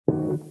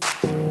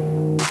Welcome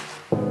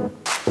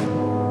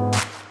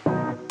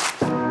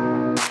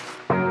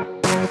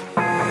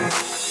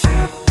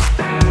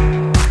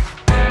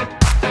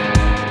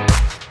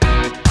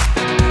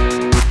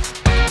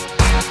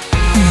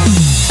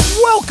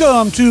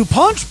to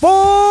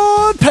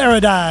Punchboard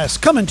Paradise,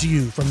 coming to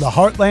you from the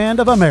heartland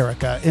of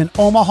America in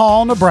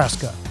Omaha,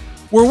 Nebraska,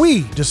 where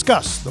we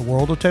discuss the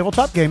world of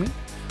tabletop gaming,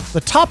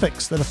 the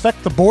topics that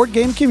affect the board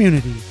game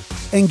community,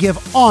 and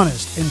give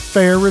honest and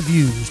fair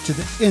reviews to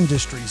the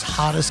industry's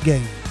hottest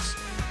games.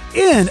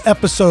 In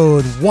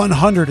episode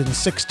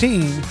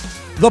 116,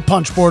 the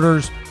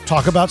Punchboarders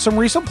talk about some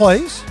recent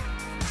plays.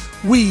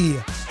 We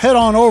head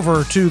on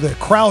over to the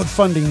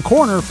crowdfunding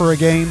corner for a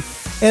game,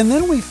 and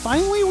then we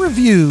finally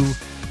review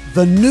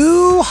the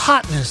new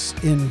hotness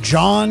in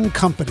John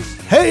Company.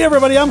 Hey,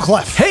 everybody, I'm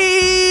Clef.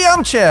 Hey,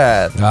 I'm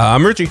Chad.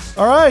 I'm Richie.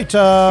 All right,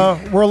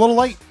 we're a little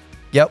late.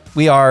 Yep,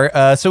 we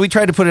are. So we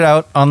tried to put it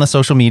out on the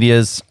social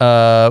medias.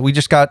 We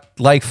just got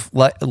life.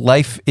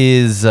 Life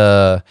is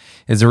a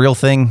real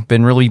thing.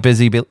 Been really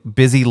busy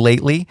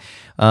lately,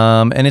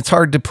 and it's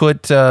hard to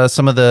put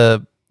some of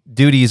the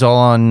duties all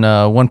on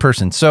one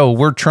person. So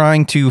we're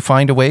trying to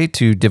find a way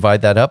to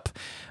divide that up.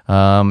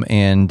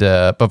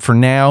 But for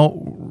now,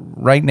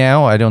 right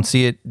now, I don't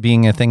see it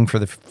being a thing for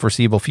the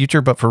foreseeable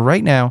future. But for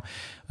right now,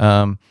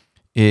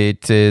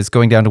 it is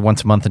going down to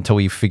once a month until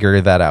we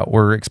figure that out.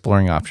 We're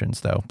exploring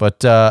options though.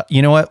 But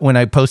you know what? When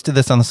I posted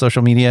this on the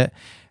social media,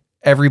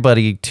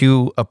 everybody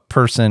to a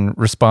person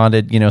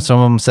responded. You know, some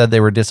of them said they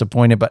were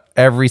disappointed, but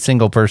every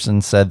single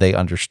person said they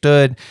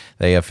understood.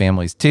 They have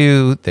families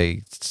too.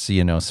 They,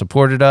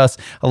 supported us.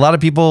 A lot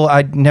of people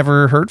I'd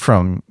never heard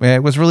from.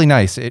 It was really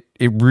nice. It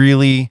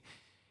really...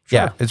 Sure.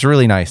 Yeah, it's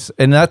really nice.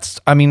 And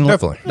that's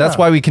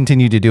why we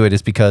continue to do it,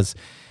 is because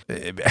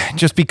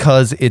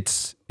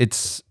it's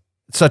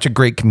such a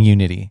great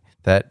community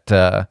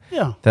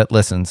that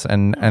listens,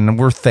 and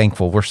we're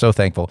thankful. We're so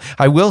thankful.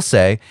 I will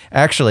say,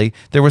 actually,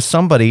 there was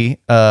somebody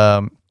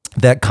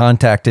that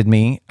contacted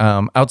me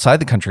outside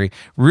the country,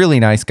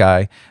 really nice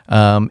guy.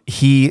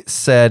 He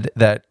said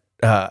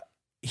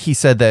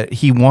that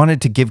he wanted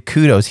to give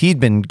kudos. He'd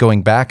been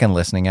going back and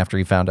listening after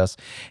he found us.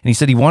 And he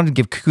said he wanted to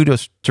give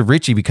kudos to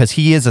Richie because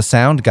he is a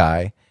sound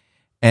guy.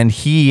 And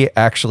he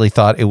actually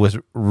thought it was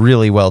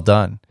really well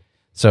done.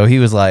 So he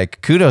was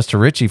like, kudos to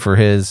Richie for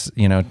his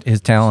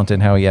talent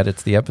and how he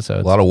edits the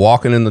episodes. A lot of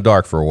walking in the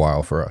dark for a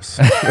while for us,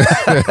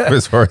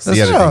 as far as the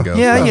editing goes.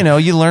 Yeah,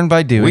 you learn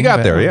by doing. We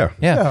got there,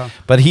 yeah.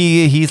 But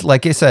he's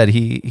like I said,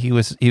 he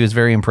was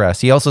very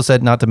impressed. He also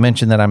said not to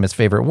mention that I'm his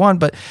favorite one,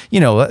 but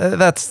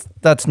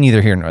that's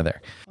neither here nor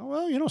there.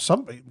 Well,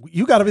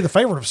 you got to be the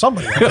favorite of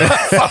somebody.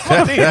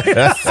 Somebody's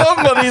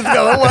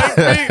gonna like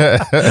me.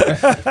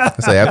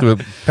 Say, after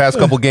the past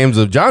couple games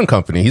of John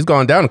Company, he's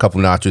gone down a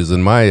couple notches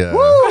in my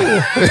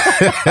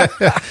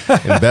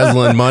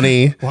embezzling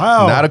money.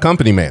 Wow, not a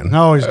company man.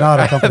 No, he's not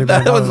a company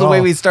man. That was the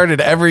way we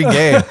started every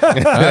game.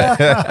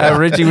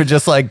 Richie would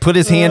just put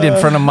his hand in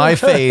front of my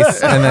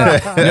face, and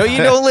then no, you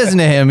don't listen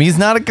to him. He's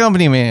not a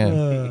company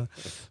man.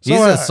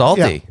 He's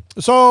salty.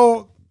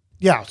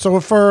 Yeah. So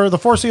for the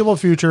foreseeable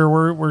future,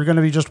 we're going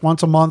to be just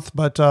once a month,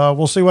 but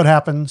we'll see what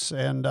happens.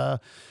 And I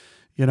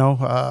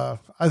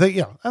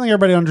think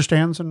everybody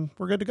understands, and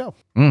we're good to go.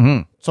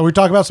 Mm-hmm. So we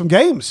talk about some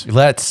games.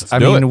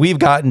 We've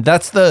gotten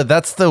that's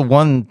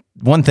the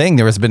one thing.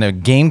 There has been a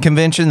game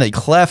convention that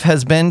Clef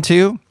has been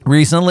to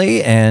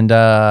recently, and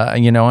I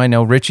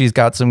know Richie's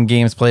got some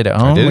games played at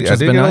home. I did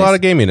get a lot of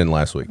gaming in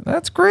last week.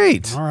 That's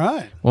great. All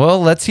right.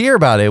 Well, let's hear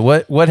about it.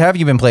 What have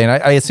you been playing?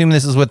 I assume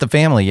this is with the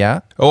family,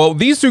 yeah? Oh, well,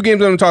 these two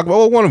games I'm going to talk about,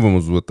 well, one of them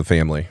was with the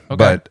family.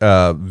 Okay.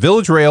 But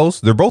Village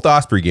Rails, they're both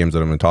Osprey games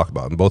that I'm going to talk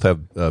about, and both have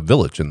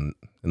Village in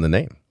the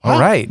name. All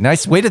right.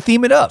 Nice way to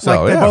theme it up. They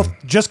both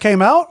just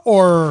came out,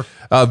 or?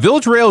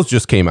 Village Rails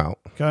just came out.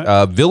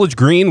 Okay. Village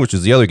Green, which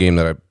is the other game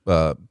that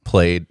I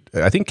played,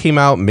 I think came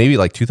out maybe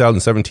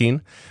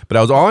 2017. But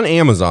I was on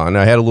Amazon.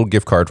 I had a little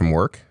gift card from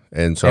work.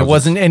 And so it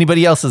wasn't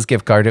anybody else's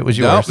gift card. It was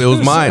yours. No, it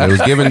was mine. It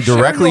was given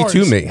directly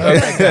to me.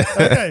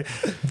 Okay.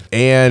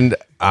 And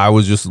I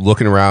was just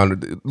looking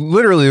around.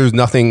 Literally, there's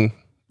nothing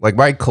like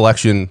my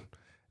collection.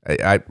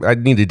 I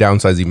need to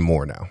downsize even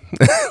more now.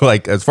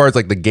 As far as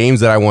the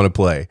games that I want to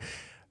play,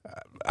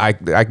 I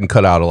can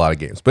cut out a lot of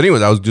games. But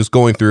anyways, I was just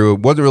going through,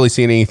 wasn't really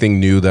seeing anything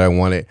new that I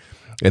wanted.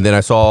 And then I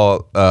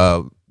saw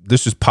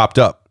this just popped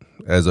up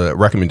as a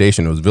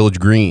recommendation. It was Village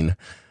Green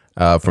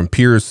from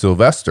Piers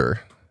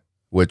Sylvester,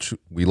 which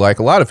we like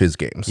a lot of his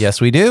games.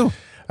 Yes, we do.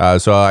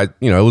 So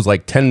it was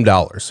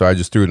 $10. So I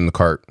just threw it in the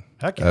cart,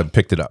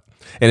 picked it up.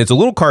 And it's a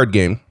little card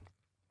game.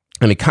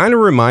 And it kind of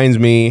reminds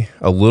me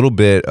a little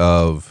bit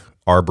of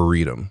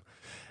Arboretum.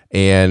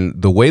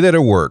 And the way that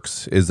it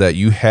works is that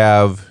you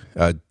have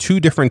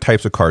two different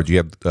types of cards. You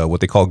have what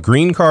they call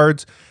green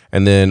cards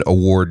and then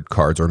award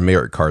cards or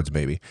merit cards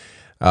maybe.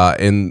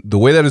 And the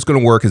way that it's going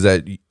to work is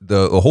that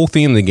the whole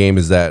theme of the game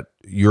is that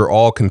you're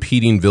all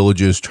competing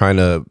villages trying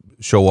to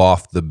show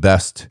off the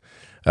best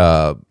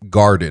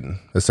garden,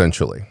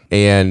 essentially.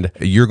 And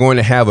you're going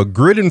to have a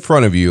grid in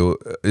front of you.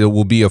 It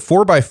will be a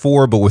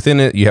 4x4, but within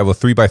it, you have a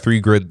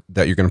 3x3 grid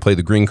that you're going to play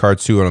the green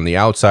cards to. And on the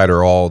outside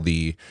are all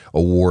the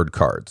award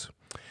cards.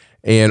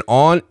 And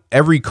on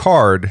every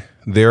card,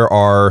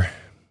 there's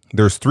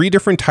 3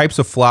 different types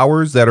of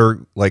flowers that are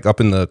like up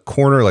in the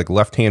corner, like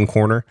left-hand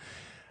corner.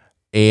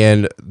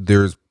 And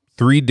there's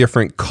 3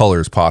 different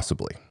colors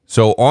possibly.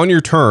 So on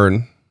your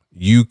turn,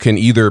 you can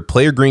either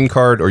play a green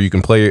card or you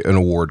can play an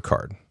award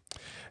card.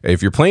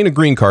 If you're playing a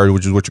green card,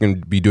 which is what you're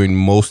going to be doing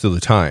most of the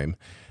time,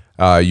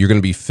 you're going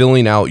to be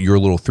filling out your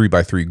little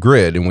 3x3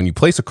 grid. And when you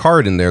place a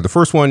card in there, the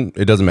first one,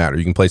 it doesn't matter.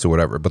 You can place it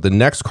whatever. But the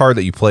next card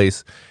that you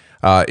place,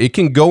 it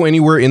can go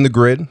anywhere in the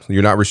grid.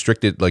 You're not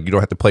restricted. Like you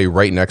don't have to play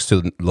right next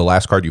to the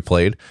last card you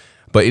played.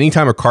 But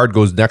anytime a card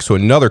goes next to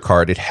another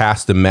card, it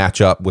has to match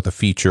up with a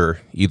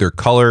feature, either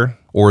color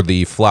or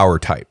the flower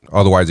type.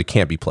 Otherwise, it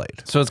can't be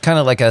played. So it's kind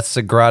of like a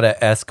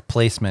Sagrada-esque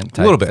placement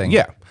type a little bit, thing.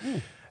 yeah.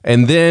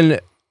 And then,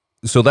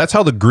 so that's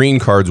how the green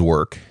cards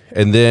work.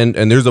 And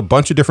there's a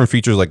bunch of different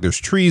features, like there's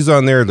trees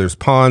on there, there's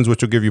ponds,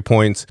 which will give you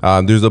points.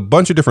 There's a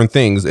bunch of different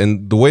things.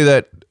 And the way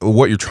that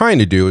what you're trying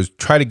to do is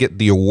try to get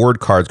the award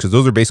cards, because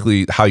those are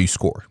basically how you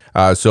score.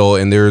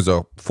 And there's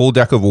a full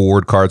deck of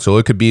award cards. So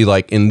it could be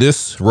like in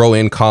this row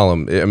and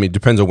column. I mean, it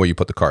depends on where you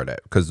put the card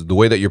at, because the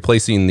way that you're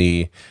placing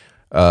the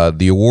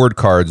award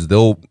cards,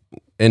 they'll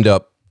end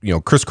up,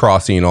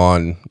 crisscrossing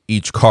on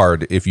each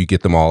card if you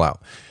get them all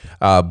out.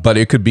 But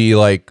it could be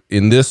like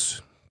in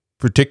this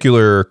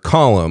particular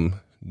column,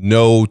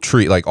 no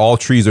tree, like all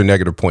trees are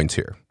negative points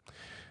here.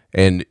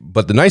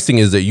 But the nice thing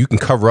is that you can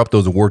cover up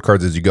those award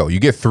cards as you go. You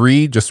get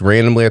 3 just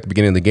randomly at the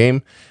beginning of the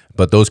game,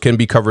 but those can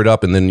be covered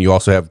up. And then you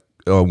also have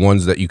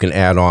ones that you can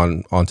add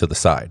onto the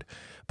side.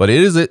 But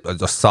it is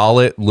a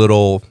solid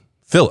little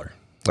filler,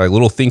 like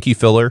little thinky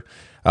filler.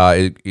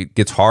 It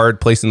gets hard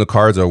placing the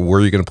cards or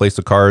where you're going to place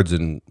the cards.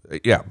 And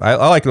yeah,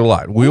 I like it a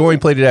lot. We only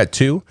played it at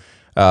 2,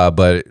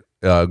 but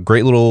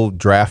great little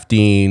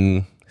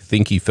drafting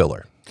thinky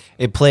filler.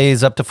 It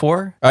plays up to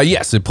 4?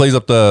 Yes, it plays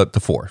up to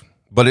 4.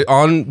 But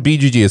on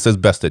BGG, it says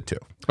best at 2.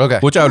 Okay.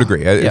 Which I would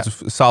agree.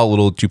 It's a solid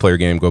little 2-player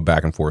game. Go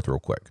back and forth real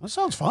quick. That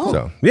sounds fun.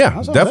 So,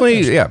 yeah,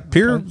 definitely. Yeah,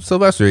 Pierre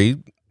Sylvester.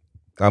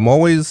 I'm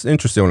always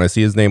interested when I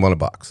see his name on a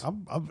box.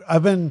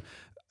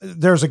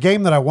 There's a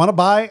game that I want to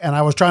buy, and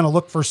I was trying to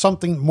look for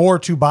something more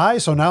to buy.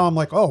 So now I'm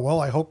like, oh,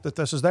 well, I hope that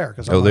this is there,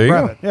 because I'm there you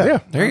grab go. it. Yeah,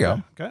 there you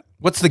go. Okay.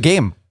 What's the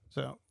game?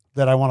 So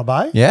that I want to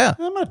buy? Yeah.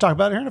 I'm going to talk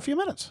about it here in a few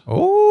minutes.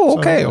 Oh,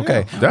 okay,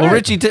 okay. Well,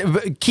 Richie,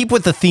 keep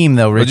with the theme,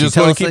 though, Richie. Just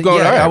want to keep going.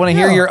 Yeah, right. I want to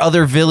hear your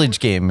other Village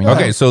game.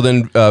 Okay, so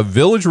then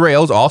Village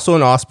Rails, also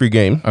an Osprey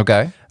game.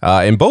 Okay.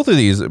 And both of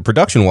these,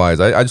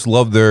 production-wise, I just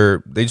love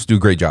they just do a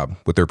great job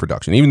with their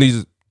production.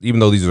 Even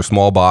though these are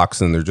small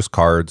box and they're just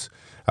cards,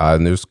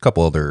 and there's a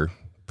couple other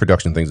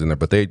production things in there,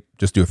 but they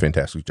just do a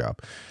fantastic job.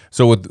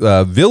 So with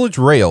Village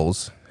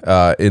Rails,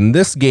 in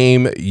this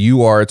game,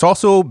 it's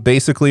also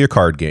basically a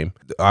card game.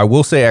 I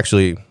will say,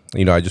 actually,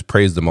 I just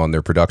praised them on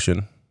their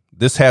production.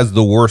 This has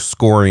the worst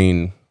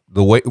scoring,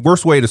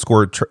 worst way to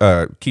score,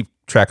 keep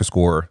track of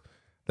score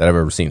that I've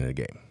ever seen in a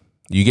game.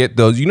 You get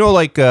those,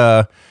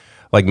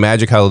 like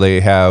Magic, how they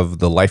have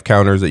the life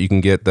counters that you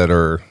can get that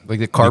are like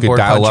the cardboard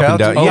dial up and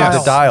down. Oh, Yes,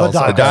 the dials.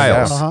 The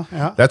dials.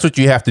 Yeah. That's what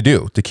you have to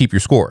do to keep your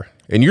score,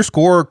 and your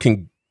score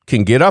can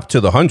get up to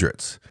the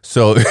hundreds.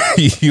 So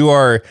you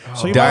are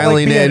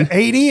dialing in at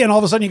 80, and all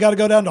of a sudden you got to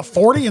go down to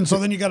 40, and so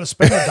then you got to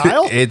spin the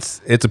dial.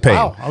 It's a pain.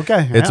 Wow.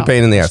 Okay. It's a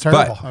pain in the ass.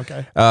 Terrible. But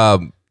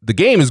Okay. the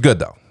game is good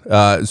though.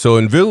 So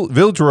in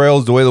Village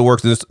Rails, the way that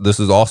works, this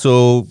is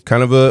also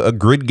kind of a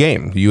grid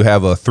game. You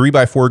have a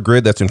 3x4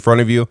 grid that's in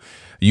front of you.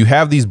 You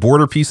have these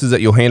border pieces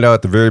that you'll hand out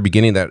at the very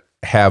beginning that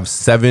have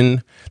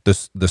 7,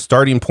 the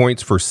starting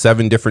points for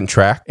 7 different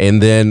tracks.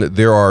 And then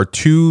there are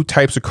 2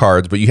 types of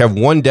cards, but you have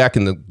one deck,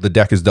 and the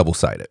deck is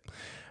double-sided.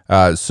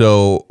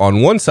 So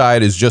on one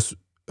side is just,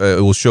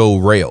 it will show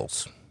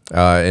rails,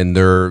 and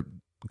they're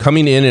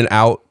coming in and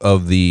out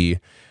of the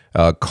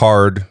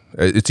card.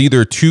 It's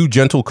either 2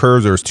 gentle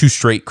curves or it's 2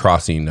 straight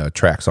crossing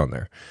tracks on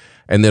there.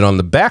 And then on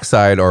the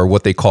backside are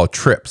what they call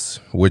trips,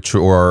 which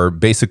are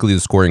basically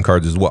the scoring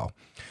cards as well.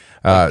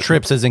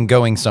 Trips as in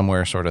going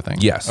somewhere sort of thing.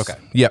 Yes. Okay.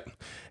 Yep.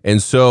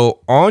 And so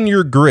on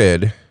your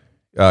grid,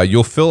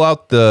 you'll fill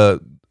out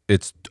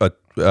there's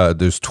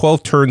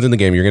 12 turns in the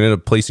game. You're going to end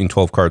up placing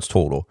 12 cards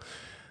total.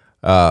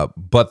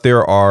 But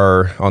there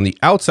are, on the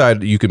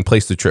outside, you can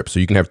place the trips.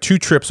 So you can have 2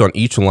 trips on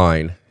each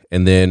line.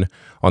 And then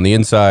on the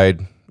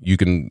inside,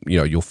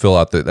 you'll fill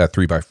out that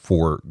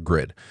 3x4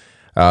 grid.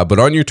 But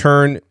on your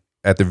turn,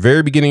 at the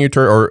very beginning of your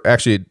turn, or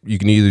actually you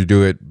can either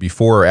do it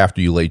before or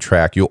after you lay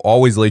track. You'll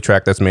always lay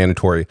track, that's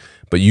mandatory,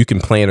 but you can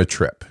plan a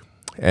trip.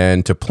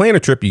 And to plan a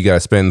trip, you got to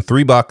spend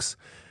 $3,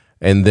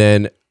 and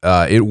then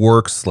it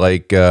works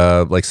like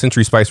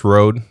Century Spice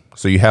Road.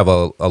 So you have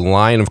a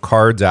line of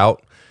cards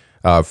out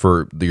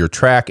for your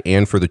track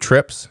and for the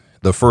trips.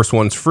 The first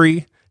one's free.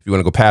 If you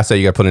want to go past that,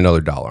 you got to put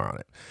another $1 on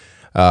it,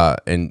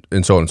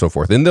 and so on and so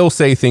forth. And they'll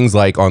say things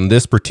like, on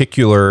this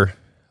particular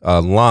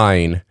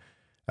line,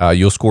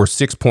 You'll score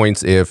 6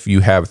 points if you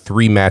have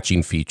 3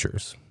 matching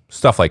features,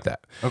 stuff like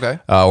that. Okay.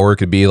 Or it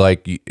could be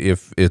like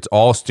if it's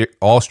all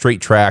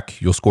straight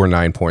track, you'll score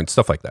 9 points,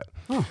 stuff like that.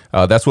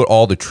 That's what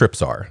all the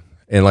trips are.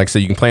 And like I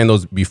said, you can plan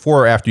those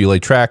before or after you lay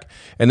track.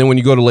 And then when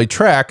you go to lay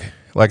track,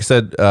 like I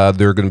said,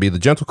 there are going to be the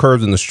gentle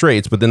curves and the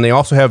straights, but then they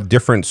also have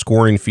different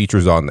scoring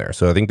features on there.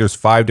 So I think there's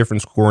 5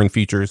 different scoring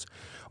features.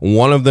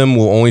 One of them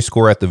will only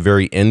score at the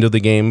very end of the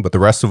game, but the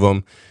rest of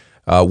them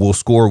will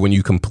score when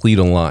you complete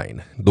a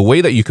line. The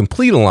way that you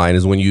complete a line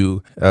is when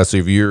you, so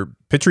if you're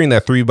picturing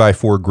that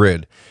 3x4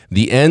 grid,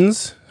 the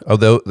ends of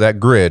that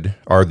grid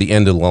are the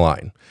end of the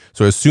line.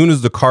 So as soon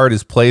as the card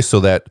is placed so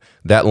that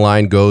that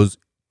line goes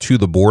to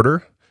the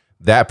border,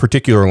 that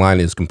particular line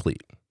is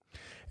complete.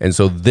 And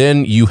so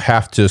then you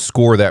have to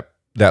score that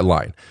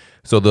line.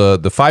 So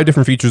the 5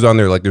 different features on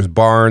there, like there's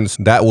barns,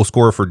 that will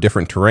score for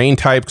different terrain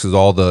types because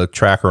all the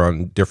track are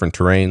on different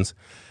terrains.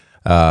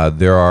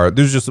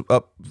 There's just,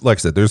 like I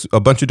said, there's a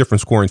bunch of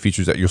different scoring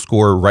features that you'll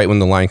score right when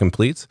the line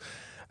completes.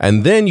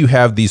 And then you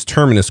have these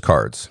terminus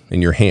cards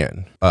in your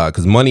hand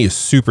because money is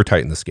super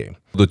tight in this game.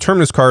 The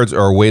terminus cards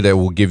are a way that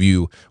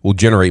will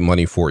generate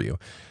money for you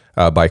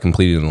by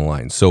completing the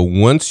line. So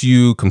once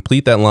you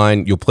complete that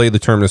line, you'll play the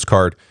terminus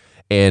card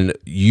and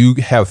you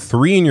have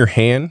 3 in your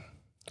hand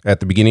at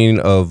the beginning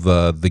of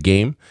the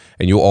game,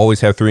 and you'll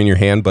always have 3 in your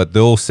hand, but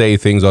they'll say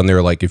things on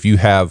there like if you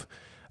have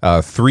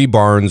 3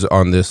 barns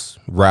on this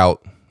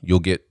route, you'll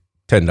get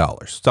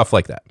 $10, stuff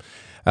like that.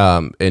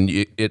 And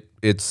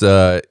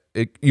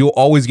you'll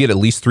always get at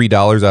least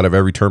 $3 out of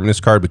every terminus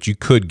card, but you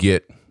could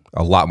get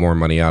a lot more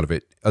money out of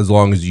it as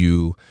long as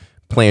you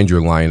planned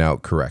your line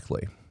out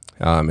correctly.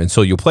 And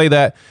so you'll play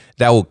that.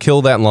 That will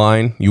kill that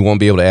line. You won't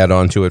be able to add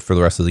on to it for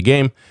the rest of the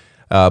game,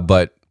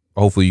 but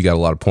hopefully you got a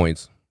lot of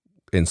points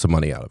and some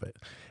money out of it.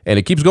 And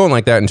it keeps going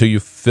like that until you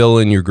fill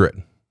in your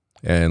grid.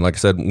 And like I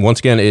said, once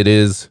again, it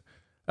is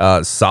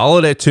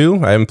solid at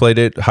 2. I haven't played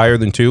it higher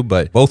than 2,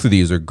 but both of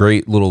these are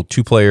great little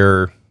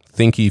 2-player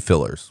thinky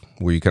fillers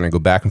where you kind of go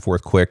back and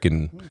forth quick.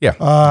 And yeah,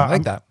 I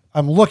like that.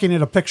 I'm looking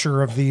at a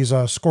picture of these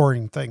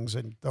scoring things,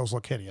 and those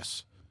look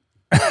hideous.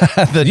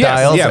 The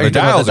dials? Yeah, the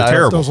dials are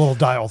terrible. Those little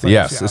dial things.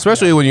 Yes, yeah,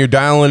 especially when you're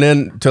dialing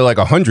in to like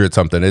 100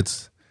 something.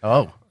 It's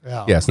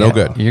it's no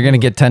good. You're gonna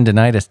get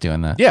tendinitis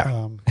doing that.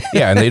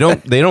 Yeah, and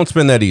they don't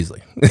spin that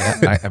easily.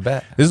 Yeah, I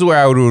bet. This is where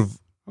I would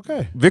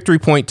have victory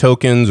point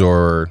tokens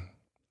or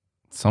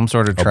some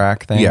sort of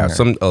track thing. Yeah,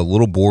 a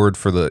little board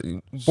for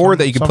the board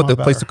that you can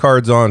place the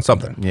cards on.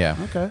 Something. Yeah.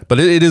 Okay. But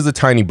it is a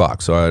tiny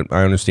box, so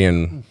I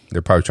understand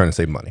they're probably trying to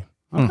save money.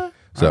 Okay.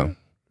 So.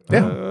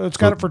 Yeah, it's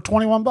got it for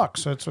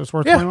 $21. It's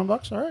worth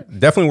 $21. All right,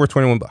 definitely worth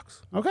 $21.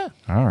 Okay,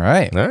 all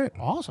right,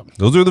 awesome.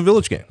 Those are the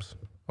Village games.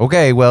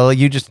 Okay, well,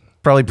 you just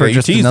probably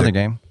purchased another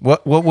game.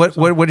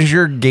 What is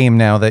your game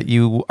now that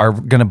you are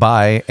gonna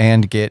buy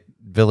and get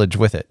Village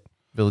with it?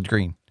 Village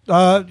Green.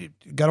 You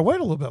got to wait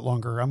a little bit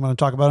longer. I'm going to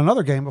talk about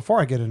another game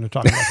before I get into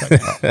talking about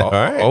that game. All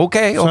right.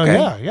 Okay. So,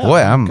 yeah. Boy,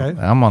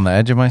 I'm on the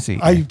edge of my seat.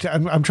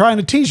 I'm trying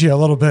to tease you a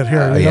little bit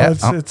here. We got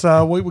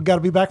to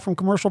be back from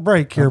commercial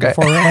break here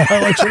before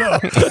I let you know.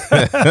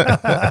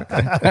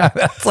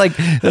 That's like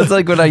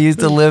when I used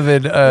to live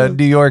in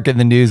New York, and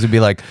the news would be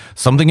like,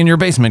 something in your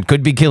basement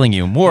could be killing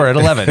you. More at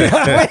 11.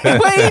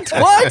 wait,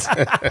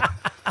 what?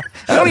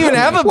 I don't even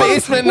have a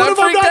basement. What if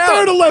I'm not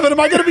there at 11? Am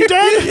I going to be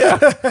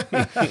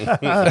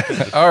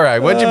dead? All right.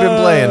 What you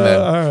been playing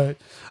then? All right.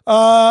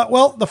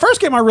 Well, the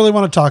first game I really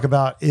want to talk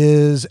about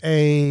is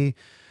a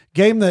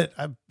game that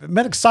I've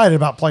been excited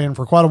about playing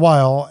for quite a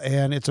while.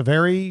 And it's a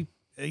very,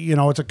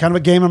 it's a kind of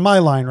a game in my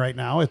line right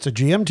now. It's a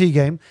GMT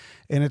game,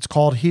 and it's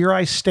called Here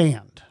I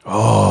Stand.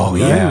 Oh,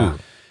 yeah.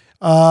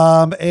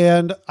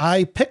 And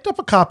I picked up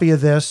a copy of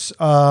this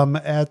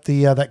at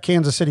that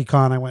Kansas City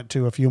Con I went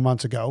to a few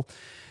months ago.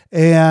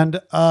 And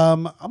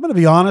I'm going to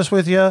be honest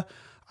with you.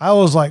 I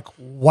was like,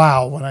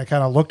 wow, when I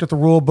kind of looked at the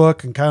rule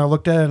book and kind of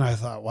looked at it, and I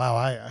thought,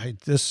 wow,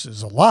 this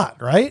is a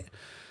lot, right?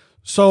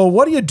 So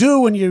what do you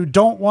do when you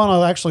don't want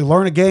to actually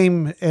learn a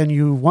game and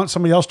you want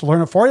somebody else to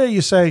learn it for you?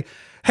 You say,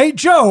 hey,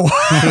 Joe.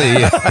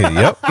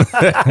 Yep.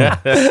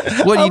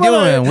 What are you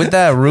doing with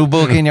that rule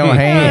book in your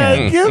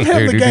hand? Give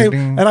him the game.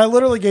 And I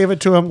literally gave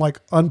it to him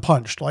like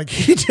unpunched. Like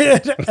he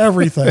did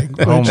everything.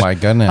 Oh my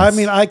goodness. I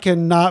mean, I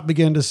cannot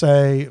begin to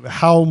say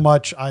how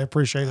much I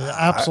appreciate it.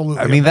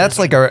 Absolutely. I mean, that's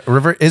like a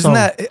river.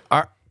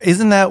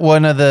 Isn't that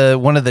one of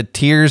the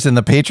tiers in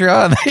the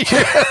Patreon?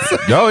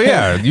 Oh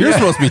yeah, you're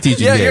supposed to be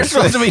teaching. Yeah, games. you're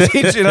supposed to be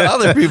teaching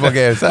other people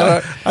games.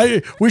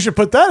 We should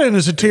put that in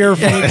as a tier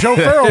for Joe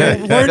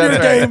Farrell. Learn your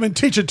game and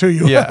teach it to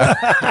you.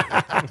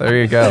 Yeah,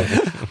 there you go.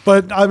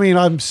 But I mean,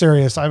 I'm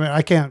serious. I mean,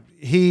 I can't.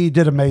 He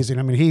did amazing.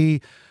 I mean,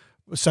 he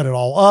set it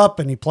all up,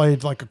 and he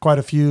played like quite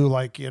a few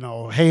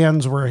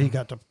hands where he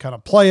got to kind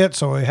of play it,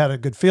 so he had a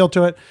good feel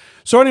to it.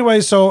 So anyway,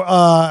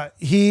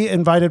 he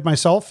invited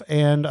myself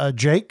and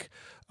Jake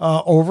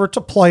over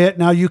to play it.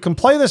 Now you can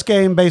play this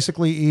game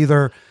basically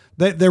either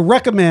they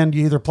recommend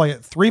you either play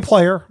it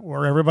 3-player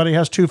where everybody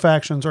has 2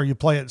 factions, or you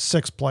play it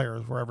 6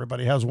 players where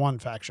everybody has 1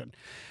 faction.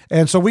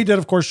 And so we did,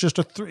 of course, just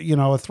a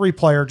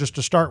 3-player just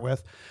to start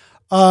with.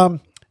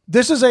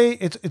 this is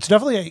it's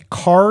definitely a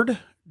card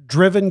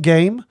driven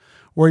game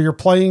where you're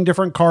playing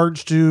different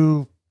cards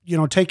to,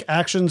 take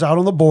actions out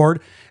on the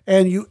board,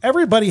 and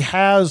everybody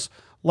has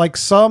like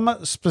some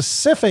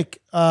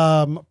specific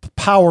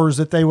powers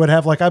that they would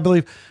have. Like I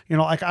believe,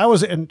 like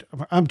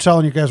I'm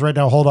telling you guys right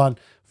now, hold on.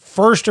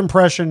 First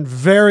impression,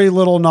 very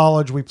little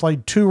knowledge. We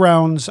played 2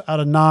 rounds out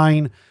of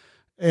 9.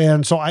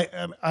 And so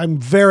I'm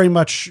very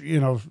much,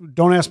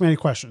 don't ask me any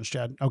questions,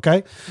 Chad.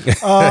 Okay.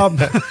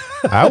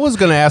 I was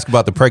going to ask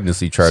about the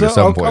pregnancy chart at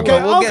some point. Okay,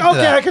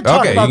 I can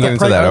talk about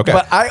that. Okay.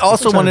 But I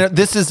also want to,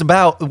 this is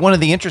about one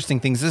of the interesting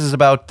things. This is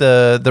about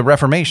the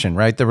Reformation,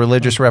 right? The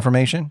religious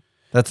Reformation.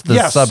 That's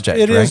the subject.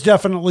 It right? is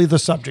definitely the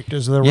subject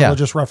is the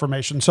religious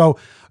Reformation. So,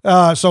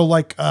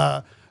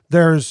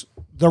 there's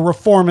the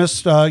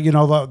reformist,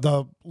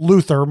 the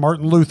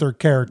Martin Luther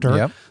character.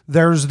 Yep.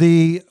 There's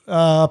the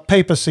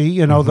papacy,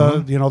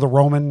 the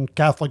Roman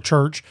Catholic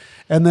Church,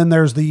 and then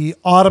there's the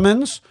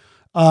Ottomans,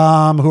 who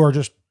are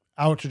just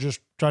out to just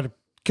try to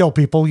kill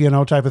people,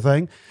 type of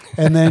thing.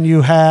 And then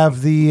you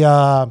have the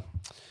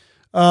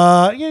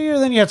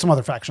then you had some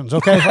other factions.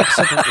 Okay,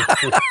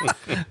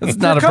 it's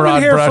not a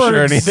broad brush or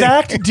anything.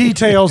 Exact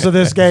details of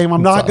this game,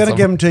 I'm not going to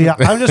give them to you.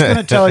 I'm just going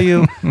to tell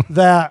you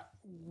that.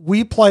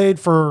 We probably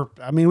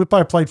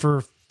played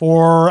for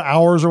 4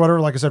 hours or whatever.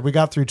 Like I said, we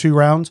got through 2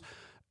 rounds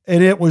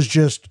and it was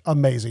just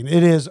amazing.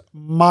 It is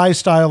my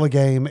style of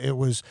game. It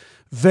was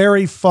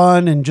very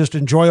fun and just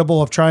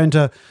enjoyable of trying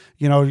to,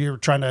 you're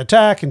trying to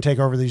attack and take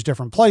over these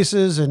different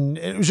places. And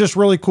it was just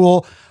really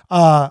cool.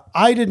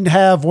 I didn't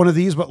have one of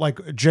these, but like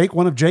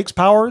one of Jake's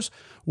powers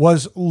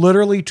was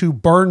literally to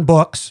burn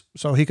books.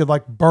 So he could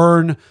like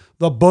burn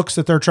the books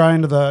that they're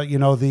trying to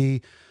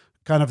the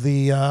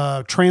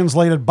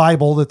translated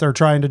Bible that they're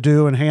trying to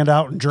do and hand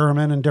out in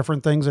German and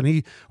different things.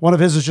 And one of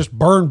his is just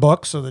burn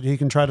books so that he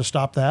can try to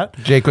stop that.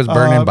 Jake was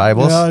burning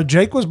Bibles.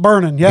 Jake was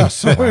burning.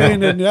 Yes.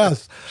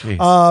 Yes.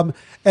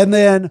 And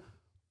then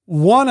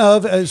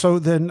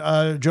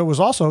Joe was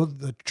also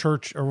the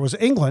church or was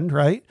England.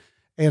 Right.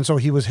 And so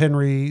he was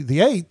Henry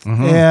VIII.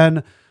 Mm-hmm.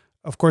 And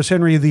of course,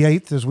 Henry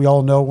VIII, as we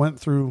all know, went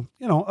through,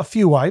 a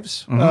few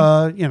wives,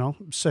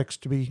 6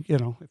 to be, if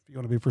you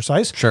want to be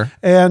precise. Sure.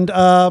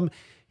 And,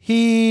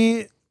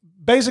 he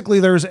basically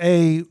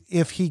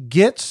if he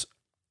gets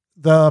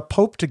the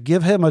Pope to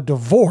give him a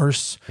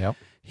divorce,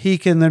 he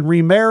can then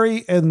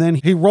remarry, and then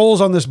he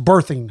rolls on this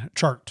birthing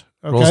chart.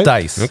 Okay? Rolls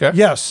dice. Okay.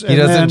 Yes. He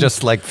doesn't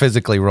just like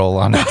physically roll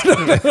on it.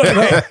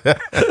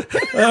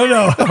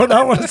 No. I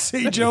don't want to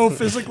see Joe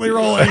physically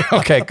rolling.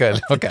 Okay,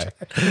 good. Okay.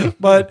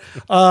 But,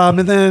 and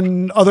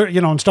then other,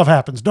 and stuff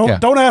happens.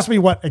 Don't ask me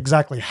what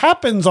exactly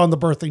happens on the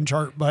birthing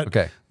chart,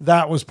 but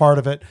that was part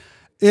of it.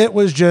 It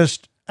was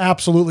just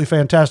absolutely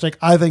fantastic.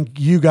 I think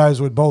you guys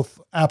would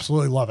both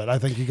absolutely love it. I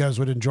think you guys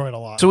would enjoy it a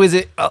lot. So is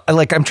it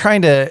I'm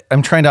trying to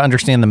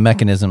understand the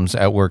mechanisms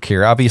at work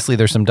here. Obviously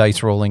there's some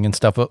dice rolling and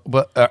stuff,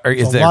 but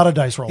is there a lot of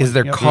dice rolling? Is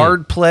there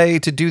card play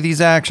to do these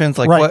actions?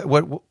 Like right.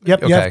 what? Yep.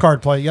 Okay. You have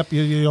card play. Yep.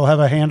 You'll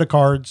have a hand of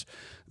cards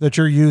that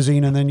you're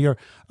using, and then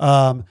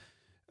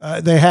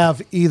they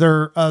have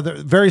either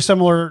very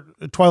similar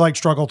Twilight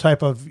Struggle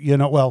type of,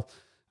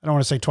 I don't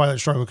want to say Twilight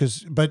Struggle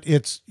but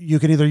you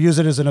can either use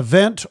it as an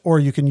event or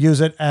you can use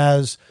it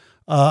as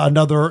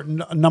another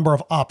number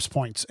of ops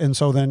points. And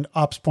so then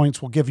ops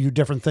points will give you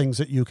different things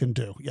that you can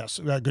do. Yes.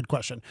 Good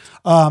question.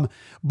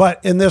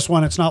 But in this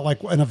one, it's not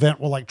like an event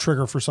will like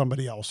trigger for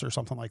somebody else or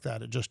something like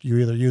that. You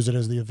either use it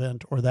as the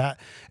event or that.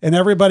 And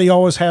everybody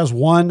always has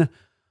one,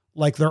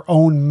 like their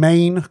own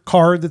main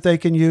card that they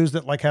can use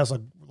that like has a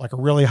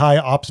really high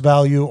ops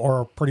value or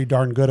a pretty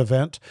darn good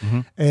event. Mm-hmm.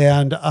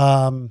 And,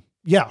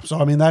 so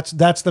I mean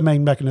that's the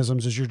main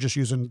mechanisms is you're just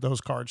using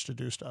those cards to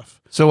do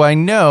stuff. So I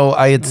know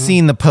I had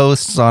seen the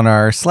posts on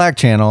our Slack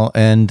channel,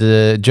 and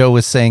Joe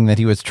was saying that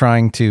he was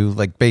trying to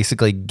like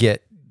basically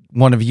get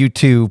one of you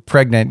two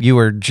pregnant, you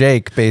or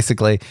Jake,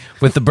 basically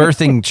with the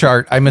birthing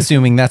chart. I'm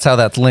assuming that's how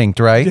that's linked,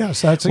 right?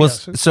 Yes, that's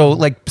yes. So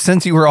like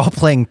since you were all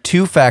playing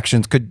 2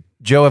 factions, could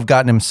Joe have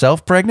gotten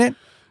himself pregnant?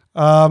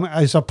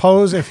 I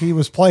suppose if he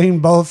was playing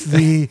both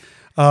the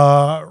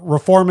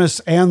Reformists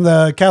and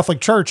the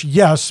Catholic Church,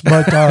 yes,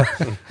 but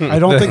I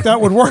don't think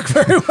that would work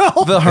very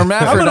well. The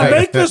hermaphrodite. I'm going to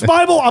make this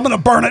Bible. I'm going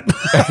to burn it.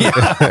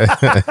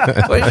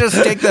 Well,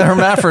 just take the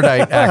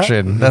hermaphrodite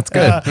action. That's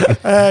good.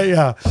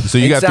 Yeah. So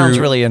you sounds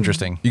really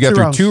interesting. You got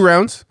through 2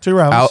 rounds. 2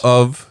 rounds out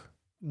of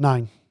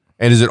 9.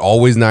 And is it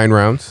always 9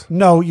 rounds?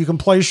 No, you can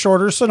play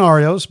shorter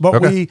scenarios,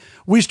 but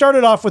we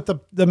started off with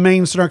the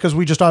main scenario because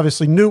we just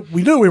obviously knew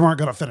we weren't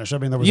going to finish. I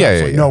mean, there was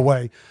absolutely no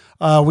way.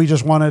 We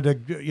just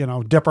wanted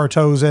to, dip our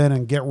toes in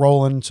and get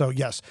rolling. So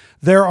yes,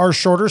 there are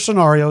shorter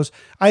scenarios.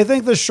 I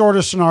think the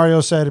shortest scenario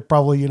said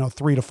probably,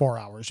 3 to 4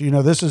 hours.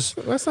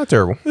 That's not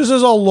terrible. This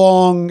is a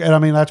long, and I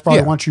mean, that's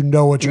probably once you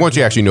know what you're doing. Once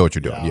you actually know what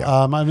you're doing. Yeah.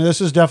 I mean,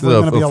 this is definitely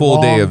going to be a full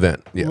long, day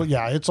event. Yeah.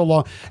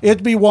 Yeah.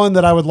 It'd be one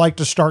that I would like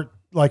to start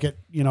like at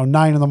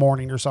 9 in the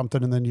morning or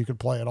something, and then you could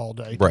play it all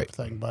day type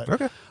thing.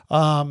 But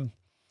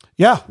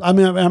yeah, I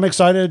mean, I'm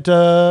excited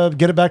to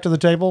get it back to the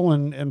table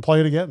and play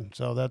it again.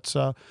 So that's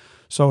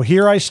So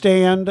here I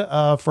stand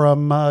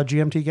from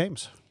GMT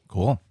Games.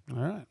 Cool. All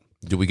right.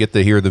 Do we get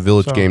to hear the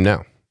Village game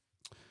now?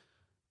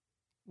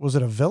 Was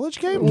it a Village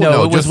game?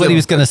 No, it was what he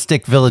was going to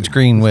stick Village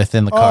Green with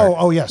in the card.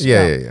 Oh, yes.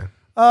 Yeah.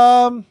 No,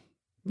 I'm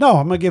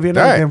going to give you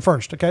another game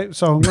first. Okay.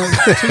 So I'm going to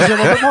teach you a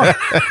little bit more.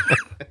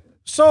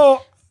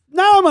 So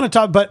now I'm going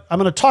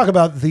to talk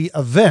about the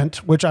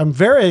event, which I'm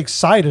very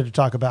excited to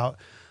talk about.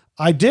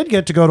 I did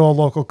get to go to a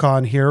local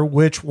con here,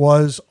 which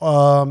was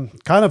kind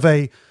of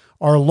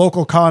our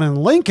local con in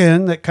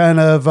Lincoln that kind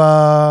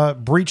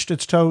of breached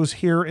its toes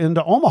here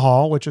into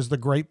Omaha, which is the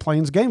Great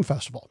Plains Game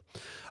Festival,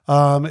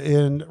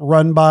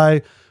 run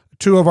by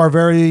two of our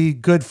very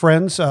good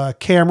friends,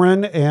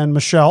 Cameron and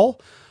Michelle.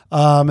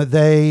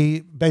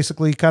 They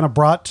basically kind of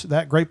brought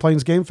that Great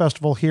Plains Game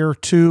Festival here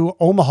to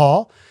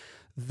Omaha.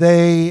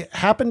 They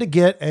happened to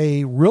get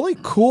a really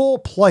cool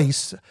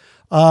place.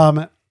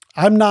 I'm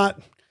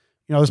not,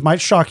 this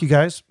might shock you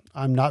guys.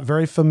 I'm not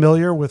very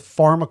familiar with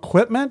farm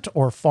equipment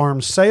or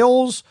farm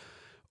sales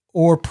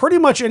or pretty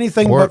much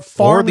anything but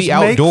farms or the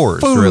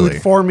outdoors, make food really.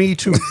 for me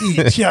to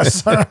eat.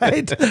 Yes, all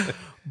right.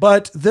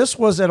 But this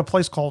was at a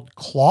place called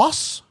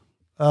Kloss,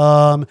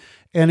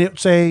 and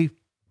it's a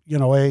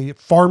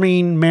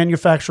farming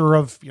manufacturer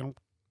of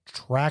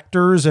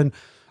tractors. And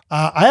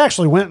I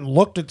actually went and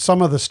looked at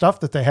some of the stuff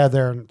that they had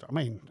there, and I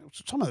mean,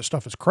 some of the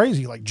stuff is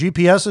crazy, like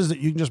GPSs that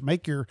you can just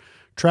make your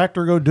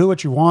tractor go do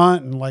what you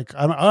want. And like,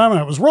 I don't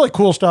know, it was really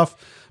cool stuff,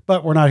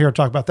 but we're not here to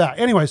talk about that.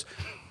 Anyways,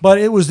 but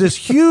it was this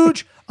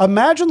huge,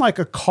 imagine like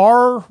a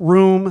car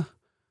room,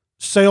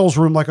 sales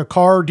room, like a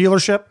car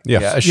dealership.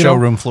 Yeah, a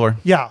showroom floor.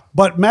 Yeah.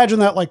 But imagine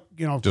that like,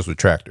 just with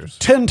tractors.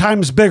 10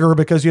 times bigger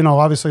because,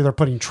 obviously they're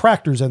putting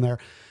tractors in there.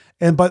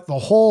 But the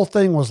whole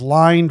thing was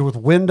lined with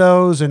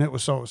windows, and it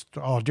was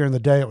during the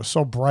day, it was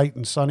so bright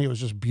and sunny. It was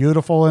just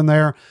beautiful in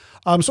there.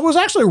 So it was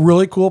actually a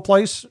really cool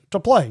place to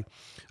play.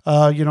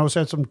 It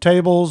had some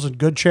tables and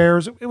good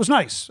chairs. It was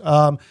nice.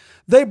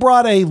 They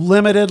brought a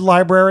limited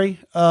library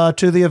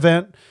to the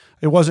event.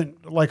 It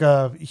wasn't like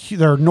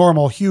their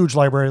normal huge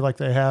library like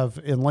they have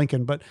in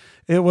Lincoln, but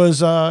it was,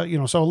 so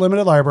a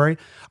limited library.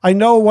 I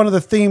know one of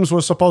the themes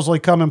was supposedly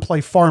come and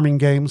play farming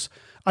games.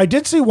 I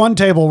did see one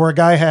table where a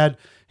guy had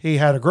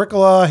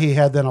Agricola. He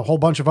had then a whole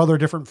bunch of other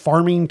different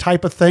farming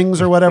type of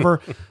things or whatever.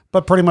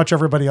 But pretty much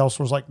everybody else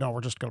was like, no,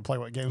 we're just going to play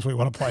what games we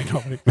want to play.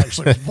 Nobody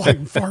actually was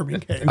playing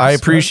farming games. I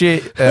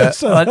appreciate,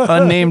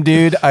 unnamed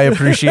dude, I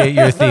appreciate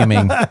your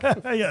theming.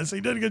 Yes,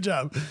 he did a good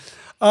job.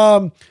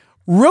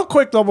 Real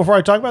quick, though, before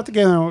I talk about the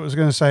game, I was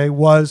going to say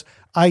was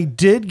I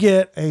did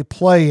get a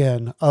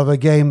play-in of a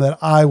game that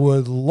I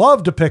would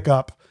love to pick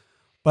up,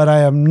 but I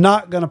am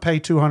not going to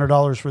pay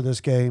 $200 for this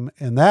game,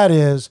 and that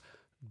is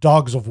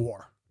Dogs of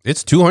War.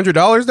 It's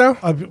 $200 now?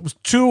 It was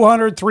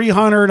 $200,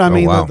 $300. I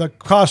mean, wow. the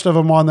cost of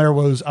them on there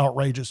was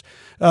outrageous.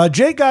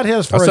 Jake got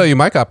his for I'll sell you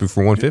my copy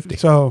for $150.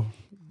 So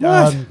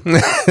I'm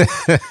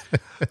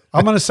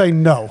going to say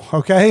no.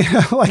 Okay.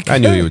 I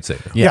knew you would say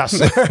no. Yes.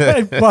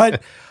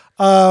 But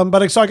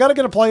so I got to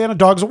get a play in a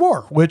Dogs of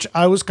War, which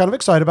I was kind of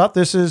excited about.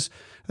 This is,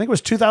 I think it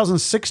was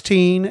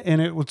 2016,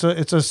 and it's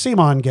a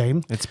CMON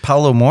game. It's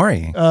Paolo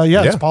Mori.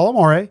 It's Paolo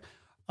Mori.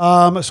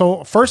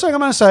 So first thing I'm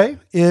going to say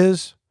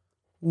is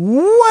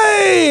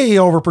way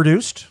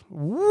overproduced.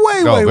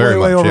 Way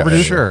overproduced.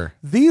 Yeah, sure.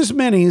 These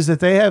minis that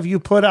they have you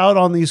put out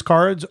on these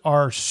cards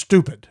are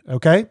stupid.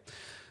 Okay.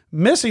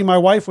 Missy, my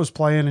wife, was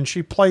playing, and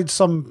she played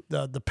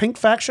the pink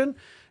faction,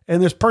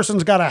 and this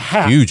person's got a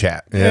hat. Huge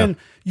hat. Yeah. And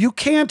you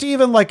can't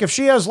even, like, if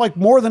she has like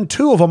more than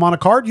two of them on a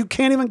card, you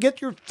can't even get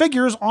your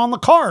figures on the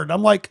card.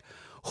 I'm like,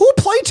 who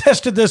play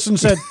tested this and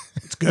said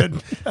it's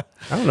good?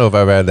 I don't know if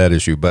I've had that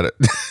issue, but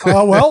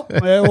well,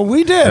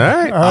 we did. All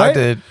right. I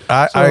did.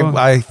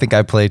 I think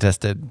I play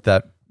tested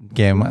that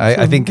game.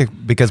 I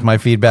think because my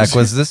feedback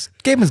was this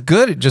game is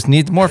good. It just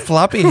needs more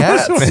floppy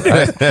hats.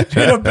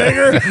 a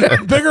bigger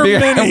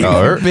mini.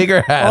 No,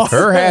 bigger hats.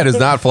 Her hat is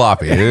not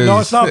floppy.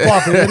 No, it's not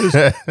floppy. It is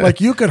like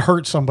you could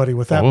hurt somebody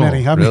with that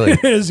mini. I mean, really?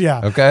 It is,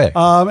 yeah. Okay.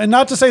 And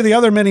not to say the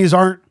other minis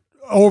aren't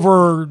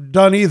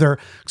overdone either,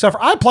 except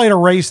for I played a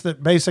race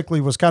that basically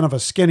was kind of a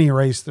skinny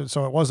race,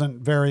 so it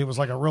wasn't it was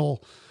like a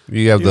real.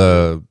 You have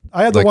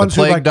I had the ones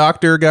plague who like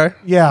doctor guy,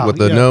 yeah, with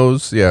the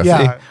nose, yeah.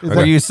 Yeah.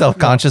 Were you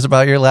self-conscious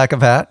about your lack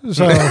of hat?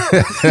 So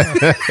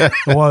I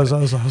was a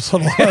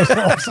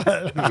little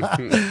upset.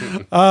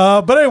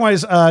 But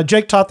anyways,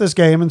 Jake taught this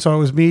game, and so it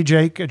was me,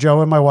 Jake,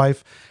 Joe, and my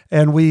wife,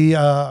 and we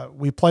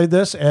played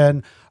this.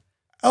 And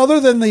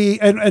other than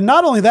and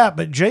not only that,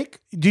 but Jake,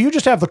 do you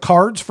just have the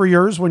cards for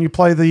yours when you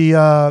play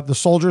the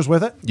soldiers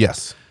with it?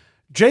 Yes.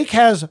 Jake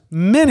has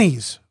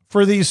minis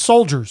for these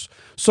soldiers.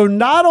 So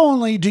not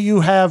only do you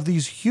have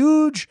these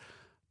huge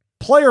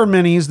player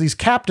minis, these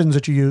captains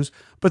that you use,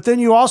 but then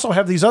you also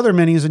have these other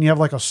minis, and you have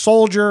like a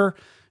soldier,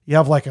 you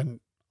have like an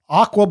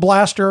aqua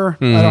blaster.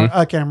 Mm-hmm.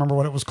 I can't remember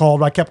what it was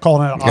called. I kept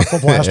calling it an aqua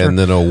blaster. And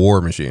then a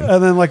war machine.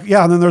 And then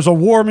and then there's a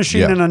war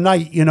machine Yeah. and a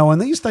knight,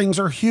 and these things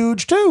are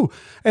huge too.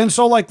 And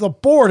so like the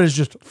board is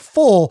just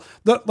full.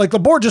 The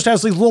board just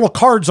has these little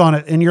cards on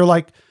it, and you're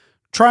like,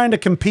 trying to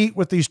compete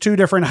with these two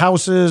different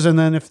houses. And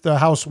then if the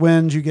house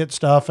wins, you get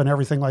stuff and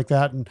everything like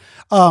that. And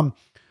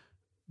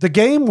the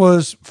game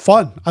was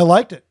fun. I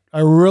liked it. I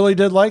really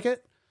did like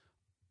it.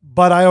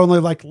 But I only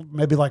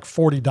maybe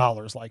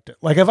 $40 liked it.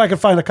 Like if I could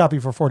find a copy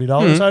for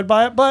 $40, I'd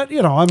buy it. But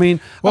I mean,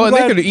 well, and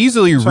they could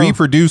easily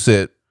reproduce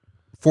it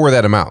for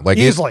that amount, like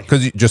easily,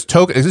 because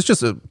it's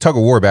just a tug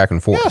of war back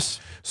and forth. Yes.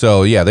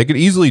 So yeah, they could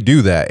easily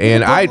do that,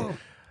 and I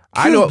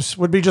Cubes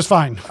would be just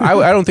fine.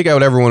 I don't think I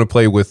would ever want to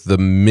play with the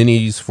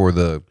minis for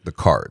the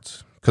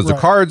cards, because the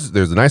cards,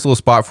 there's a nice little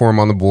spot for them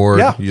on the board.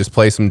 Yeah. You just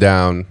place them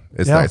down.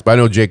 It's nice. But I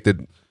know Jake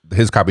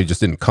his copy just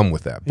didn't come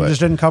with that. But it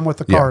just didn't come with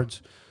the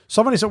cards.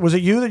 Somebody said, was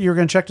it you that you were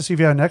going to check to see if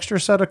you had an extra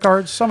set of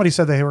cards? Somebody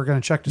said they were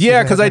going to check to see.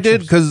 Yeah, because I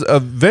did. Because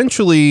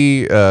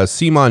eventually,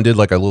 CMON did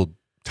like a little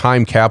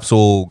time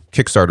capsule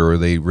Kickstarter where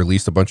they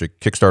released a bunch of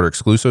Kickstarter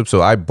exclusives.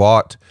 So I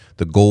bought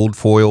the gold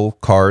foil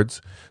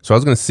cards. So I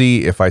was going to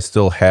see if I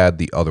still had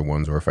the other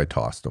ones or if I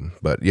tossed them.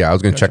 But yeah, I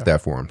was going to check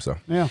that for them. So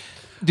yeah.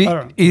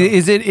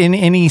 Is it in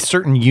any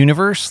certain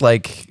universe,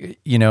 like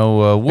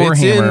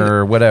Warhammer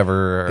or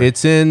whatever?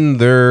 It's in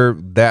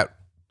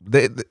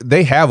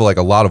they have like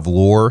a lot of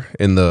lore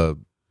in the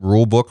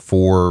rule book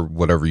for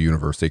whatever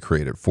universe they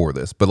created for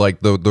this, but like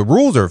the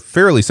rules are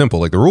fairly simple.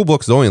 Like the rule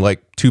book is only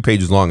like 2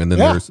 pages long, and then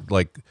there's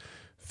like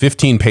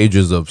 15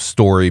 pages of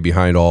story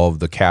behind all of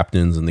the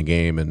captains in the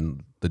game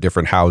and the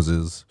different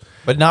houses,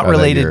 but not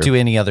related to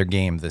any other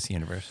game this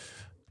universe.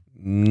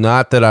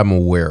 Not that I'm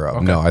aware of.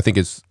 Okay. No, I think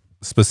it's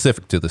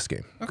specific to this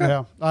game. Okay.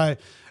 Yeah. I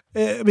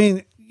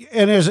mean,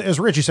 and as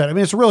Richie said, I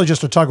mean, it's really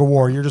just a tug of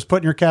war. You're just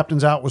putting your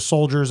captains out with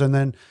soldiers, and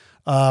then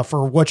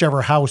for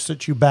whichever house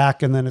that you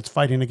back, and then it's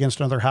fighting against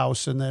another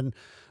house, and then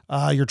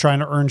you're trying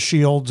to earn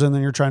shields, and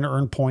then you're trying to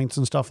earn points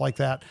and stuff like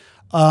that.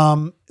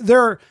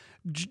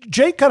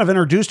 Jake kind of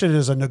introduced it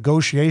as a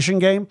negotiation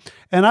game,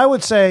 and I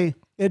would say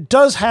it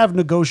does have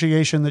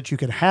negotiation that you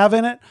can have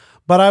in it,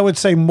 but I would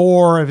say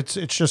more if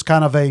it's just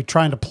kind of a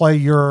trying to play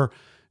your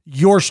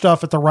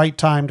stuff at the right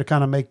time to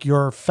kind of make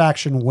your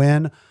faction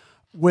win,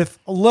 with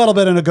a little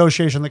bit of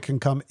negotiation that can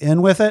come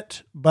in with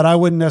it, but I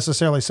wouldn't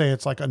necessarily say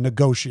it's like a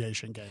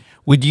negotiation game.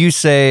 Would you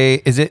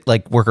say, is it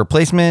like worker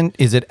placement?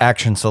 Is it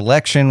action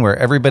selection where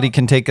everybody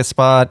can take a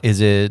spot? Is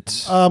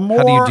it more,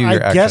 how do you do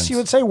your actions? Guess you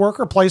would say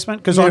worker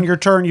placement, because on your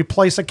turn, you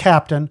place a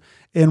captain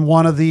in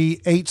one of the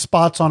 8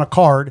 spots on a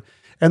card.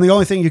 And the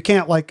only thing you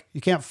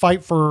can't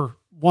fight for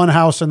one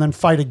house and then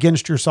fight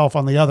against yourself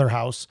on the other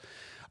house.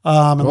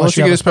 Unless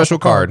you get a special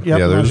card. Yep,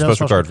 yeah, there's a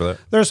special card for that.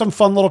 There's some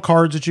fun little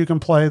cards that you can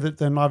play that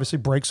then obviously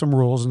break some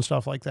rules and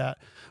stuff like that.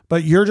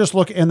 But you're just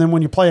looking, and then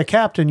when you play a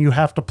captain, you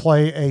have to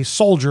play a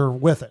soldier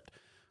with it.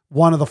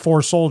 One of the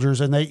 4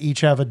 soldiers, and they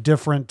each have a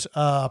different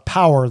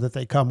power that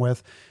they come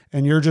with.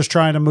 And you're just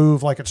trying to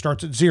move, like it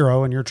starts at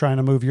 0, and you're trying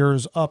to move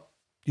yours up,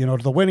 to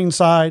the winning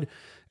side.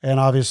 And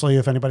obviously,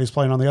 if anybody's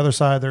playing on the other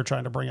side, they're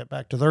trying to bring it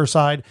back to their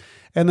side.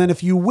 And then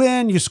if you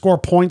win, you score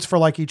points for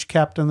like each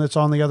captain that's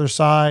on the other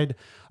side.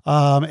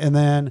 And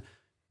then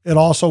it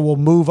also will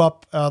move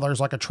up. There's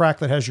like a track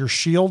that has your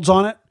shields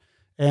on it.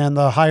 And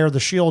the higher the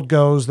shield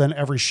goes, then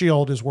every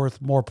shield is worth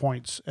more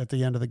points at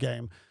the end of the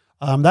game.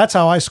 That's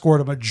how I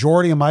scored a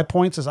majority of my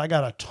points, is I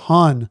got a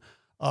ton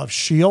of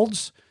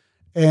shields.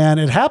 And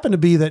it happened to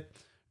be that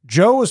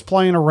Joe was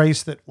playing a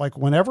race that, like,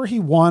 whenever he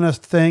won a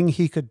thing,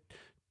 he could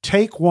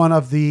take one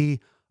of the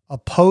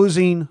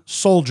opposing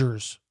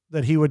soldiers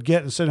that he would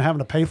get instead of having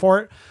to pay for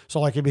it. So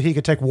like he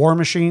could take war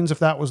machines if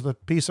that was the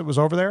piece that was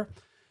over there.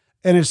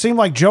 And it seemed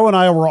like Joe and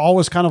I were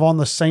always kind of on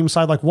the same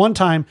side. Like one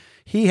time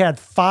he had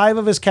 5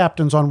 of his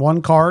captains on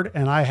one card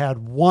and I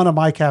had 1 of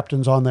my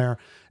captains on there,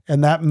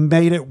 and that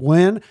made it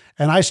win.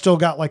 And I still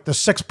got like the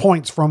 6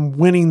 points from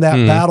winning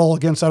that battle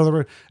against that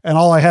other, and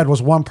all I had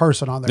was 1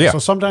 person on there. Yeah. So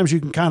sometimes you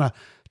can kind of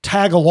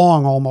tag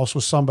along almost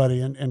with somebody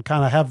and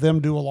kind of have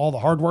them do all the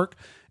hard work,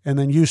 and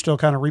then you still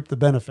kind of reap the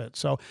benefit.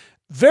 So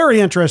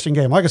very interesting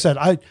game. Like I said,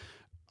 I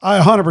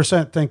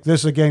 100% think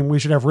this is a game we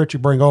should have Richie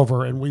bring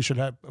over, and we should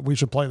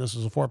play this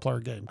as a 4-player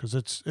game, because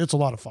it's a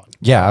lot of fun.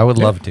 Yeah, I would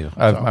love to.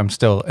 I'm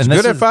still, and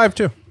it's good at 5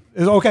 too.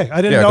 Is okay.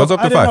 I didn't know. It goes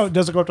up to 5.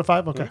 Does it go up to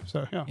 5? Okay.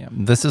 So yeah.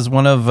 This is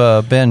one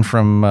of Ben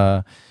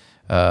from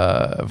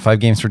 5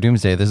 Games for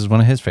Doomsday. This is one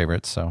of his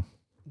favorites. So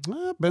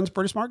Ben's a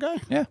pretty smart guy.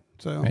 Yeah.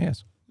 So he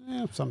is.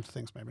 Yeah, some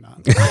things maybe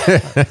not.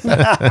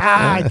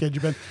 I kid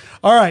you, Ben.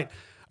 All right.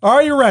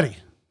 Are you ready?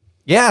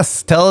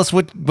 Yes. Tell us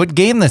what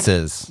game this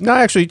is. No,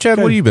 actually, Chad,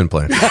 what have you been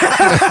playing?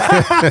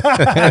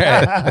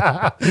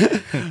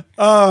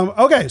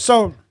 Okay,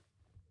 so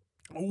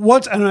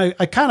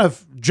I kind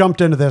of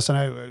jumped into this, and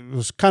I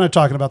was kind of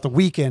talking about the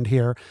weekend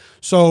here.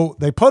 So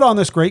they put on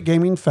this great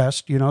gaming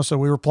fest, so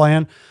we were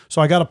playing.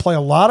 So I got to play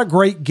a lot of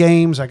great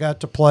games. I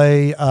got to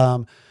play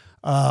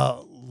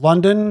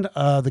London,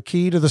 the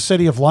Key to the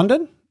City of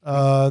London,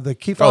 the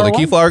Keyflower. The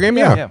Keyflower game,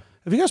 yeah.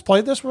 Have you guys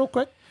played this real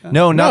quick?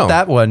 No, not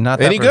that one. Not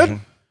that Any version. good?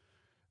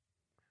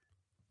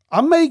 I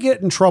may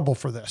get in trouble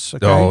for this.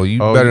 Okay? Oh, you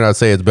better not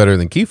say it's better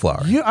than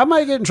Keyflower. I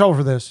might get in trouble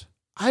for this.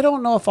 I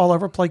don't know if I'll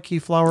ever play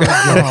Keyflower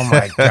again. Oh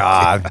my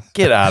God.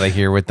 Get out of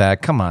here with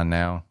that. Come on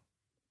now.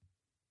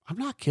 I'm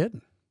not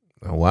kidding.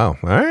 Oh, wow. All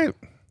right.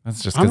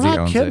 That's just I'm because he not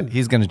owns kidding. it.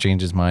 He's going to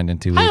change his mind in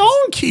 2 weeks. I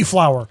own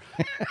Keyflower.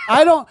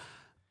 I don't.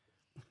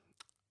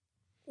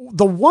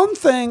 The one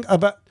thing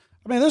about,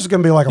 I mean, this is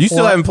going to be like a. You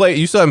still haven't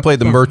played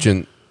the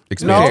merchant No,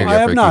 expansion. I yet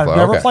have for not. Keyflower.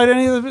 Never Okay. played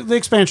any of the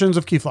expansions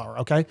of Keyflower.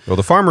 Okay. Well,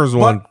 the farmer's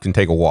one can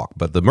take a walk,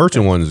 but the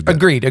merchant one is good.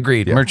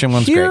 Agreed. Merchant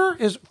one's great. Here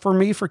is for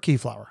me for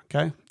Keyflower.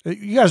 Okay.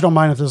 You guys don't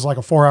mind if this is like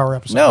a 4-hour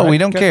episode. No, right? we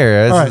don't Okay.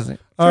 care. All This right. is-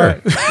 All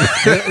right.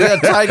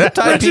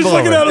 tie She's people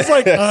looking over. at us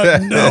like,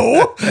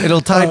 no. It'll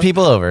tie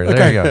people over.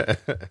 There you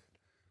go.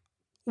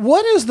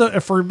 What is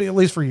the, for me, at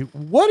least for you,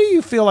 what do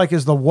you feel like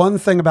is the one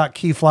thing about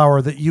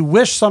Keyflower that you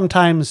wish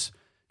sometimes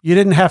you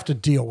didn't have to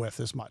deal with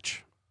as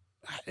much?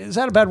 Is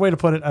that a bad way to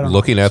put it? I don't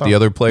Looking know. at the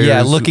other players.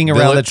 Yeah, looking around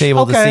the village.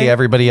 table to Okay. see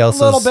everybody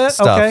else's Little bit,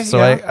 stuff. okay, So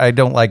yeah. I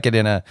don't like it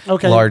in a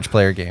Okay. large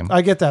player game.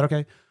 I get that.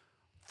 Okay.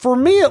 For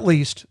me, at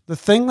least, the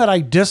thing that I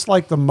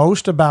dislike the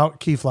most about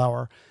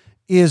Keyflower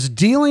is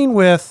dealing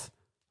with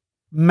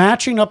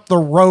matching up the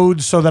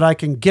roads so that I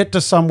can get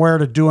to somewhere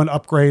to do an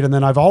upgrade. And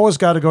then I've always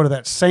got to go to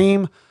that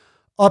same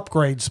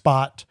upgrade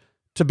spot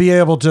to be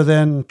able to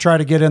then try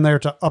to get in there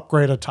to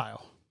upgrade a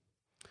tile.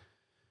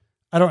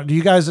 Do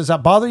you guys, does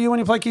that bother you when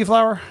you play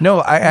Keyflower? No,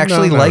 I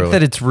actually not like really.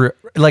 that it's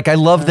like I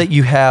love that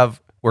you have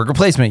worker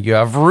placement, you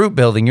have route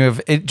building,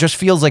 it just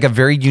feels like a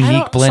very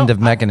unique blend of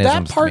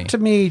mechanisms. That part to to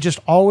me just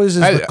always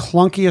is the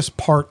clunkiest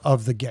part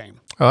of the game.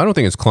 Oh, I don't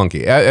think it's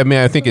clunky. I mean,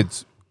 I think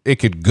it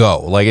could go.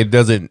 Like, it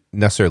doesn't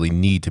necessarily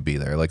need to be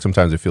there. Like,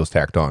 sometimes it feels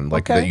tacked on.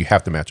 Like, Okay. that you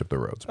have to match up the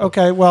roads.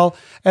 Okay, well,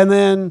 and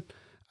then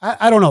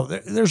I don't know.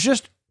 There's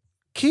just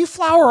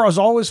Keyflower has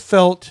always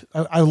felt,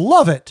 I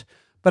love it,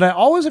 but I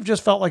always have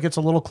just felt like it's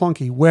a little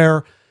clunky.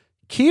 Where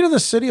Key to the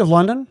City of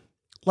London,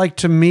 like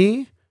to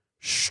me,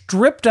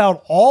 stripped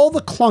out all the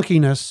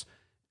clunkiness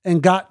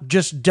and got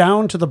just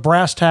down to the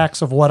brass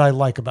tacks of what I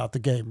like about the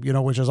game,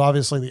 which is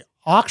obviously the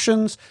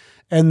auctions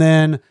and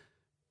then,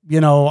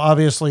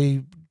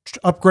 obviously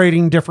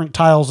upgrading different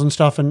tiles and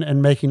stuff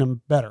and making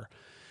them better.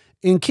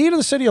 In Key to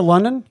the City of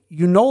London,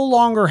 you no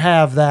longer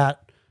have that.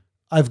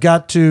 I've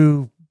got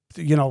to,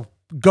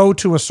 go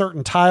to a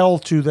certain tile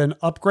to then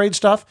upgrade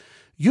stuff.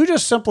 You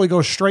just simply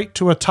go straight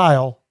to a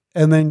tile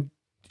and then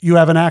you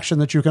have an action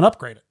that you can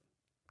upgrade it.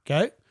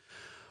 Okay.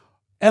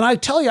 And I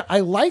tell you, I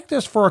like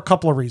this for a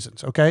couple of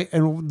reasons. Okay.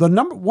 And the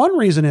number one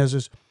reason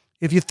is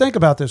if you think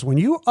about this, when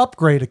you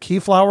upgrade a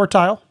Keyflower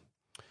tile,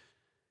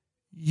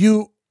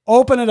 you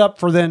open it up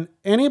for then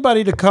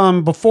anybody to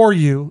come before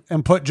you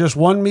and put just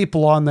one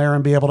meeple on there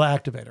and be able to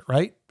activate it,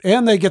 right?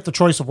 And they get the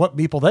choice of what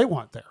meeple they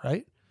want there,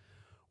 right?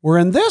 Where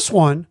in this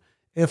one,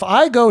 if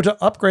I go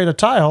to upgrade a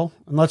tile,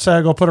 and let's say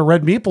I go put a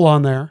red meeple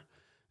on there,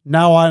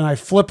 now I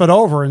flip it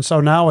over, and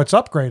so now it's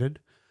upgraded.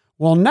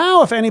 Well,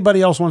 now if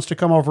anybody else wants to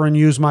come over and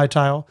use my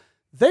tile,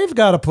 they've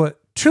got to put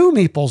 2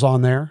 meeples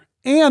on there,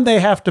 and they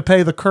have to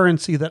pay the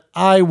currency that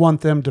I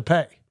want them to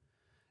pay.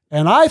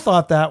 And I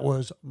thought that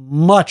was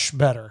much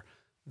better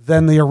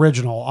than the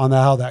original on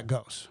how that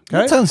goes.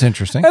 Okay? That sounds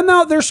interesting. And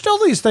now there's still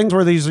these things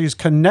where these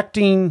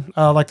connecting,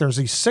 like there's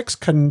these 6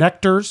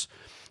 connectors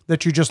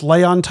that you just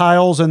lay on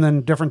tiles, and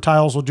then different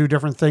tiles will do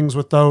different things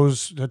with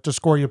those to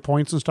score you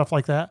points and stuff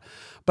like that.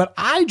 But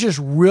I just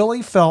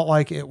really felt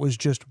like it was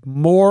just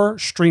more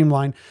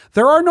streamlined.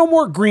 There are no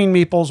more green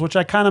meeples, which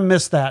I kind of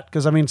miss that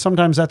because, I mean,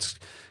 sometimes that's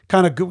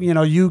kind of,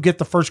 you get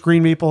the first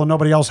green meeple and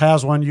nobody else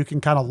has one. You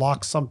can kind of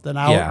lock something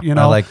out, Yeah,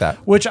 I like that.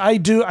 Which I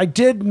do. I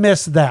did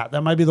miss that.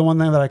 That might be the one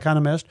thing that I kind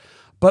of missed.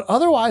 But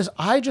otherwise,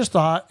 I just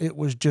thought it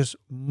was just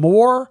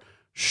more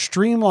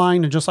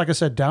streamlined and just like I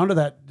said, down to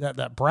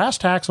that brass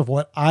tacks of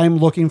what I'm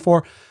looking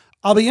for.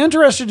 I'll be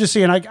interested to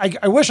see, and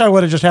I wish I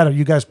would have just had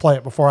you guys play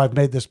it before I've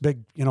made this big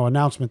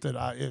announcement that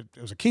it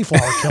was a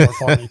Keyflower killer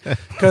for me,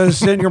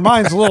 because then your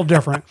mind's a little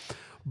different.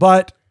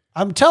 But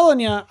I'm telling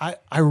you,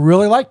 I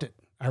really liked it.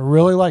 I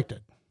really liked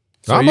it.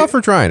 So I'm up for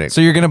trying it. So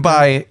you're gonna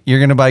buy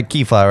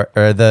Keyflower,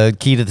 or the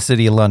Key to the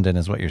City of London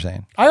is what you're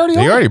saying. I already He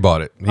owned already it.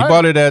 bought it. He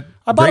bought it at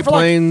I bought Great it for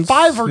Plains.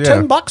 like $5 or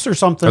 $10 or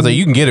something. I was like,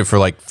 you can get it for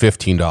like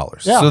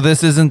 $15. Yeah. So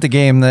this isn't the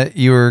game that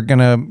you were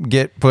gonna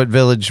put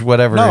Village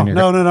whatever in your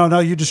No.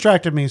 You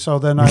distracted me. So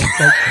then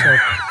so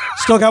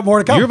still got more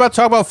to come. You're about to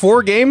talk about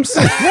 4 games?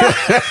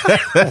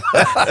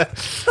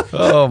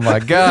 Oh my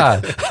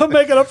God. I'm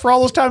making up for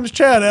all those times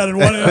Chad added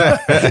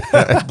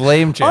one.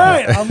 Blame Chad. All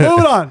right, I'm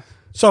moving on.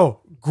 So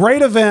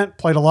great event,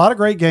 played a lot of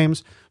great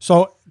games.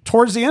 So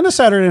towards the end of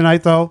Saturday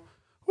night, though,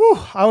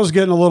 I was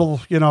getting a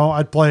little,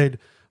 I'd played,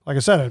 like I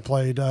said, I'd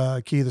played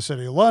Key to the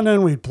City of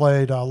London. We'd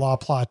played La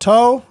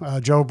Plateau.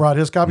 Joe brought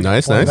his copy.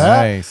 Nice.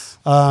 Nice.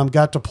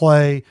 Got to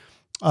play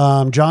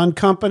John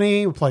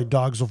Company. We played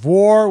Dogs of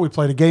War. We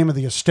played a game of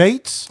the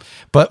Estates.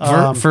 But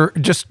for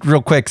just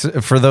real quick,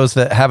 for those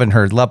that haven't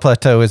heard, La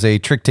Plateau is a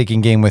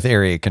trick-taking game with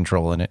area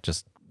control in it,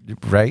 just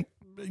right?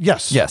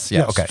 Yes.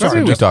 Yeah, okay. I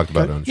think we talked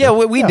about it on the Yeah,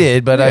 show. we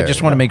did, but I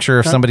just want to make sure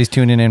if somebody's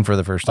tuning in for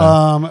the first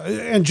time.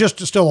 And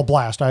just still a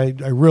blast. I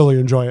really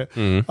enjoy it.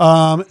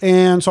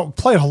 And so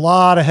played a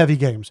lot of heavy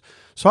games.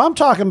 So I'm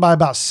talking by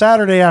about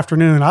Saturday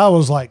afternoon, I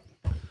was like,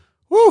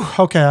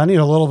 okay, I need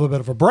a little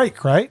bit of a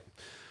break, right?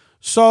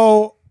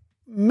 So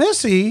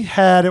Missy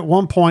had at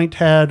one point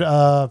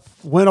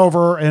went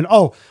over and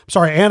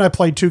and I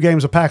played 2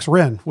 games of PAX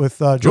Ren with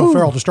Joe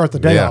Farrell to start the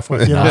day off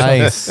with.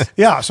 Nice.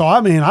 So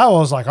I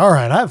was like, all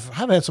right, I've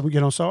had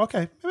some, so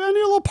okay, maybe I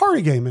need a little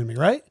party game in me,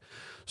 right?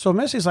 So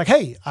Missy's like,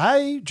 hey,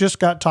 I just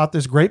got taught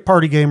this great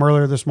party game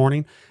earlier this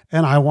morning,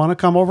 and I want to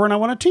come over and I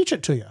want to teach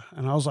it to you.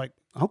 And I was like,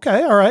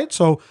 okay, all right.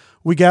 So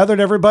we gathered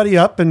everybody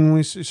up,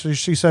 and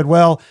she said,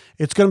 well,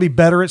 it's going to be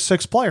better at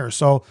 6 players.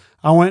 So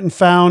I went and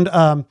found,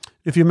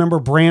 if you remember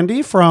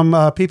Brandy from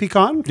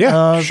PPCon.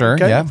 Yeah, sure.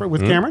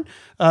 With Cameron.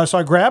 So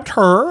I grabbed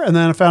her, and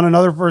then I found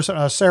another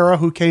person, Sarah,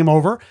 who came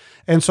over.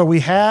 And so we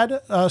had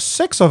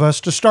 6 of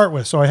us to start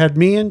with. So I had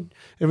me and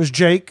it was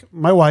Jake,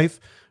 my wife,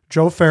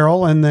 Joe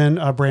Farrell, and then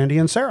Brandy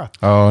and Sarah.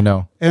 Oh,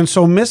 no. And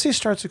so Missy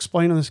starts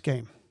explaining this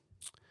game.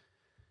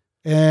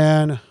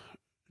 And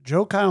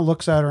Joe kind of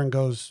looks at her and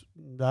goes,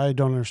 I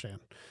don't understand.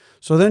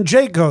 So then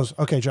Jake goes,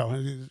 okay, Joe.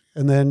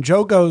 And then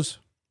Joe goes,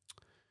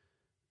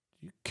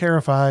 you care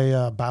if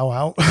I bow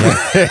out?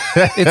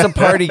 It's a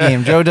party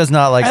game. Joe does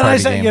not like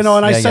party games.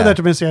 I said that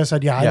to Missy. I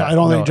said, I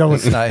don't think Joe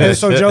would.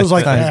 So Joe's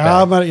like,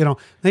 I'm gonna,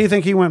 they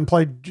think he went and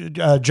played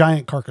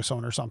Giant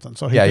Carcassonne or something.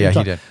 So he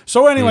did.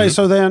 So anyway,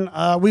 so then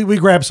we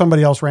grabbed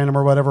somebody else random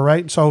or whatever,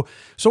 right? So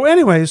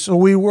anyway, so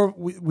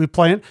we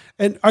playing.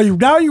 And are you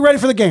ready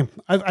for the game?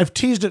 I've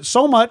teased it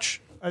so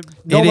much.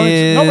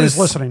 Nobody's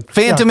listening.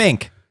 Phantom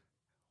Inc.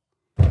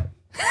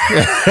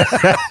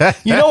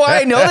 You know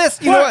why I know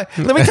this? You know what?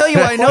 Let me tell you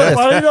why I know this.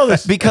 Why do you know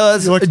this?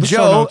 Because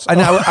Joe,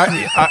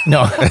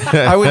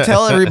 I would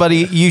tell everybody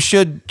you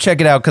should check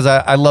it out because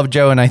I love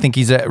Joe and I think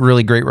he's a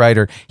really great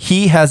writer.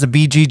 He has a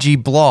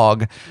BGG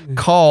blog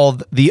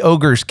called The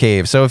Ogre's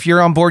Cave. So if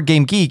you're on Board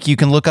Game Geek, you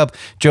can look up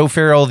Joe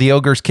Farrell, The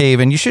Ogre's Cave,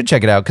 and you should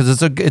check it out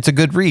because it's a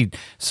good read.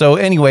 So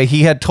anyway,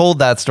 he had told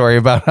that story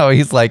about how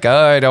he's like,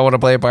 I don't want to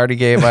play a party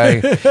game.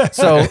 But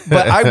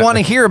I want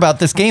to hear about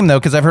this game though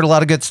because I've heard a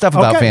lot of good stuff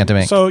about Phantom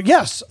Inc. So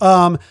yes,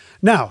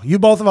 now you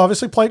both have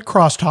obviously played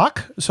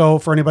Crosstalk. So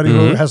for anybody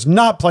who has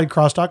not played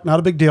Crosstalk, not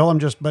a big deal.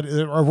 But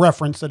a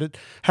reference that it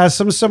has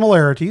some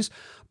similarities.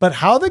 But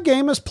how the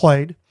game is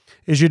played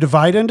is you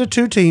divide into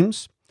 2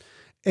 teams,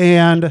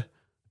 and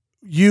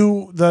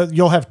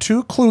you'll have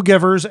 2 clue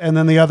givers, and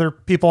then the other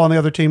people on the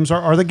other teams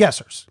are the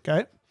guessers.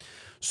 Okay,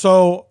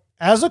 so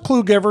as a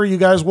clue giver, you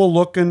guys will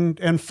look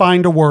and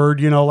find a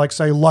word. Like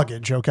say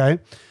luggage. Okay,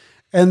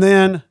 and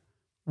then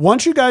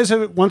once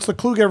the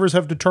clue givers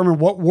have determined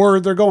what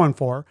word they're going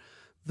for,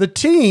 the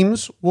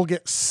teams will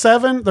get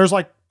 7. There's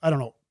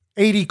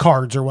 80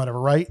 cards or whatever,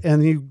 right?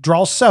 And you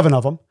draw 7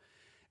 of them,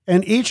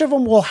 and each of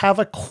them will have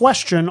a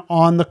question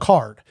on the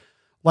card.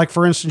 Like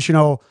for instance,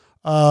 what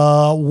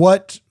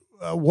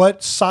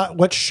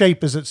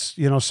shape is it,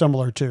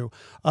 similar to?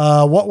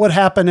 What would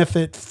happen if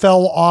it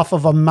fell off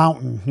of a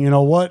mountain?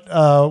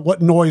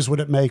 What noise would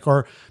it make?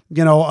 Or,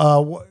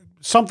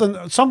 something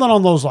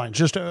on those lines,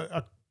 just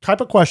a type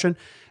of question.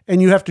 And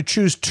you have to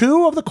choose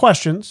 2 of the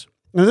questions.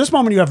 And at this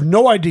moment, you have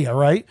no idea,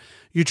 right?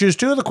 You choose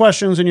 2 of the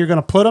questions and you're going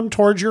to put them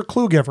towards your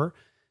clue giver.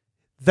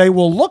 They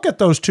will look at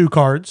those 2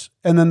 cards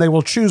and then they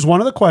will choose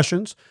one of the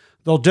questions.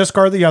 They'll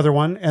discard the other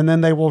one. And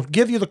then they will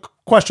give you the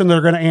question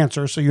they're going to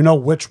answer. So you know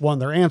which one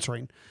they're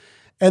answering.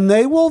 And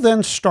they will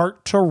then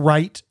start to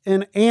write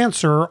an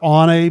answer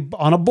on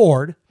a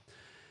board.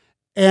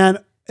 And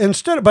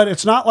but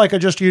it's not like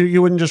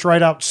you wouldn't just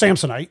write out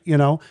Samsonite,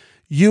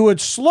 you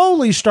would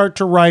slowly start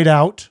to write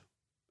out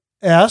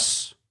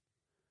S,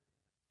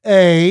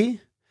 A,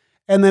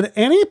 and then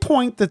any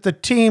point that the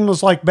team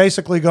was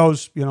basically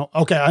goes,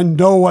 okay, I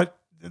know what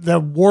the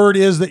word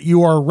is that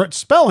you are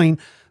spelling,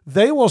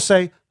 they will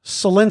say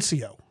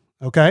silencio.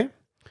 Okay.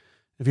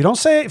 If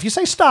you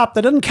say stop,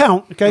 that doesn't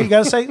count. Okay. You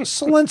got to say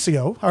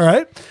silencio. All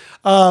right.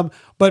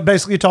 But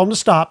basically you tell them to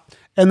stop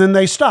and then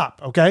they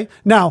stop. Okay.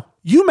 Now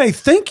you may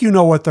think you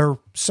know what they're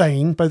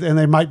saying, and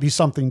they might be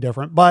something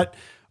different, but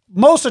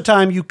most of the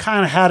time you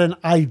kind of had an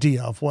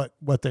idea of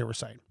what they were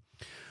saying.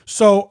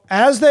 So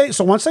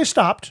once they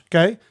stopped,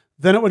 okay,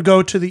 then it would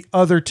go to the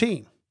other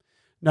team.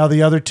 Now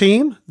the other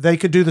team, they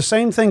could do the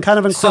same thing kind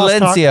of in crosstalk.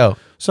 Silencio.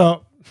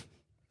 So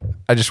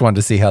I just wanted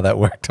to see how that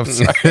worked. I'm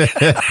sorry. Can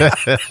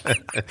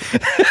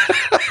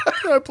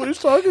I please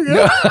talk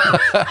again?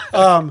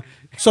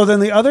 So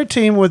then the other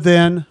team would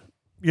then,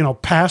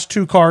 pass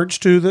 2 cards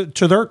to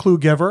their clue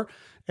giver,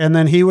 and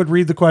then he would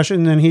read the question,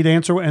 and then he'd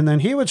answer, and then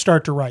he would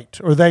start to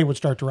write, or they would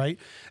start to write,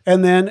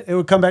 and then it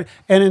would come back.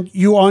 And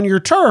you, on your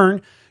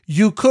turn,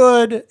 you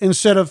could,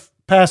 instead of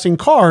passing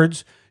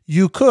cards,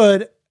 you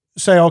could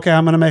say, okay,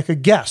 I'm going to make a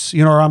guess,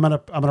 or I'm going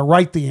to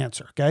write the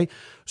answer. Okay.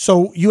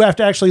 So you have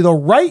to actually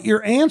write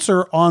your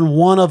answer on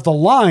one of the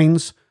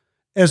lines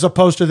as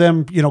opposed to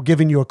them,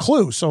 giving you a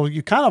clue. So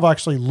you kind of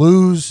actually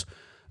lose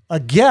a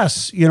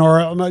guess,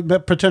 or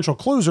potential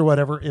clues or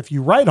whatever, if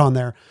you write on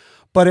there.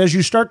 But as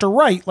you start to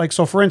write,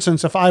 so for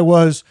instance, if I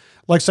was,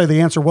 say the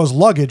answer was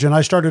luggage and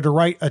I started to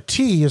write a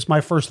T as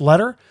my first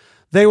letter,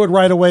 they would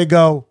right away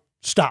go,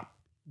 stop.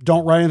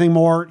 don't write anything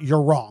more,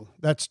 you're wrong.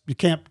 You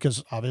can't,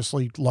 because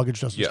obviously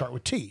luggage doesn't start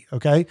with T.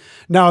 Okay.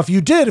 Now, if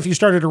you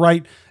started to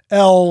write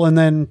L and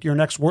then your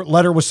next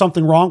letter was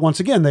something wrong, once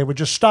again, they would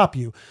just stop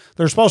you.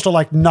 They're supposed to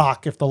like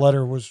knock if the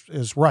letter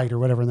is right or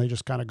whatever, and they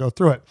just kind of go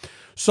through it.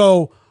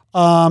 So,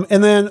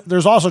 and then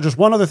there's also just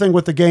one other thing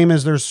with the game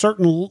is there's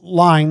certain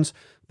lines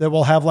that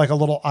will have like a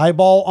little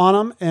eyeball on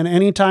them. And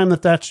anytime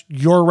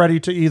you're ready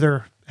to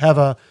either have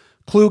a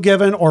clue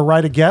given or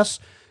write a guess,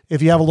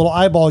 if you have a little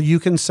eyeball, you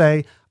can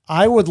say,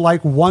 I would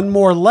like one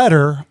more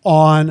letter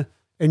on,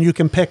 and you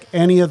can pick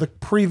any of the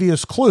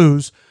previous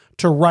clues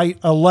to write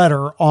a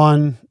letter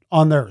on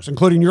theirs,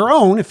 including your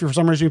own, if for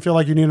some reason you feel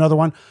like you need another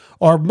one,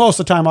 or most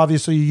of the time,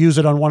 obviously you use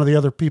it on one of the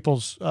other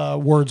people's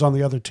words on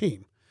the other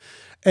team.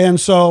 And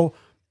so,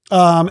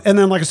 and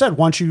then, like I said,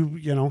 once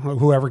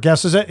whoever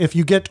guesses it, if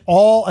you get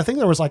I think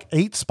there was like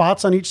 8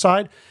 spots on each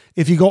side.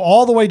 If you go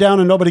all the way down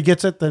and nobody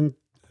gets it, then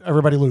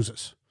everybody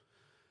loses.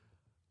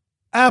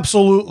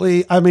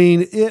 Absolutely. I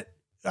mean,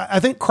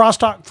 I think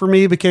crosstalk for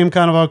me became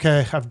kind of,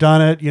 okay, I've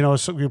done it,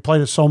 so we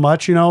played it so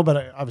much,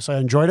 but obviously I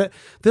enjoyed it.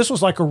 This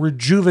was like a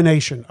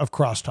rejuvenation of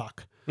crosstalk.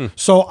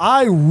 So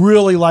I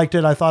really liked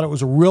it. I thought it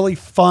was a really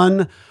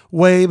fun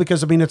way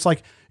because, I mean, it's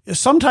like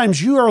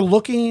sometimes you are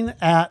looking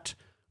at,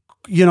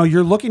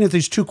 you're looking at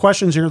these 2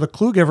 questions, you're the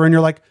clue giver, and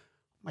you're like,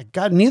 my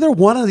God, neither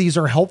one of these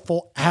are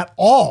helpful at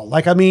all.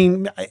 Like, I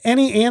mean,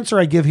 any answer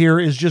I give here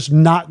is just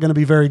not going to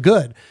be very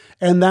good.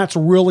 And that's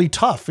really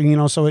tough.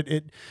 And, so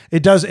it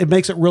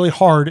makes it really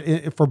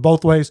hard for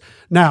both ways.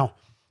 Now,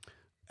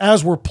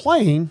 as we're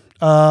playing,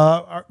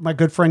 my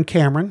good friend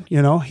Cameron,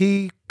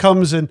 he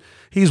comes and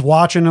he's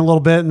watching a little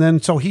bit. And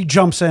then, so he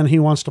jumps in, he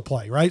wants to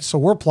play, right? So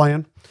we're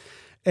playing.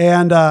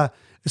 And at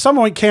some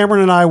point,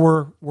 Cameron and I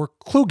were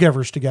clue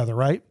givers together,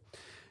 right?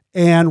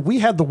 And we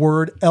had the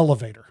word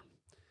elevator.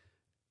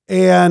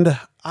 And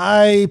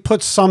I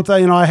put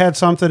something, I had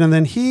something, and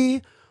then he,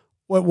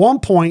 at one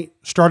point,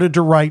 started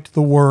to write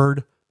the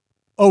word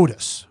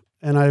Otis.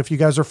 And if you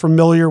guys are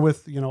familiar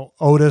with,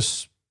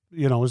 Otis,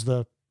 is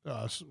the,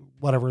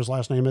 whatever his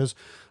last name is,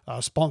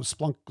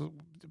 Splunk,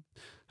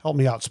 help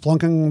me out,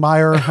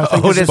 Splunkenmeyer. I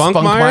think Otis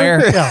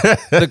Spunkmeyer? Yeah.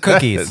 The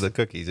cookies. The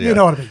cookies, yeah. You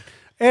know what I mean.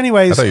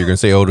 Anyways. I thought you were going to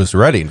say Otis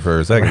Redding for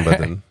a second, but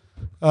then.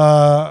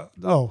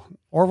 No,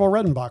 Orville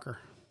Redenbacher.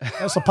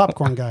 That's the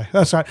popcorn guy.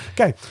 That's right.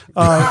 Okay.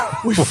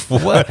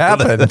 What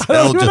happened?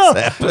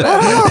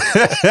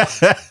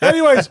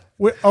 Anyways,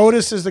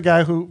 Otis is the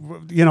guy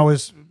who,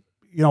 is,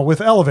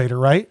 with elevator,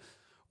 right?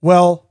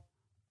 Well,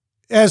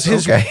 as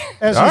his, right.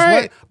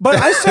 But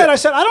I said,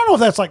 I don't know if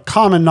that's like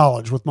common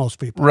knowledge with most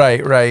people.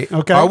 Right.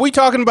 Okay. Are we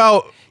talking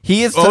about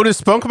Otis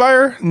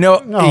Spunkmeyer?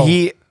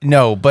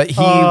 No, but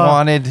he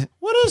wanted.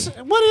 What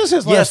is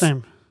his last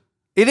name?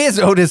 It is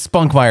Otis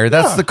Spunkmeyer.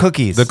 That's the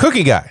cookies. The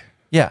cookie guy.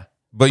 Yeah.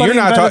 But you're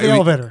not talking the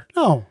elevator.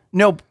 No.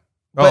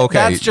 But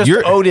that's just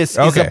Otis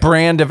is a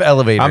brand of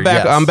elevator. I'm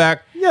back. Yes. I'm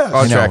back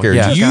on track here.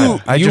 Yeah.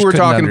 You were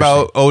talking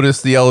about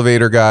Otis, the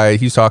elevator guy.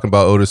 He's talking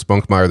about Otis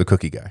Spunkmeyer, the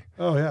cookie guy.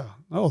 Oh, yeah.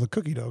 Oh, the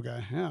cookie dough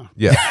guy. Yeah.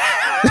 Yeah.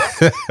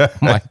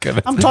 My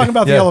goodness. I'm talking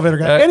about the elevator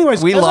guy.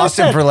 Anyways, we lost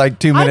him for like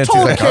 2 minutes.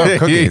 He's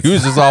like, he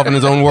was just off in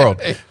his own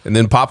world. And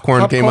then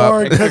popcorn came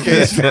up.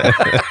 Cookies.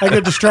 I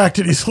get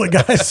distracted easily,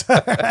 guys.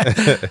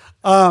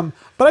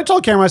 But I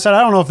told Cameron, I said,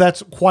 I don't know if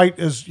that's quite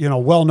as,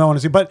 well known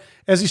as he, but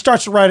as he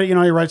starts to write it, he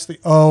writes the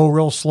O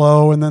real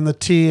slow and then the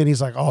T, and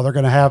he's like, oh, they're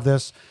going to have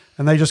this.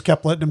 And they just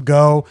kept letting him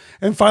go.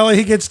 And finally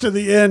he gets to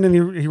the end and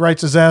he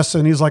writes his S,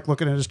 and he's like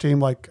looking at his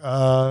team like,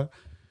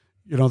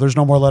 there's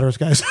no more letters,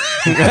 guys.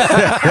 And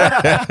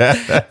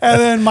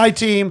then my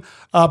team,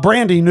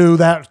 Brandy knew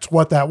that's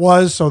what that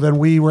was. So then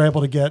we were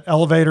able to get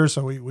elevator.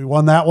 So we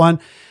won that one.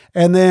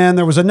 And then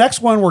there was a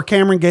next one where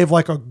Cameron gave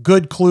like a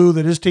good clue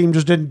that his team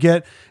just didn't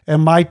get.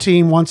 And my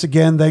team, once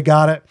again, they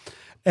got it.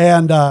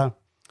 And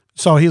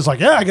so he's like,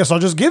 yeah, I guess I'll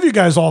just give you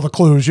guys all the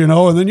clues, and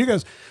then you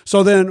guys.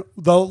 So then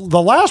the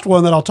last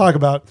one that I'll talk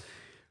about.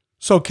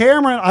 So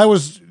Cameron, I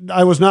was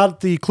not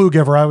the clue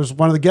giver. I was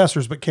one of the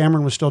guessers, but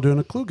Cameron was still doing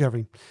the clue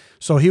giving.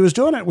 So he was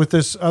doing it with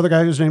this other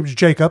guy whose name was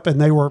Jacob, and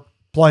they were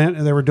playing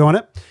and they were doing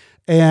it.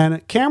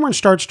 And Cameron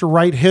starts to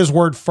write his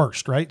word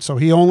first, right? So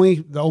the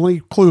only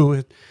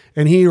clue,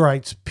 and he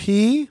writes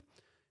P-U-F-F,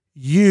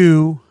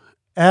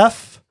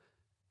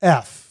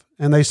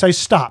 and they say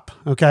stop,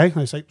 okay?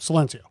 They say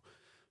silencio.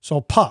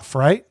 So puff,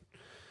 right?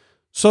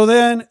 So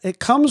then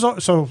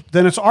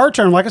then it's our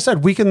turn. Like I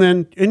said, we can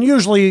then, and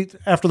usually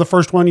after the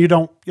first one, you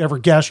don't ever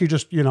guess. You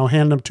just,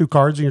 hand them 2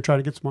 cards and you try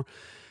to get some more.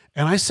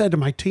 And I said to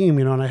my team,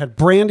 and I had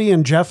Brandy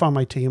and Jeff on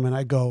my team, and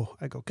I go,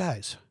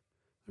 guys,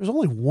 there's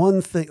only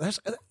one thing.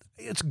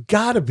 It's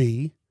got to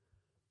be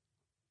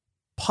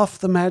Puff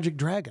the Magic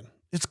Dragon.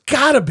 It's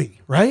got to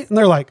be, right? And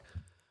they're like,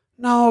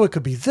 no, it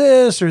could be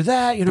this or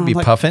that. Could be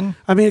Puffin.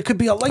 I mean, it could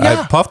be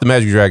Puff the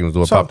Magic Dragon is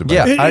what popped in my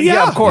head.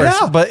 Yeah, of course.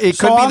 Yeah. But it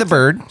could be the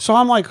bird. So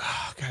I'm like,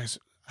 guys,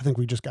 I think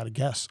we just got to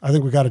guess. I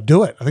think we got to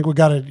do it. I think we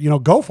got to,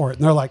 go for it.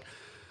 And they're like,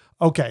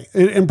 okay.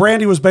 And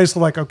Brandy was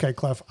basically like, okay,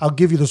 Clef, I'll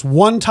give you this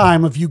one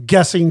time of you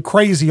guessing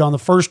crazy on the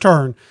first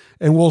turn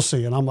and we'll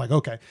see. And I'm like,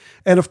 okay.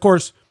 And of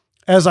course,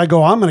 as I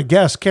go, I'm going to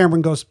guess.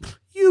 Cameron goes,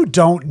 "You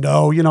don't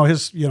know,"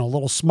 his,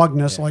 little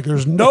smugness. Like,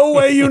 there's no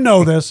way you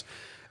know this.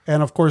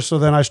 And of course, so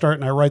then I start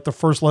and I write the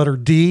first letter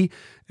D.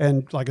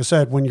 And like I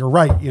said, when you're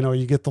right,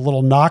 you get the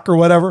little knock or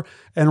whatever.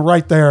 And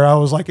right there, I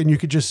was like, and you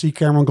could just see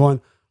Cameron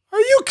going, "Are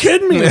you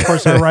kidding me?" And of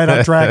course, I write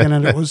out Dragon,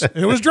 and it was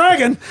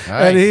Dragon.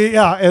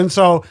 Nice.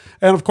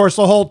 And of course,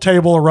 the whole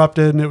table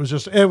erupted, and it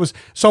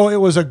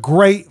was a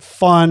great,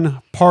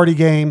 fun party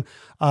game.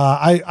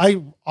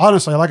 I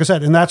honestly, like I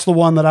said, and that's the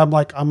one that I'm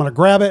like, I'm going to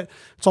grab it.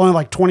 It's only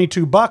like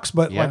 $22,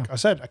 but like I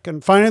said, I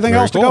couldn't find anything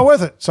else to go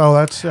with it. So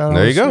that's,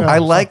 there you go. I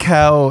like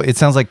how it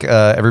sounds like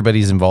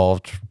everybody's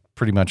involved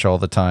pretty much all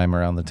the time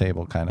around the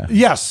table, kind of.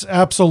 Yes,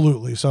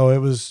 absolutely. So it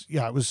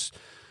was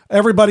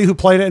everybody who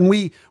played it, and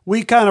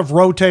we kind of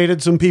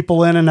rotated some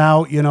people in and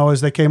out,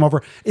 as they came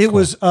over. It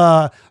was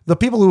the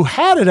people who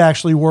had it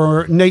actually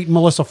were Nate and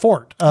Melissa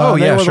Fort. They were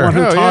the one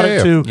who taught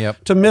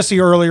it to Missy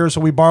earlier,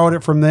 so we borrowed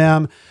it from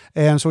them,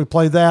 and so we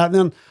played that. And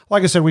then,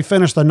 like I said, we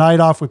finished the night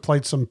off. We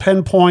played some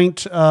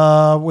Pinpoint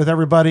with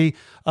everybody.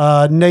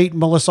 Nate and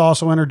Melissa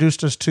also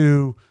introduced us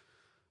to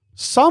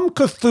some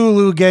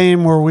Cthulhu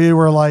game where we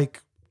were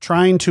like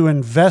trying to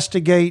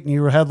investigate, and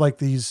you had like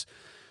these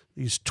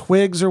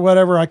twigs or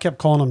whatever. I kept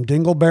calling them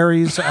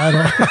dingleberries. I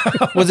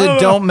don't. Was it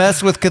Don't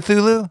Mess with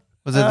Cthulhu?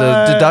 Was it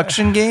the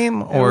deduction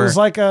game, or it was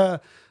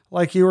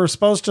like you were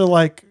supposed to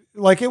like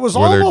it was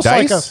Were there almost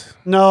like dice?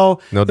 no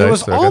dice. It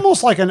was Okay.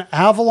 almost like an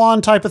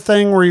Avalon type of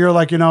thing where you're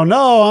like, no,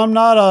 I'm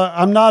not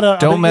a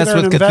Don't mess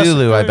either with an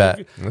Cthulhu, I bet.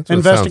 That's what it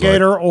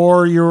investigator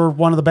or you're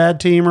one of the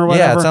bad team or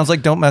whatever. Yeah, it sounds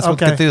like Don't Mess with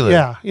Cthulhu.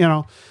 Yeah,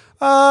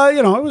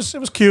 it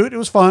was cute. It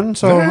was fun.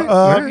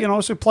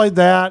 So, so we played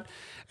that.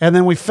 And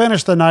then we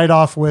finished the night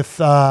off with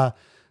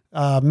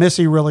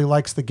Missy really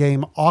likes the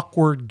game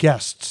Awkward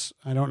Guests.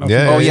 I don't know. Yeah,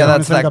 if you yeah, guys yeah, know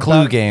that's anything that about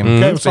Clue it. game.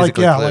 Okay, It's it's like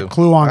basically like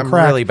Clue on I'm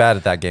crack. really bad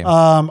at that game.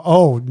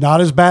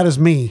 Not as bad as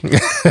me.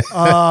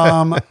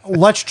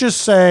 Let's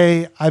just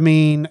say,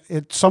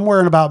 it's somewhere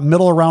in about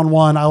middle of round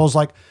one. I was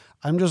like,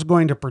 I'm just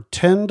going to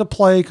pretend to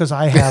play because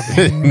I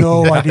have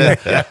no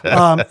idea.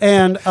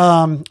 And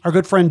our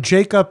good friend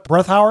Jacob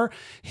Brethauer,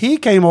 he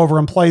came over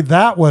and played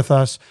that with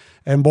us.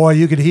 And boy,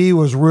 he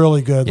was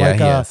really good.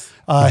 Yeah,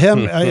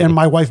 Him and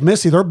my wife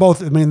Missy, they're both,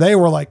 they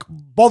were like,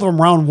 both of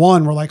them round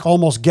one were like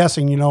almost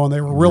guessing, and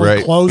they were really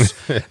Right. close.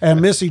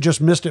 And Missy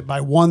just missed it by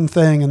one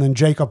thing, and then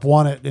Jacob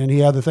won it, and he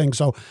had the thing.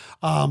 So,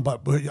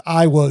 but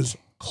I was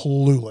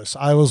clueless.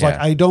 I was like,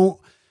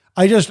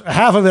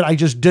 half of it I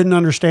just didn't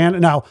understand.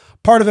 Now,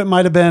 part of it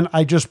might have been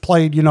I just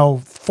played,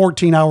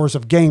 14 hours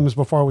of games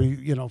before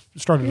we,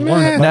 started to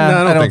learn it.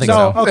 No, I don't think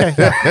so. Okay.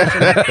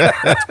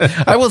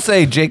 I will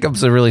say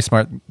Jacob's a really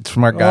smart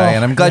guy,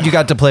 and I'm glad you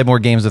got to play more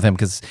games with him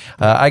because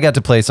I got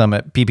to play some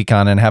at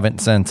PPCon and haven't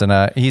since,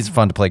 and he's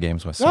fun to play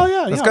games with. So Oh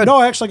yeah, that's yeah. good. No,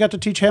 I actually got to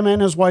teach him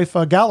and his wife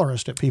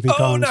Gallerist at PPCon.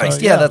 Oh, nice.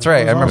 So, Yeah, that's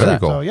right. it was I remember awesome.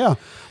 that. So yeah,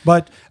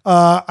 but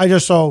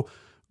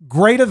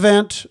great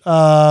event.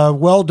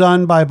 Well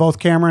done by both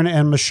Cameron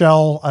and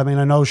Michelle. I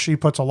know she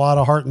puts a lot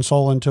of heart and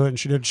soul into it,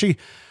 and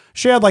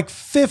she had like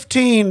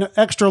 15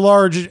 extra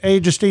large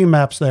Age of Steam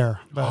maps there.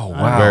 But Oh,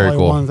 I wow. Very played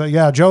cool. one.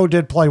 Yeah, Joe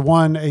did play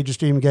one Age of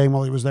Steam game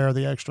while he was there,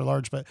 the extra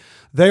large, but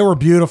they were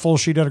beautiful.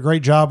 She did a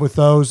great job with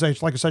those.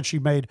 Like I said, she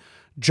made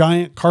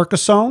giant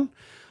Carcassonne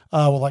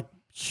with like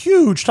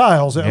huge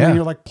tiles. Yeah.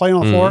 You're like playing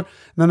on the floor. And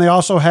then they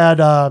also had,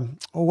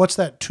 what's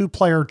that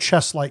 2-player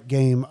chess-like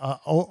game?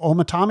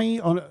 Omitami?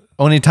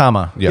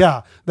 Onitama.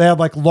 Yeah. They had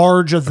like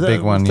large of big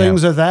one,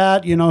 things of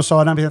that, so,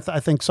 and I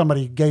think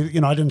somebody gave,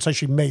 I didn't say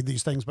she made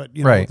these things, but,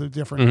 Right. the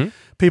different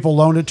people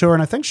loaned it to her.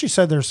 And I think she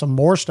said there's some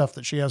more stuff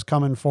that she has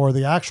coming for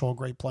the actual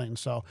Great Plains.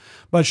 So,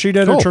 but she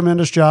did a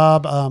tremendous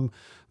job.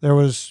 There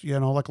was,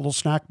 like a little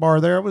snack bar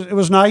there. It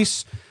was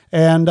nice.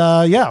 And,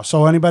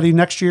 so anybody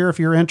next year, if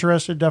you're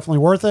interested, definitely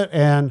worth it.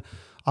 And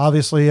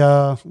obviously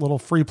a little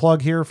free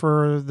plug here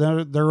for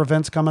their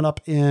events coming up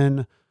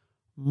in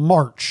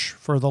March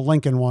for the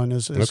Lincoln one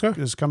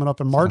is coming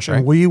up in March, Sounds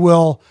and we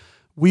will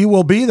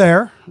be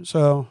there.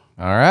 So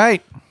All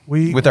right.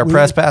 With our we-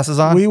 press passes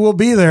on? we will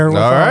be there with,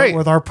 All right.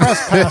 with our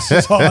press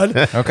passes on.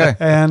 Okay.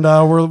 And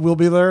we'll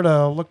be there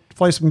to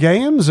play some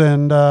games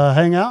and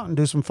hang out and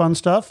do some fun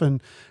stuff.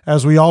 And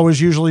as we always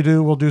usually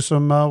do, we'll do a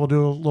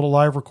little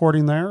live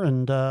recording there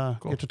and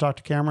get to talk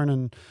to Cameron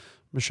and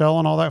Michelle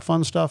and all that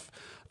fun stuff.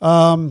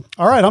 All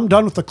right, I'm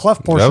done with the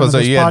Clef portion of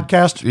this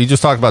podcast. You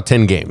just talked about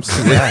 10 games.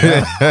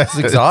 It's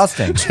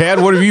exhausting. Chad,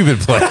 what have you been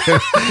playing?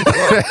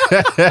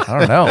 I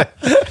don't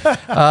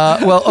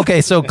know. Well,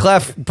 okay, so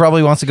Clef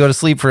probably wants to go to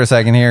sleep for a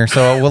second here,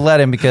 so we'll let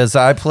him because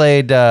I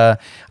played a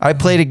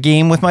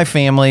game with my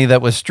family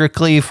that was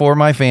strictly for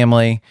my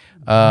family.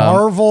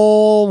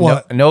 Marvel,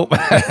 what? Nope.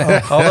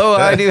 Although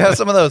I do have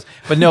some of those,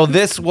 but no,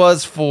 this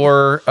was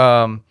for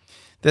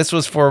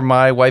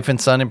my wife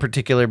and son in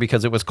particular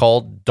because it was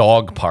called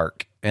Dog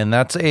Park. and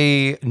that's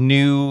a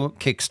new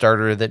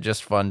Kickstarter that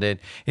just funded.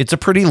 It's a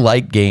pretty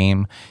light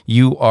game.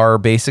 You are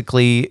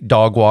basically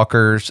dog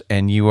walkers,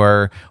 and you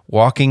are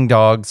walking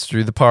dogs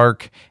through the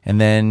park,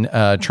 and then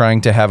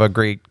trying to have a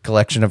great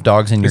collection of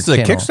dogs in your kennel.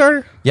 Is it a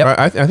Kickstarter? Yep.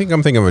 I think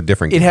I'm thinking of a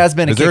different game. It has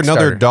been a Is there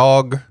another Kickstarter.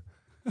 dog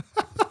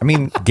I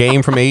mean,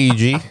 game from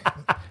AEG?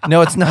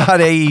 no, it's not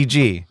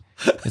AEG.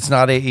 It's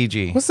not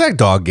AEG. What's that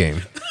dog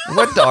game?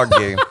 What dog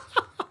game?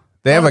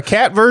 They have a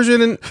cat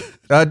version and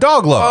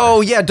Dog Lover. Oh,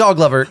 yeah, Dog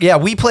Lover. Yeah,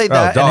 we played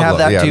that and Dog have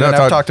Lover. that Yeah, too, not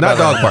and I've talked about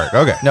not that. Dog Park.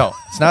 Okay. No,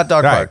 it's not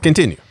Dog All Park. right,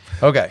 continue.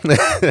 Okay.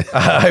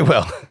 I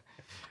will.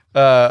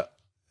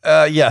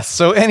 Yes.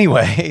 So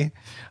anyway,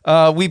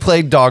 we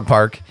played Dog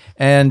Park,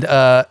 and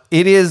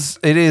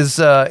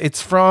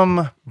it's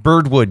from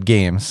Birdwood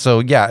Games. So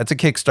yeah, it's a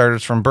Kickstarter.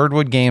 It's from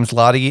Birdwood Games.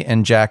 Lottie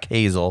and Jack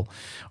Hazel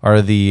are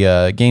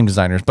the game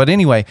designers. But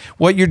anyway,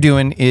 what you're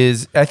doing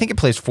is, I think it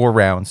plays 4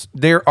 rounds.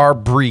 There are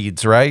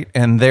breeds, right?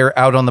 And they're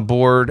out on the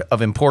board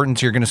of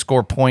importance. You're going to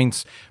score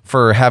points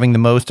for having the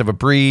most of a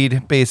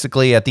breed,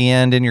 basically, at the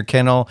end in your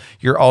kennel.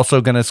 You're also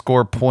going to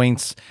score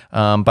points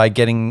by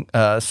getting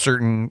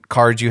certain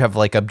cards. You have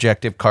like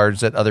objective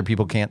cards that other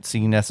people can't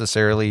see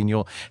necessarily, and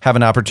you'll have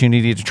an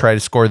opportunity to try to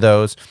score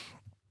those.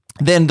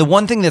 Then the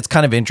one thing that's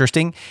kind of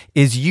interesting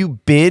is you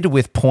bid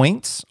with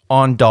points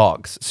on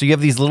dogs. So you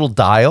have these little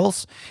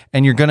dials,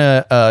 and you're going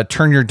to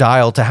turn your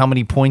dial to how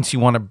many points you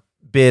want to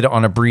bid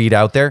on a breed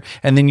out there,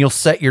 and then you'll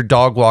set your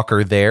dog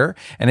walker there.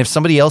 And if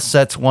somebody else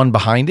sets one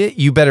behind it,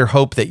 you better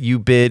hope that you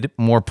bid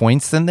more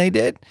points than they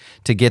did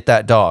to get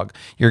that dog.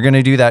 You're going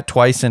to do that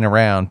twice in a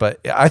round, but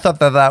I thought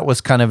that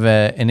was kind of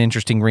an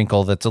interesting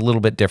wrinkle that's a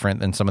little bit different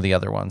than some of the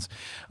other ones.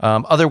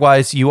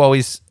 Otherwise, you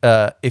always,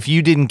 if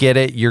you didn't get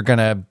it, you're going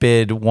to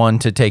bid one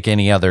to take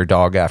any other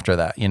dog after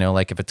that,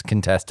 like if it's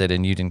contested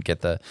and you didn't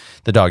get the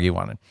dog you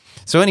wanted.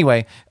 So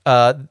anyway,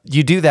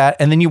 you do that,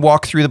 and then you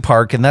walk through the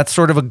park, and that's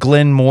sort of a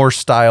Glen Moore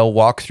style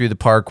walk through the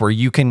park where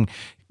you can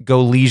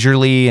go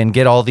leisurely and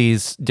get all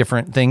these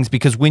different things,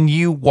 because when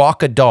you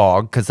walk a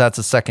dog, because that's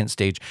a second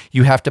stage,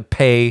 you have to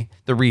pay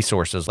the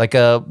resources like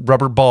a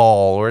rubber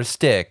ball or a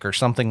stick or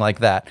something like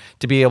that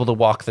to be able to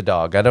walk the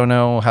dog. I don't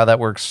know how that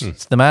works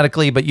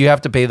thematically, but you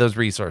have to pay those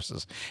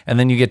resources, and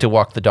then you get to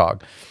walk the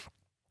dog.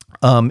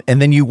 And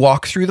then you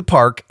walk through the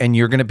park, and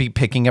you're going to be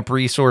picking up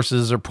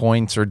resources or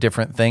points or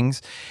different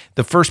things.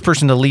 The first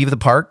person to leave the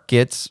park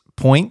gets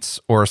points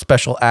or a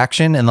special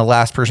action, and the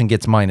last person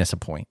gets minus a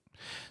point.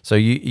 So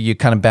you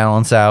kind of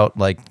balance out,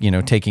 like,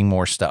 taking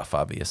more stuff,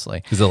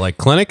 obviously. Is it like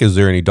Clinic? Is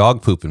there any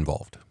dog poop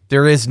involved?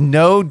 There is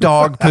no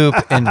dog poop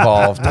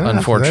involved,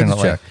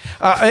 unfortunately.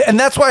 And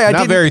that's why I Not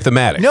didn't. very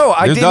thematic. No,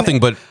 I There's didn't. nothing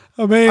but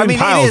I mean,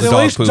 piles at of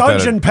dog least poop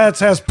Dungeon Pets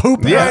has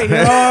poop, right? You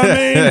know what I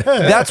mean?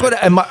 That's what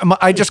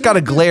I just got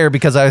a glare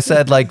because I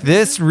said, like,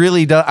 this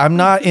really does. I'm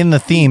not in the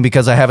theme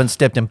because I haven't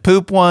stepped in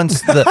poop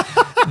once.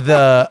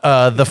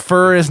 The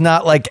fur is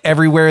not like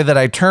everywhere that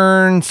I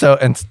turn. So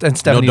and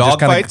Stephanie No just dog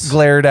kind of fights?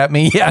 glared at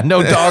me. Yeah,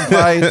 no dog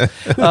fights.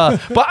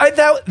 But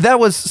that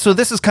was, so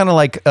this is kind of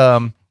like.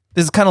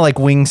 This is kind of like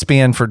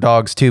Wingspan for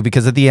dogs too,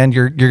 because at the end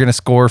you're going to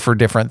score for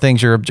different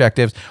things, your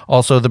objectives,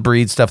 also the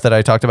breed stuff that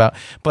I talked about.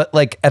 But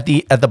like at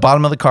the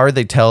bottom of the card,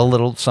 they tell a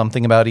little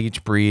something about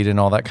each breed and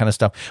all that kind of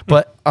stuff.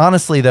 But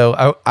honestly, though,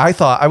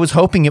 I was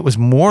hoping it was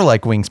more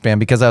like Wingspan,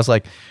 because I was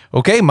like,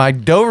 okay, my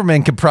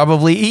Doberman could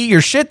probably eat your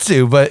Shih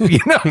Tzu, but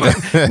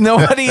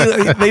nobody,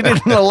 they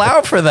didn't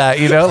allow for that.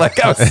 Like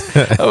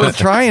I was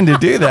trying to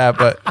do that,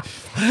 but.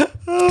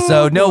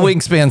 So no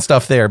Wingspan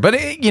stuff there, but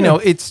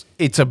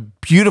it's a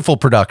beautiful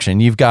production.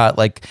 You've got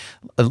like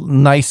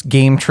nice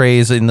game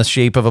trays in the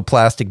shape of a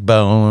plastic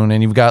bone,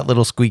 and you've got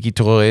little squeaky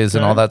toys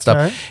and all that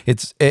stuff.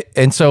 Right.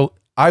 And so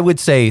I would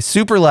say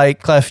super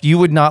light. Clef, you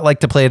would not like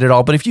to play it at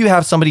all, but if you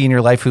have somebody in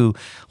your life who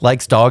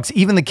likes dogs,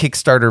 even the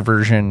Kickstarter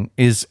version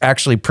is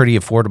actually pretty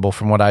affordable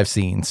from what I've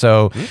seen.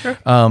 So,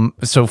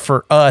 so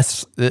for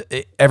us,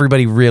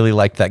 everybody really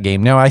liked that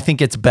game. Now I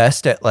think it's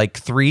best at like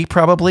 3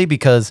 probably,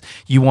 because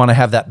you want to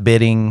have that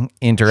bidding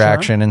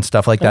interaction and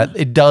stuff like that.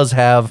 It does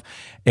have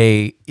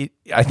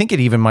I think it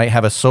even might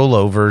have a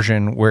solo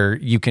version where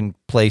you can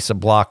place a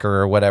blocker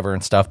or whatever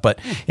and stuff. But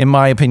in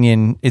my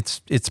opinion, it's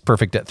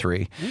perfect at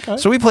 3. Okay.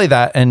 So we played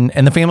that, and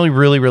the family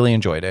really, really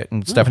enjoyed it.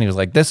 And Stephanie was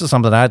like, "This is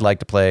something I'd like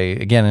to play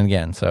again and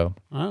again." So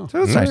it's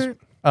nice.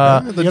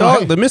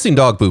 The missing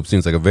dog poop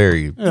seems like a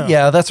very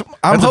that's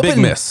I'm That's a hoping big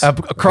miss.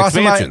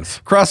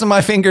 Crossing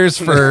my fingers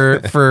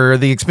for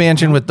the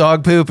expansion with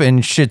dog poop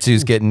and Shih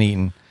Tzus getting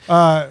eaten.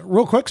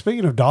 Real quick,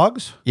 speaking of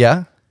dogs,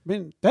 Yeah. I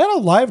mean, they had a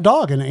live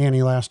dog in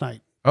Annie last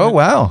night. Oh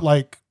wow.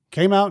 Like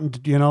came out and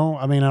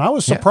and I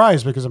was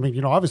surprised because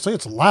obviously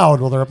it's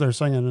loud while they're up there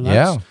singing,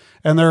 and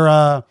and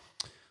they're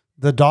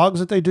the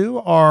dogs that they do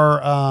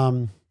are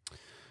I'm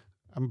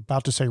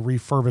about to say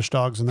refurbished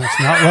dogs, and that's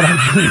not what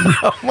I mean.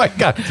 Oh my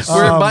God.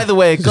 By the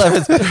way,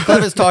 Clef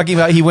is talking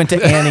about he went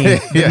to Annie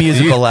the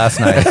musical last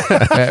night.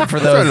 For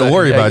those I'm trying to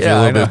worry about you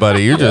a little bit,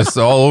 buddy. You're just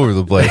all over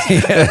the place.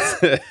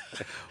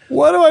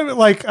 What do I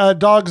like?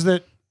 Dogs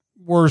that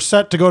were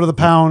set to go to the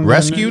pound.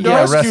 Rescue and,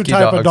 dogs? rescue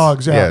type of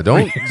dogs. Yeah,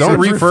 don't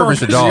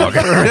refurbish a dog.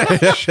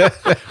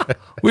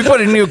 We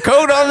put a new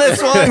coat on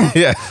this one.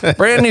 Yeah.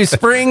 Brand new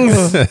springs.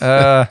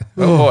 Oh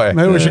boy.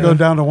 Maybe we should go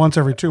down to once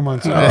every 2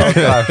 months.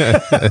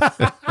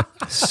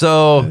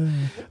 So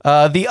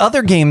the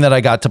other game that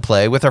I got to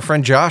play with our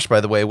friend Josh,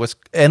 by the way, was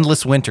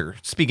Endless Winter.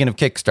 Speaking of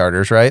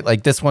Kickstarters, right?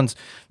 Like this one's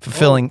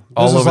fulfilling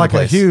all over the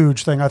place. This is like a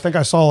huge thing. I think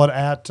I saw it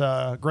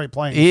at Great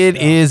Plains. It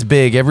is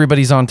big.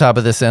 Everybody's on top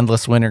of this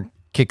Endless Winter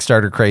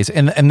Kickstarter craze.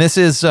 And this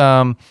is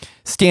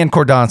Stan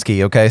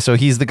Kordonsky, okay? So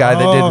he's the guy that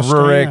did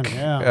Rurik,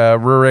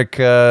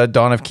 Rurik,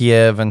 Dawn of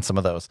Kiev, and some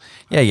of those.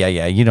 Yeah.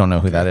 You don't know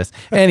who that is.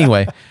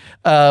 Anyway,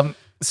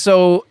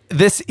 so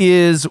this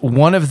is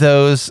one of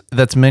those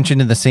that's mentioned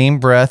in the same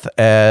breath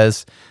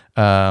as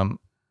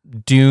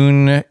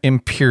Dune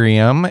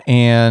Imperium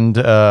and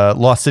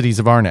Lost Cities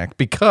of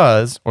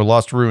Arnak or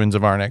Lost Ruins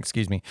of Arnak,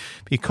 excuse me,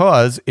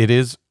 because it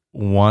is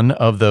one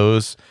of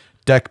those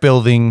deck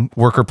building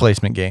worker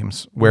placement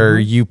games where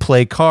you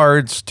play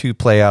cards to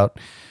play out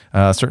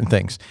certain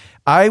things.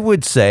 I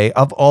would say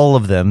of all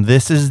of them,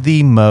 this is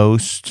the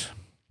most.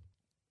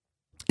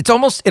 It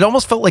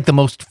almost felt like the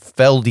most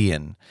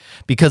Feldian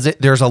because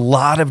there's a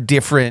lot of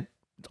different,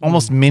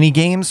 almost mini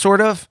games, sort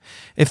of,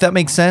 if that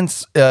makes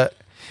sense.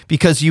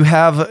 Because you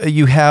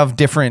have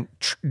different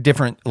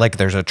like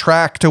there's a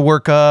track to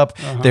work up.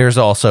 There's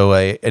also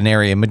an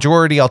area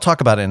majority. I'll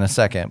talk about it in a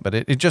second, but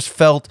it just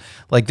felt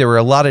like there were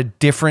a lot of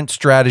different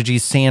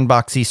strategies,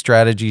 sandboxy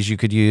strategies you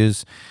could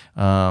use,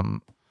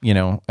 and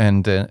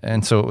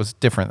so it was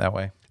different that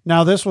way.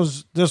 Now this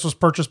was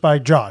purchased by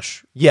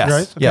Josh. Yes.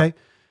 Right? Okay. Yep.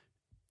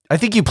 I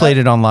think you played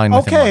it online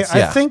with him once.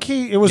 I think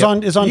is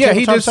on Yeah,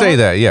 he did say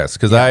that, yes,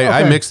 because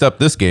I mixed up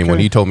this game when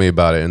Okay. he told me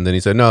about it, and then he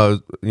said,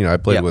 no, I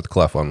played it with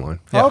Clef online.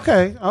 Yeah.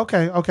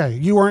 Okay.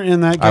 You weren't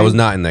in that game. I was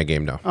not in that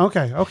game, no.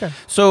 Okay.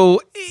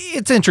 So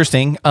it's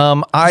interesting.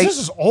 This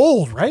is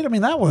old, right? I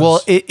mean, that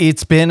was.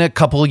 It's been a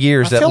couple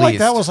years I feel at like least.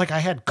 that was like I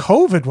had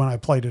COVID when I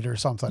played it or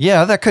something.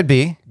 Yeah, that could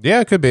be. Yeah,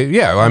 it could be.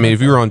 Yeah, I mean,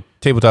 if you were on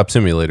Tabletop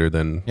Simulator,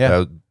 then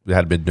Yeah. that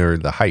had been during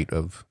the height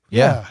of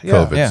Yeah.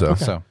 COVID. Yeah. So.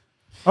 So.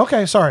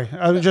 Okay, sorry.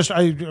 I'm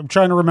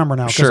trying to remember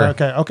now. Sure.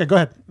 Okay, go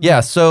ahead.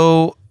 Yeah,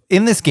 so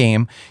in this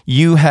game,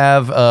 you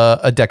have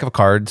a deck of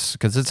cards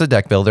because it's a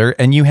deck builder,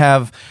 and you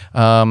have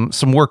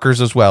some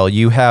workers as well.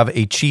 You have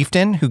a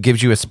chieftain who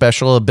gives you a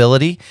special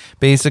ability,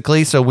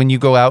 basically. So when you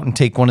go out and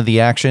take one of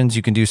the actions,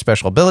 you can do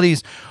special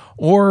abilities,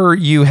 or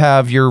you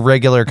have your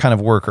regular kind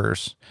of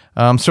workers.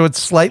 So it's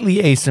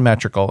slightly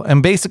asymmetrical.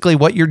 And basically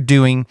what you're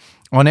doing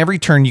on every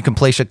turn, you can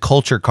place a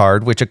culture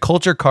card, which a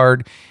culture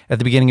card at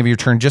the beginning of your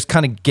turn just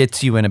kind of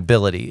gets you an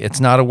ability.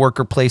 It's not a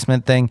worker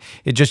placement thing.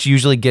 It just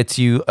usually gets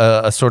you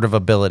a sort of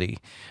ability.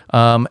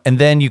 And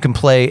then you can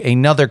play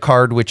another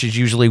card, which is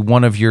usually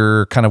one of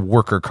your kind of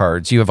worker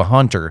cards. You have a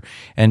hunter,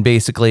 and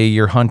basically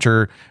your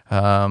hunter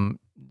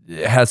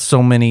has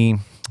so many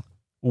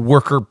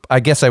worker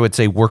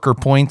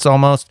points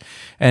almost,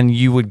 and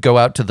you would go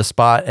out to the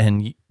spot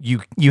and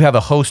you have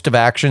a host of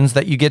actions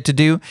that you get to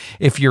do.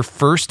 If you're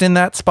first in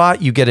that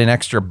spot, you get an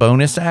extra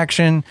bonus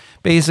action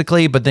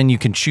basically, but then you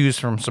can choose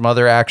from some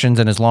other actions,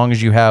 and as long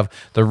as you have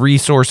the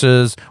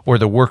resources or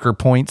the worker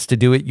points to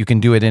do it, you can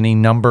do it any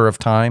number of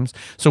times.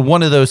 So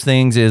one of those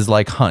things is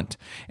like hunt,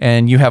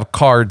 and you have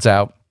cards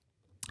out.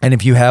 And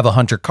if you have a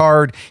hunter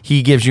card,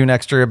 he gives you an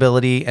extra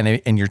ability.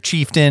 And your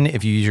chieftain,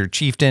 if you use your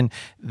chieftain,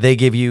 they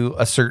give you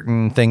a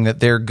certain thing that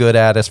they're good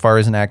at as far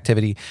as an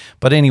activity.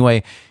 But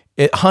anyway,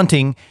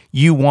 hunting,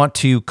 you want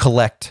to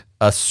collect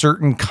a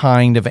certain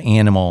kind of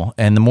animal.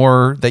 And the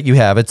more that you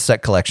have, it's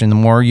set collection. The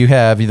more you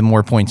have, the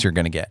more points you're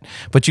going to get.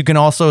 But you can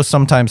also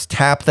sometimes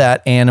tap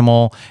that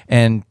animal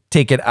and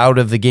take it out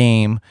of the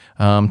game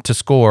to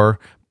score,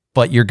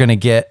 but you're going to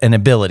get an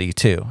ability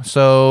too.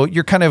 So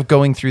you're kind of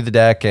going through the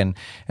deck, and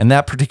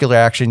that particular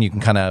action, you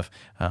can kind of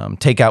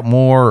take out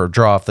more or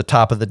draw off the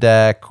top of the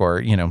deck,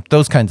 or,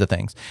 those kinds of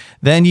things.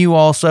 Then you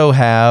also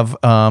have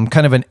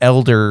kind of an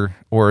elder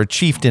or a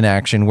chieftain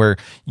action where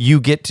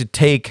you get to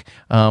take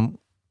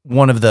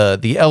one of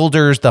the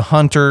elders, the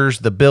hunters,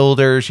 the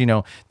builders.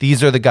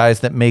 These are the guys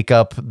that make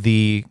up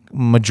the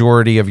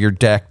majority of your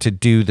deck to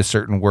do the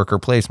certain worker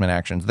placement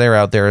actions. They're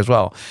out there as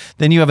well.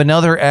 Then you have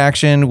another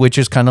action, which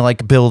is kind of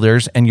like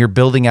builders, and you're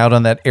building out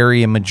on that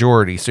area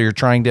majority. So you're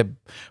trying to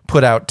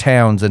put out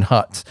towns and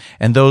huts,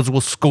 and those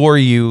will score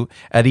you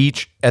at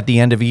the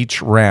end of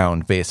each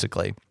round,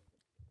 basically.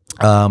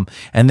 And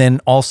then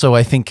also,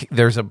 I think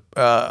there's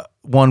a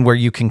one where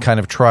you can kind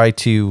of try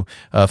to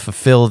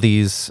fulfill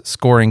these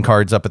scoring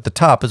cards up at the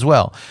top as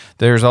well.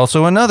 There's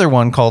also another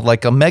one called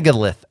like a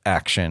megalith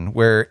action,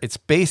 where it's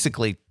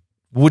basically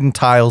wooden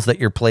tiles that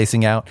you're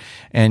placing out,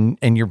 and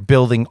you're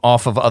building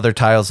off of other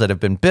tiles that have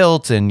been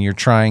built, and you're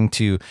trying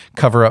to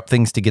cover up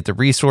things to get the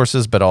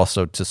resources, but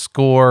also to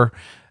score.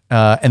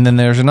 And then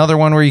there's another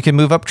one where you can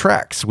move up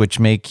tracks, which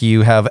make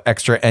you have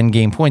extra end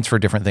game points for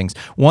different things.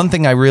 One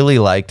thing I really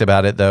liked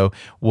about it, though,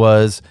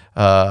 was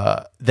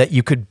that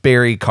you could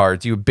bury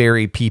cards. You would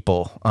bury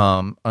people,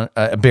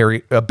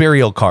 a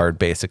burial card,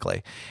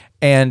 basically.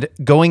 And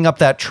going up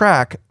that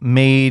track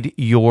made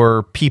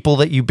your people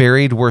that you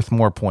buried worth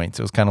more points.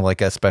 It was kind of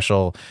like a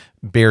special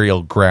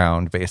burial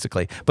ground,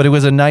 basically. But it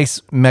was a nice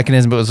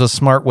mechanism. It was a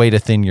smart way to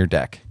thin your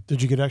deck.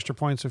 Did you get extra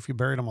points if you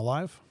buried them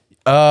alive?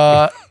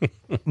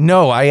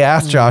 No, I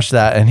asked Josh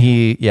that, and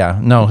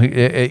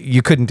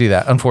you couldn't do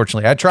that.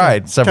 Unfortunately, I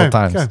tried several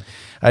times. Okay.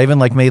 I even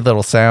made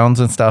little sounds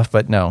and stuff,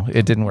 but no,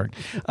 it didn't work.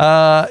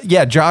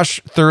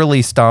 Josh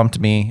thoroughly stomped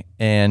me,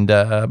 and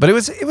but it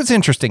was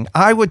interesting.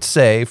 I would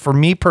say, for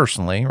me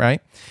personally, right,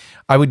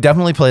 I would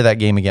definitely play that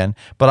game again.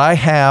 But I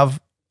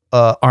have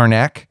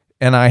Arnak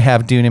and I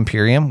have Dune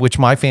Imperium, which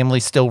my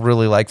family still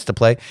really likes to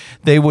play.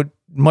 They would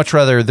much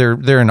rather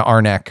they're an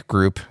Arnak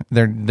group.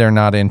 They're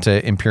not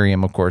into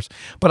Imperium, of course.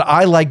 But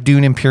I like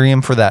Dune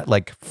Imperium for that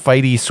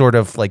fighty sort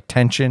of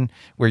tension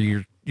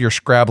where you're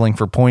scrabbling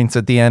for points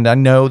at the end. I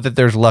know that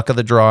there's luck of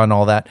the draw and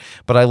all that,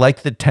 but I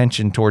like the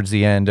tension towards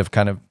the end of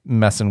kind of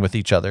messing with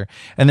each other.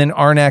 And then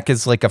Arnak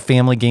is a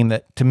family game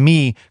that to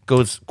me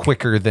goes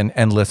quicker than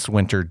Endless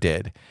Winter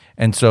did.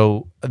 And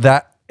so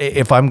that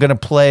if I'm going to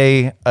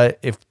play,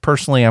 if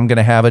personally I'm going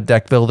to have a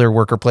deck builder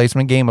worker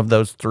placement game of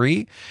those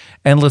three,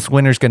 Endless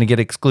Winter is going to get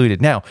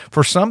excluded. Now,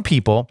 for some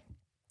people,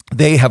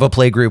 they have a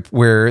play group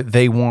where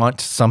they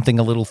want something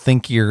a little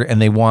thinkier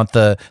and they want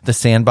the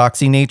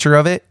sandboxy nature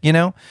of it,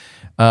 and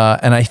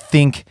I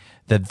think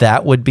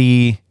that would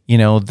be,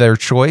 their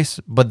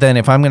choice. But then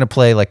if I'm going to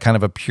play kind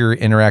of a pure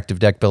interactive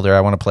deck builder, I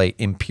want to play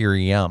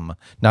Imperium,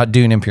 not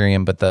Dune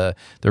Imperium, but the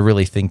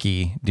really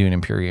thinky Dune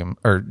Imperium,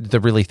 or the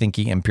really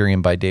thinky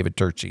Imperium by David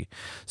Turczi.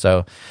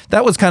 So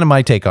that was kind of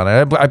my take on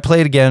it. I play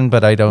it again,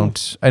 but I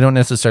don't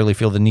necessarily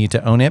feel the need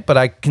to own it, but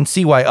I can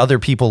see why other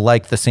people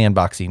like the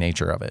sandboxy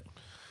nature of it.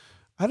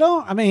 I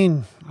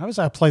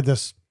played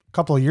this a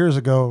couple of years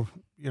ago,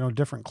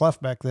 different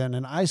Clef back then,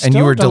 and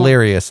you were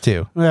delirious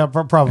too. Yeah,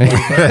 probably.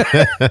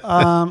 But,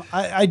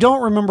 I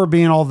don't remember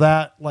being all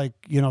that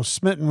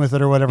smitten with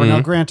it or whatever. Mm-hmm.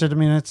 Now, granted,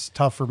 it's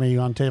tough for me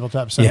on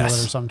Tabletop Simulator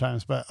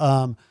sometimes, but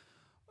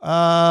now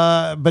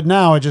I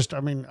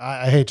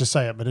hate to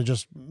say it, but it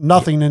just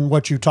nothing in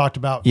what you talked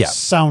about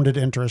sounded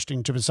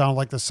interesting to me. It sounded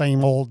like the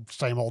same old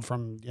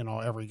from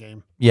every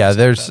game. Yeah,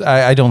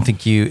 I don't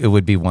think it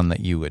would be one that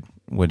you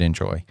would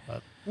enjoy.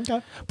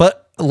 Okay.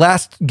 But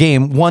last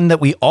game, one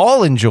that we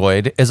all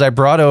enjoyed, is I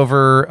brought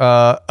over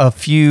a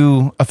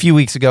few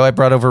weeks ago. I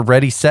brought over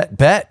Ready Set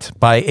Bet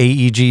by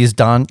AEG's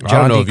John D. I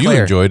don't know if you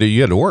enjoyed it.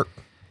 You had to work.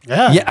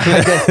 Yeah. You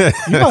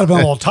might have been a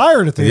little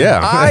tired at the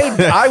end.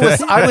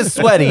 I was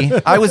sweaty.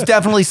 I was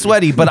definitely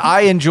sweaty, but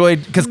I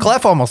enjoyed, because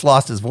Clef almost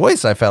lost his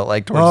voice, I felt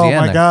towards the end.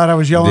 Oh my God, I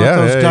was yelling at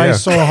those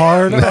dice so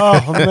hard.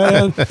 Oh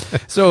man.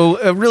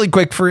 So really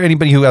quick, for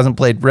anybody who hasn't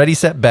played, Ready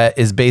Set Bet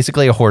is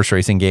basically a horse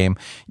racing game.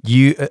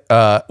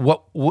 There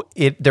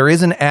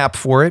is an app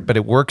for it, but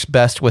it works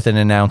best with an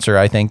announcer,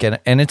 I think, and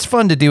it's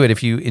fun to do it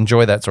if you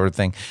enjoy that sort of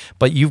thing.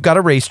 But you've got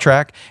a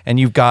racetrack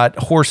and you've got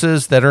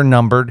horses that are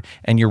numbered,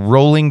 and you're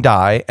rolling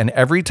die. And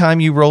every time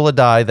you roll a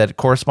die that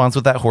corresponds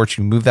with that horse,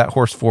 you move that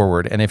horse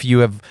forward. And if you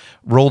have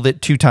rolled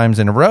it 2 times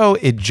in a row,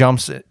 it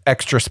jumps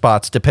extra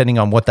spots depending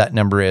on what that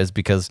number is,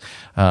 because,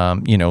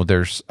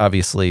 there's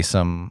obviously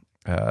some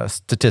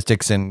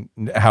statistics in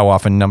how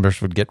often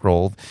numbers would get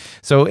rolled.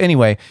 So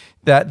anyway,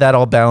 that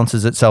all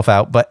balances itself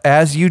out. But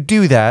as you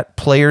do that,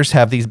 players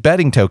have these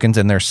betting tokens,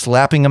 and they're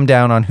slapping them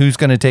down on who's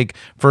going to take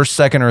first,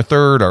 second, or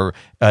third, or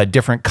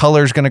different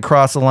colors going to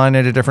cross the line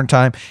at a different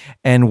time.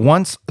 And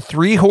once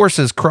 3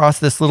 horses cross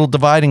this little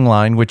dividing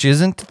line, which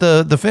isn't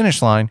the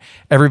finish line,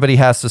 everybody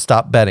has to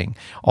stop betting.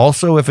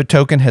 Also, if a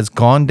token has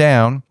gone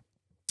down,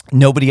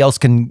 nobody else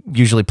can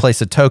usually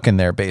place a token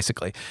there,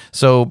 basically.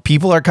 So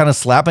people are kind of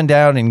slapping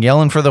down and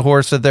yelling for the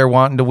horse that they're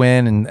wanting to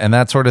win and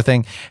that sort of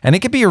thing. And it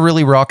could be a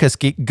really raucous,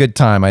 good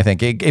time, I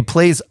think. It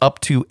plays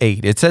up to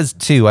 8. It says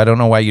 2. I don't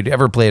know why you'd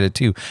ever play it at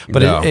 2,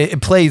 but no. it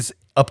plays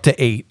up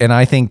to 8. And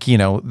I think,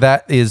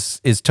 that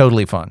is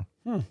totally fun.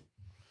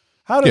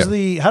 How does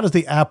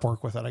the app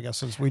work with it? I guess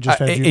since we just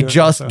had you it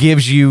just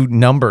gives you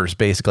numbers,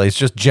 basically. It's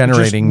just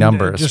generating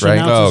numbers, just right?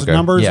 Announces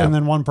numbers, and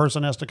then one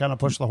person has to kind of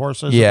push the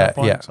horses. at that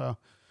point, So.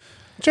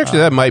 Which actually,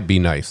 that might be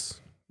nice,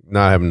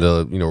 not having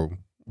to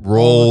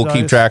roll,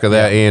 keep track of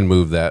that, and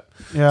move that.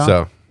 Yeah.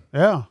 So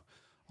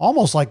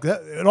almost like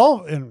that.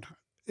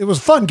 It was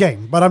a fun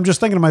game, but I'm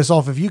just thinking to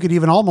myself, if you could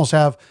even almost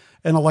have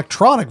an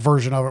electronic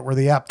version of it where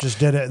the app just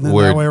did it, and then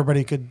that way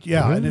everybody could,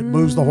 and it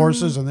moves the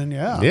horses, and then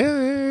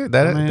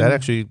that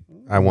actually.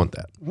 I want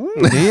that.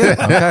 Okay.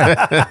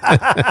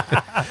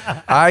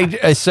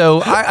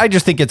 I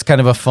just think it's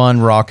kind of a fun,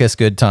 raucous,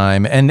 good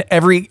time, and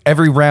every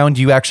round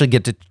you actually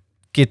get to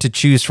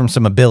choose from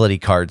some ability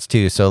cards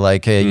too. So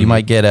you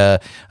might get a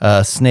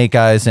Snake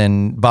Eyes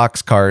and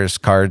Boxcars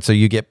card, so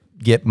you get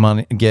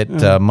money,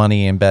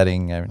 money in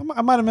betting.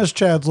 I might have missed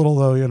Chad's little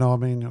though.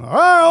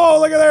 Oh,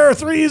 look at there,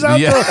 3's out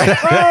there.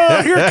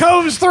 Oh, here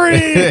comes 3.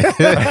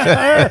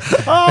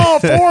 Oh,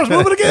 4's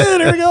moving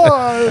again. Here we go.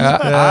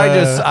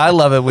 I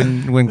love it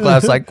when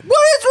Cloud's like,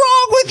 what is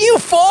wrong with you,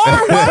 4?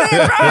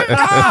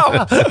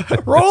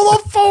 Roll a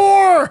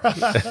 4.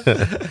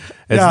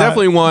 It's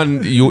definitely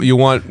one you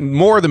want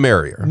more the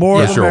merrier.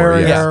 More the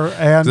merrier. Yes.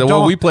 And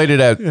So we played it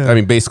at, I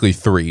mean, basically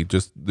 3.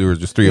 There were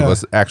just 3 of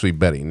us actually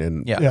betting,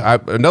 and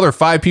another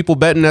 5 people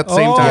betting at the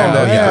same time.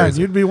 That'd be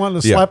crazy. You'd be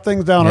wanting to slap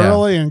things down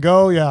early and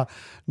go. Yeah.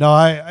 No,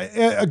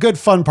 a good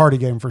fun party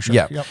game for sure.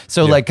 Yeah. Yep.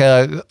 So like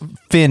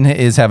Finn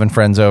is having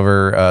friends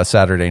over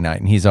Saturday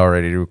night, and he's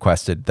already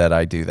requested that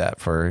I do that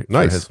for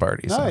his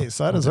party. Nice.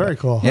 That is very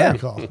cool. Yeah. Very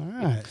cool. All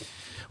right.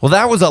 Well,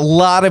 that was a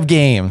lot of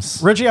games.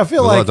 Richie, I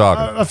feel like we'll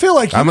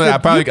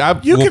probably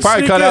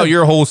cut out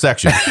your whole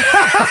section.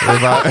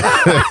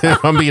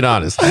 if I'm being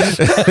honest.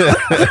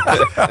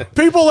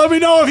 People, let me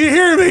know if you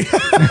hear me.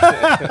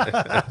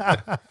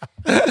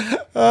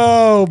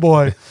 Oh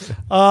boy.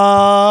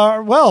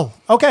 Well,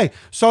 okay.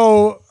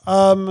 So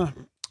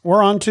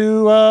we're on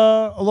to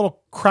a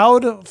little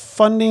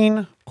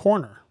crowdfunding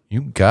corner. You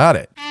got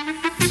it.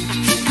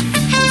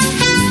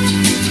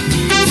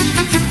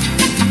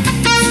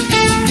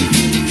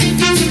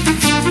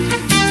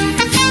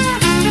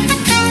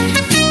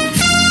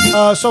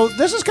 So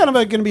this is kind of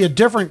going to be a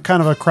different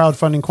kind of a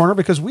crowdfunding corner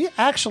because we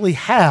actually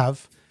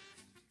have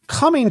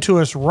coming to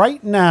us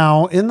right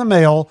now in the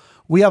mail,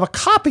 we have a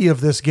copy of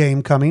this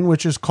game coming,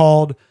 which is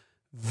called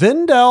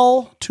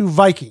Vendel to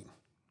Viking.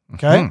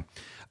 Okay.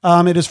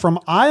 Mm-hmm. It is from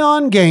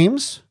Ion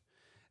Games,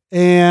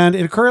 and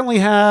it currently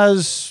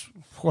has...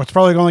 Well, it's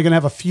probably only going to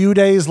have a few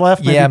days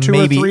left, maybe 2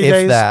 or 3 days.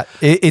 If that.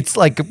 It's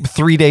like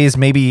 3 days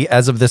maybe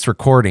as of this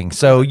recording.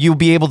 So you'll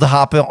be able to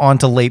hop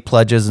onto late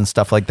pledges and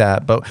stuff like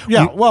that. But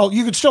well,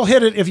 you could still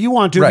hit it if you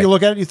want to. Right. If you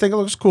look at it, you think it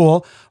looks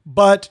cool.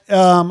 But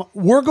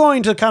we're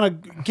going to kind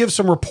of give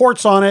some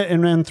reports on it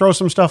and throw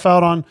some stuff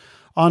out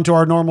onto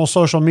our normal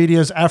social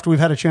medias after we've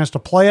had a chance to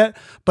play it.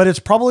 But it's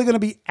probably going to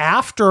be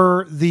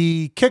after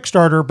the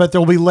Kickstarter, but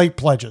there'll be late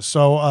pledges.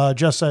 So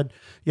Jess said,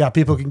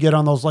 people can get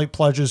on those late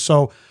pledges.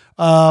 So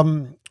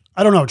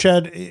I don't know,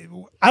 Chad.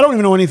 I don't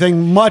even know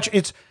anything much.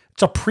 It's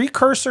a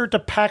precursor to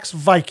PAX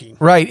Viking.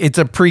 Right. It's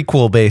a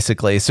prequel,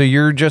 basically. So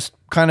you're just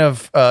kind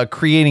of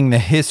creating the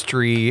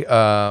history.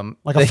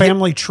 Like a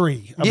family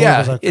tree.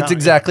 It's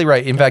exactly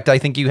right. In fact, I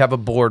think you have a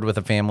board with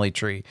a family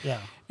tree. Yeah.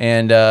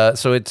 And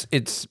so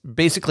it's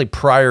basically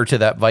prior to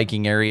that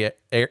Viking area.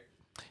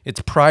 It's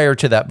prior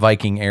to that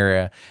Viking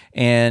era,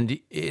 and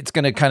it's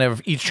going to kind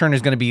of, each turn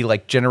is going to be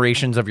like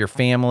generations of your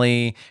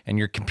family, and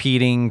you're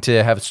competing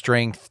to have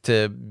strength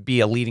to be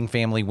a leading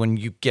family when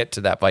you get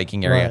to that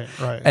Viking area.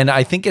 Right. And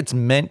I think it's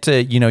meant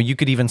to, you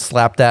could even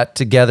slap that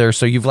together.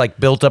 So you've like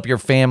built up your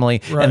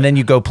family, and then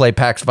you go play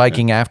PAX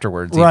Viking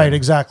afterwards. Right, even.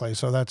 Exactly.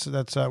 So that's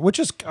which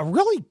is a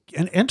really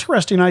an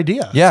interesting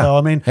idea. Yeah. So,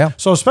 I mean,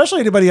 so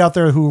especially anybody out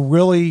there who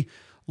really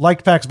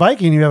liked PAX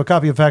Viking, you have a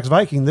copy of PAX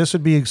Viking, this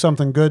would be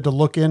something good to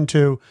look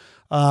into.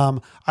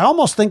 I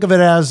almost think of it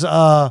as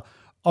a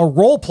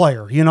role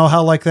player. You know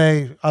how like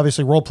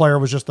obviously role player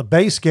was just the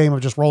base game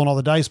of just rolling all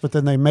the dice, but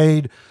then they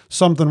made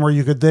something where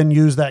you could then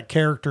use that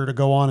character to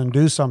go on and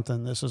do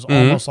something. This is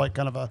almost like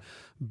kind of a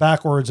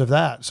backwards of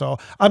that. So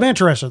I'm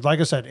interested. Like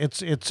I said,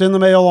 it's in the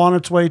mail on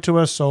its way to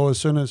us. So as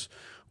soon as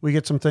we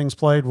get some things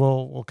played,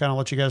 we'll kind of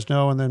let you guys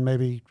know, and then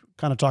maybe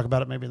kind of talk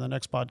about it maybe in the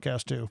next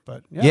podcast too.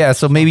 But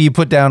so maybe you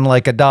put down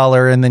like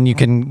 $1 and then you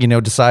can,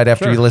 decide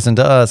after you listen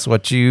to us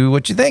what you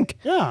think.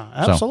 Yeah,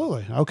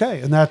 absolutely. So.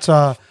 Okay. And that's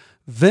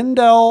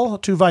Vendel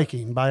to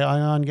Viking by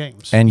Ion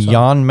Games. And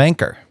Jan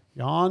Menker.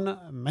 Jan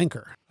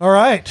Menker. All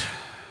right.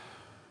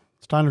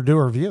 It's time to do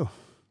a review.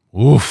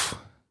 Woof.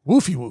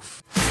 Woofy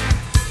woof.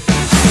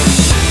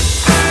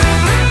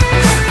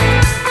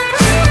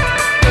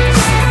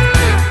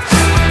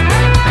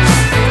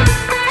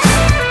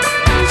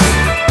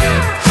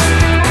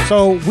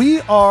 So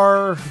we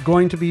are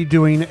going to be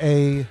doing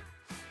a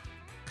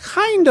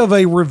kind of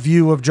a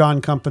review of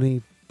John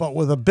Company, but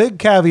with a big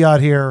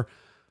caveat here.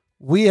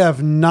 We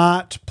have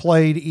not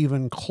played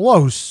even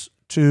close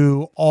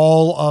to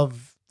all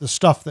of the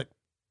stuff that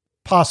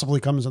possibly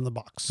comes in the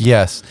box.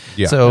 Yes.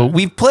 Yeah. So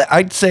we've played,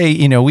 I'd say,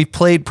 we've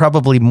played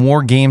probably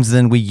more games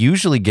than we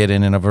usually get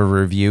in of a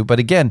review. But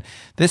again,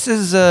 this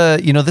is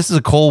this is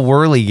a Cole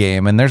Wehrle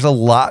game, and there's a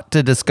lot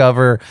to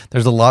discover.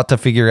 There's a lot to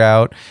figure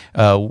out.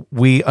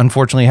 We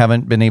unfortunately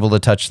haven't been able to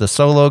touch the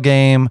solo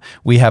game.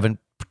 We haven't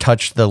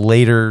touched the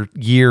later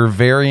year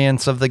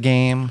variants of the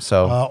game,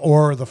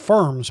 or the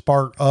firms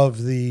part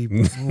of the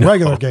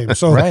regular game.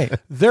 So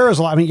there is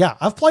a lot. I mean,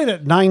 I've played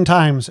it 9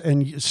 times,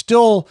 and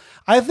still,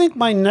 I think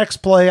my next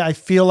play, I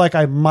feel like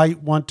I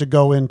might want to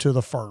go into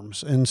the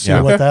firms and see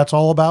what that's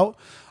all about.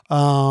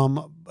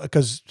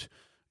 Because,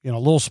 a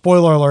little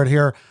spoiler alert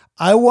here,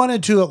 I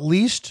wanted to at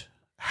least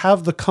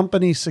have the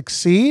company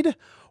succeed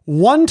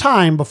one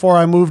time before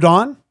I moved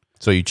on.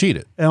 So you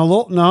cheated. And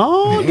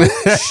I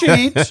didn't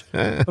cheat,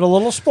 but a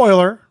little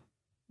spoiler.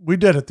 We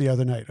did it the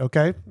other night,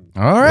 okay?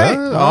 All right.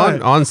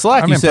 On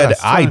Slack, you said,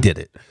 I did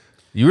it.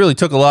 You really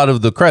took a lot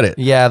of the credit.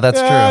 Yeah, that's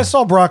true. I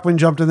saw Brockman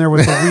jumped in there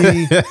with the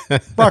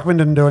Wii. Brockman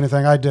didn't do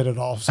anything. I did it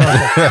all. So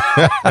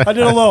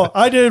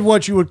I did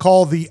what you would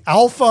call the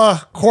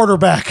alpha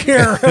quarterback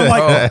here. I'm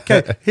like,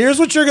 okay, here's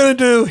what you're going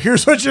to do.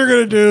 Here's what you're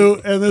going to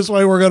do. And this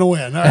way we're going to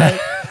win. All right.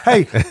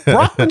 Hey,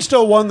 Brockman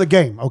still won the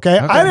game. Okay.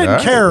 I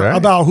didn't care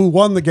about who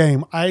won the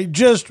game. I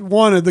just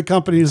wanted the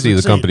company to see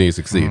succeed. the company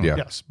succeed. Yeah.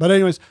 Yes. But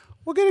anyways,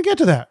 we're going to get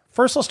to that.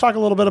 First, let's talk a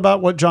little bit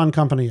about what John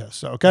Company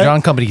is. Okay.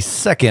 John Company's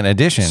second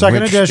edition,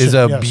 Second which edition, is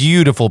a yes.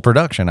 beautiful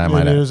production, I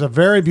might It add. is a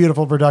very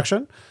beautiful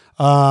production.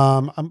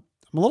 I'm a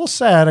little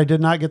sad I did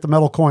not get the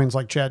metal coins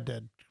like Chad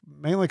did,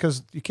 mainly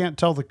because you can't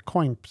tell the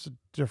coin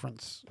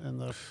difference in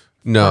the.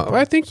 No,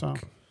 I think So.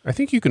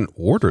 you can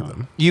order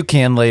them. You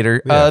can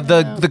later.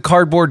 The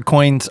cardboard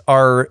coins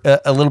are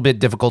a little bit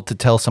difficult to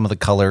tell some of the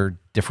color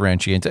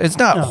differentiates. It's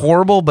not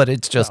horrible, but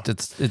it's just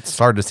it's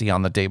hard to see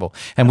on the table.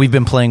 And we've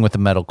been playing with the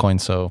metal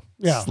coins, so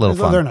it's a little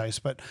fun. They're nice.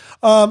 But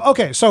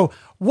okay, so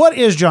what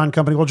is John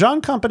Company? Well,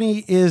 John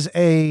Company is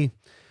at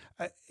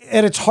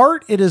its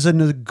heart, it is a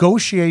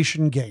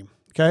negotiation game.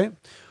 Okay,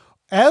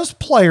 as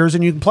players,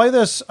 and you can play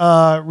this.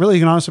 Really,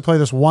 you can honestly play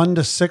this 1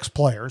 to 6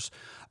 players.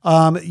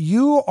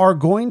 You are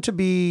going to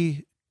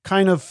be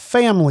kind of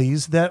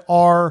families that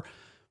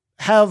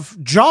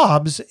have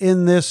jobs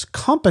in this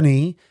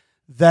company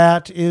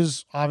that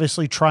is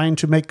obviously trying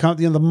to make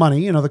the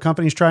money. The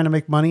company's trying to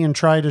make money and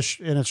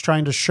it's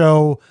trying to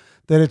show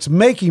that it's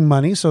making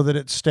money so that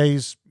it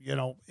stays,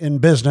 in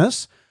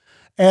business.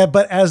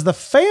 But as the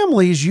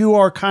families, you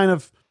are kind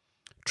of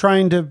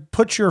trying to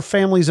put your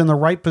families in the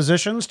right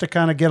positions to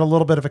kind of get a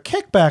little bit of a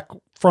kickback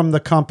from the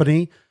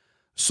company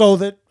so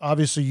that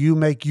obviously you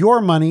make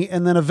your money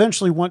and then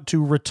eventually want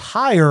to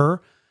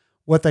retire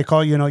what they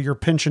call, your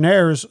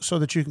pensioners, so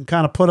that you can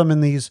kind of put them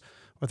in these,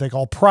 what they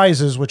call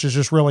prizes, which is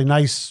just really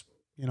nice,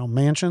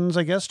 mansions,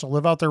 I guess, to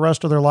live out the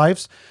rest of their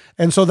lives.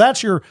 And so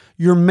that's your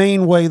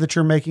main way that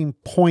you're making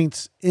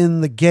points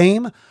in the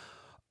game.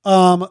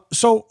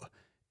 So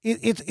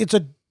it's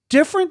a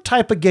different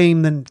type of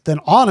game than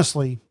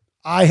honestly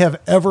I have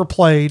ever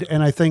played.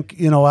 And I think,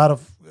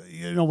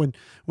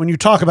 when you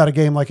talk about a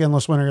game like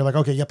Endless Winter, you're like,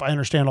 okay, yep, I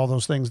understand all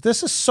those things.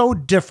 This is so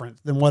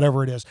different than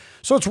whatever it is.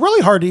 So it's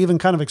really hard to even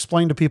kind of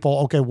explain to people,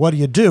 okay, what do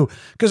you do?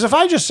 Because if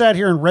I just sat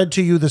here and read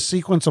to you the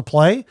sequence of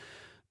play,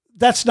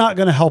 that's not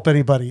going to help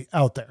anybody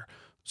out there.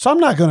 So I'm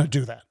not going to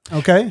do that.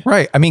 Okay.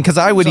 Right. I mean, because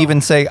I would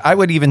even say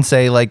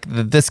like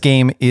this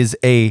game is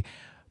a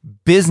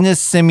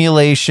business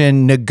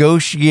simulation,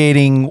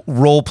 negotiating,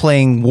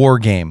 role-playing war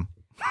game.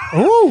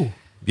 Ooh.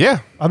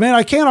 Yeah. I mean,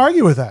 I can't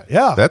argue with that.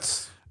 Yeah.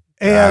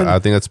 And I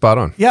think that's spot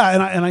on. Yeah,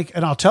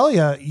 and I'll tell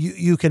you,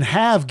 you can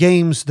have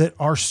games that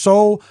are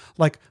so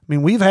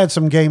we've had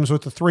some games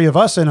with the three of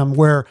us in them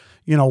where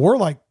we're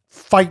like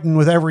fighting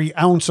with every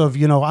ounce of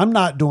I'm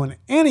not doing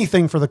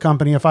anything for the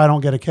company if I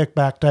don't get a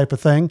kickback type of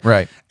thing.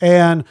 Right.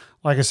 And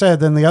like I said,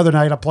 then the other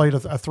night I played a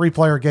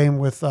 3-player game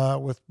with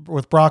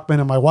Brockman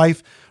and my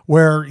wife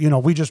where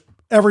we just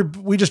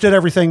did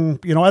everything.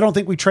 I don't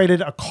think we traded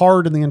a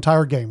card in the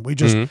entire game. We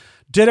just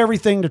did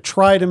everything to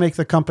try to make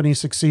the company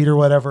succeed or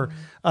whatever.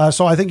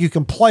 So I think you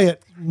can play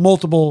it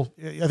multiple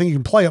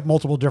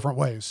different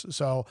ways.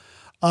 So,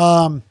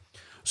 I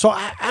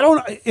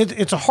don't,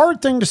 it's a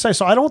hard thing to say.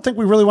 So I don't think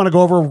we really want to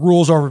go over a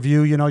rules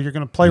overview. You're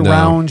going to play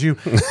rounds. You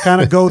kind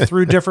of go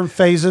through different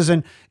phases,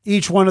 and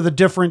each one of the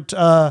different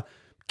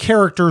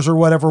characters or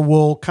whatever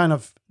will kind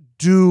of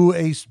do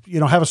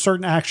have a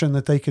certain action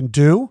that they can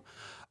do.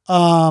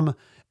 And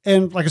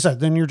like I said,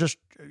 then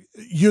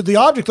the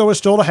object though is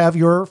still to have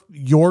your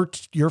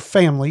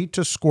family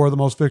to score the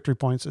most victory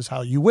points is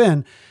how you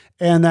win.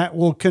 And that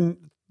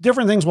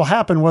different things will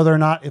happen whether or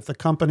not if the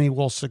company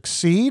will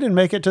succeed and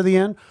make it to the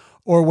end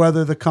or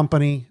whether the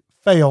company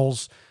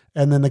fails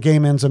and then the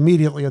game ends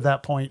immediately at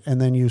that point and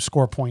then you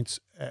score points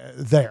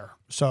there.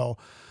 So,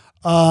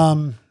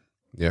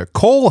 yeah,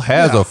 Cole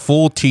has a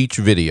full teach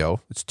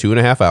video. It's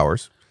 2.5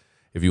 hours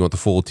if you want the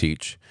full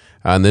teach.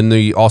 And then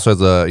he also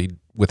has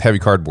with Heavy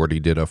Cardboard, he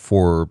did a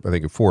 4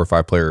 or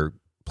 5 player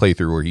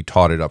playthrough where he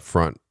taught it up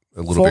front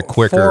a little bit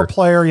quicker.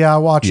 4-player, yeah, I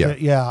watched it.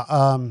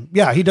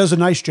 Yeah. He does a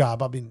nice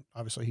job. I mean,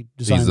 obviously he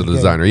designed He's the game.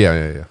 designer.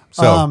 Yeah.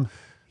 So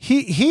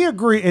he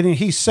agreed, and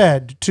he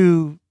said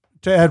to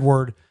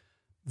Edward,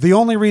 the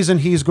only reason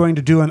he's going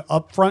to do an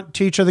upfront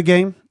teach of the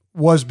game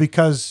was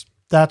because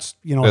that's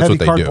Heavy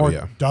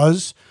Cardboard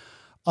does.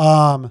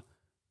 The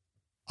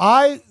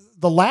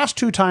last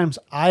 2 times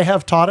I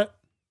have taught it,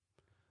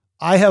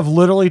 I have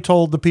literally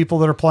told the people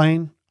that are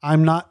playing,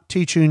 I'm not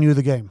teaching you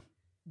the game.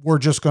 We're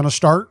just going to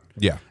start.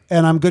 Yeah.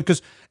 And I'm good.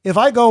 Because if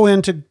I go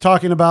into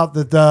talking about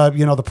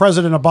the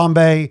president of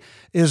Bombay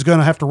is going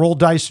to have to roll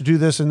dice to do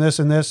this and this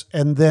and this,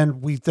 and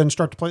then we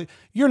start to play,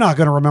 you're not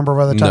going to remember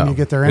by the time you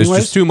get there anyways.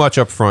 It's just too much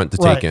up front to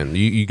take in.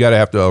 You got to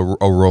have a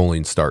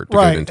rolling start to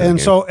get into the game.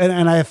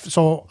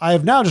 So I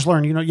have now just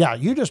learned,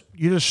 you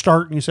just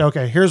start and you say,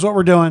 okay, here's what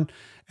we're doing.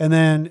 And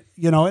then,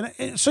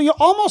 and so you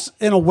almost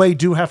in a way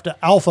do have to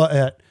alpha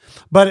it.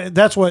 But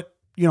that's what,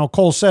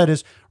 Cole said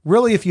is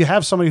really, if you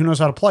have somebody who knows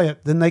how to play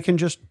it, then they can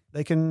just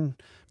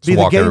be the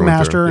walk game everyone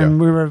master through, and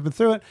move everyone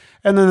through it.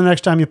 And then the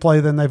next time you play,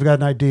 then they've got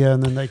an idea,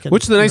 and then they can.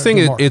 Which the nice thing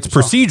is, it's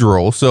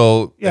procedural,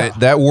 so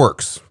that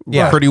works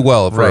pretty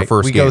well for a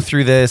first we game. Go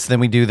through this, then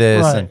we do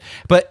this,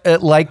 but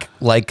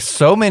like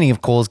so many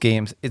of Cole's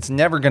games, it's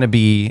never going to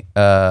be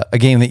a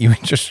game that you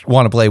just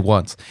want to play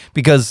once,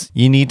 because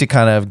you need to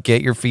kind of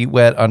get your feet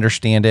wet,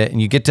 understand it,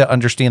 and you get to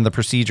understand the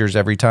procedures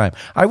every time.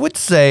 I would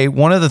say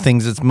one of the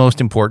things that's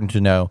most important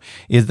to know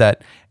is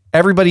that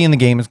everybody in the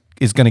game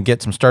is going to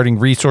get some starting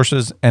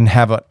resources and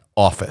have an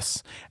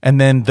office. And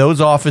then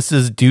those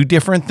offices do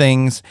different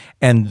things,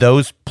 and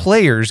those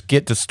players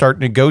get to start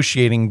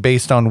negotiating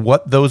based on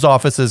what those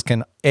offices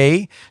can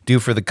A, do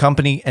for the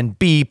company, and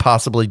B,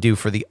 possibly do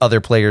for the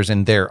other players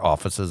in their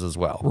offices as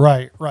well.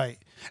 Right.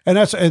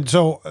 And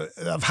so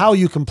of how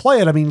you can play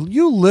it, I mean,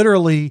 you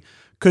literally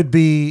could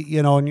be,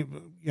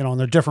 and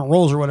their different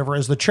roles or whatever,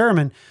 as the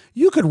chairman,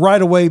 you could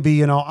right away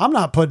be, I'm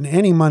not putting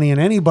any money in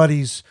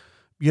anybody's,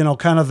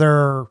 kind of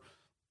their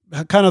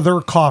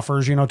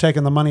coffers,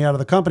 taking the money out of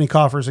the company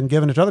coffers and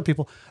giving it to other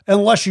people,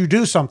 unless you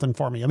do something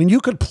for me. I mean, you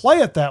could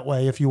play it that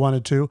way if you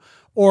wanted to,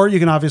 or you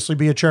can obviously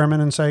be a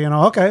chairman and say,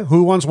 okay,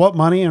 who wants what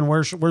money and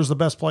where's the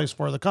best place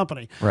for the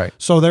company? Right.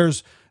 So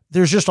there's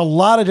just a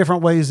lot of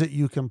different ways that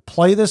you can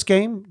play this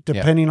game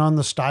depending on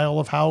the style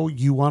of how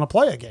you want to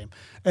play a game.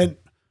 And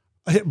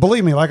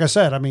believe me, like I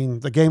said, I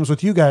mean, the games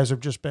with you guys have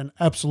just been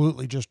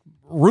absolutely just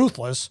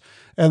ruthless.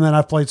 And then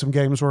I've played some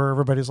games where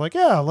everybody's like,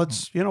 yeah,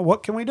 let's,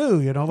 what can we do?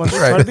 Let's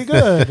try to be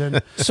good.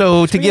 And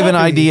so to give an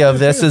idea of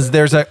this is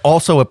there's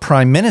also a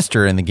prime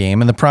minister in the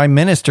game, and the prime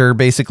minister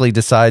basically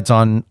decides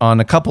on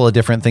a couple of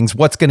different things,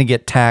 what's going to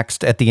get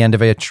taxed at the end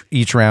of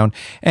each round.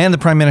 And the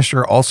prime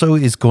minister also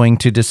is going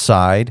to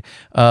decide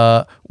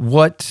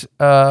what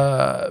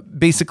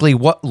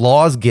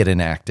laws get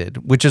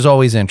enacted, which is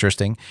always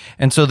interesting.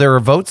 And so there are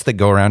votes that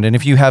go around. And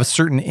if you have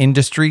certain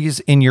industries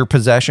in your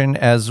possession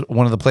as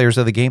one of the players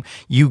of the game,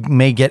 you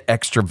may get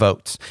extra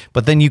votes.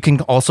 But then you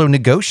can also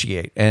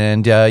negotiate,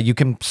 and you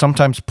can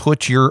sometimes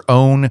put your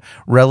own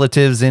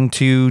relatives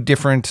into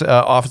different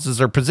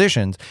offices or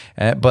positions.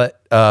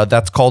 But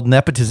that's called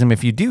nepotism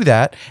if you do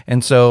that.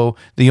 And so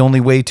the only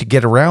way to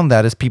get around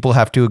that is people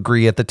have to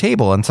agree at the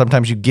table. And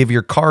sometimes you give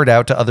your card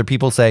out to other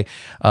people, say,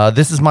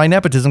 this is my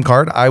nepotism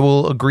card. I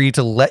will agree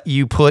to let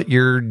you put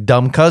your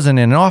dumb cousin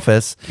in an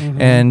office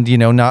and,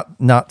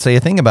 not say a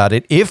thing about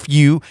it. If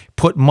you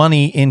put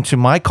money into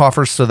my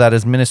coffers so that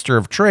as Minister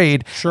of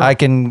Trade, I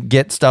can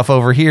get stuff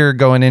over here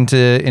going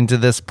into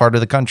this part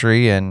of the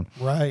country. And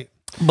right.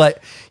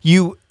 But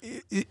to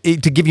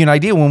give you an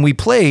idea, when we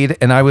played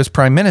and I was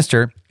prime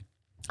minister,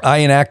 I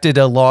enacted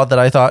a law that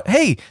I thought,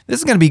 hey, this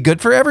is going to be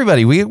good for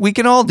everybody. We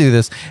can all do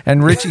this.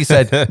 And Richie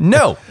said,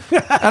 no.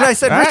 And I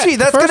said, Richie,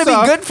 that's going to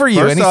be good for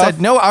you. And he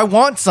said, no, I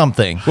want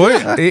something.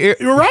 Well,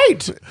 you're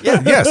right.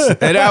 Yeah. Yes.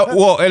 And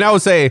I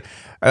would say,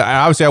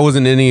 obviously I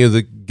wasn't in any of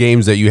the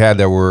games that you had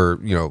that were,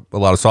 a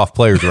lot of soft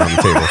players around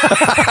the table.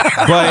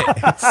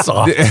 But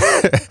soft.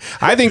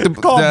 I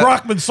think call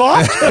Brockman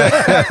soft.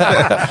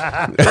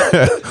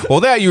 Well,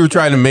 that you were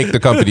trying to make the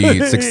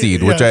company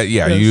succeed, which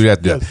you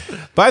had to. Yes.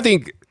 But I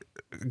think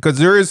because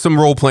there is some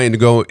role playing to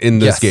go in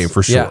this game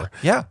for sure.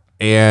 Yeah.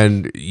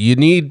 And you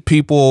need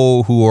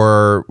people who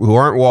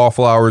aren't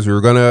wallflowers, who are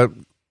going to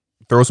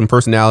throw some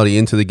personality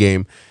into the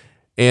game.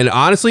 And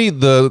honestly,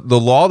 the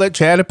law that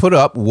Chad had put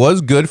up was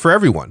good for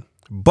everyone.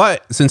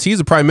 But since he's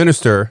a prime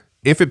minister,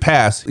 if it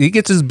passed, he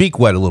gets his beak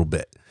wet a little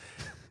bit.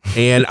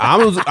 And I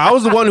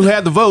was the one who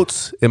had the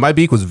votes, and my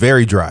beak was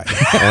very dry.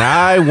 And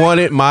I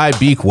wanted my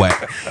beak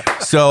wet.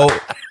 So,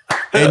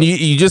 and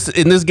you just,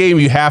 in this game,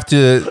 you have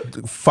to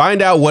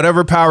find out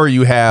whatever power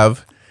you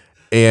have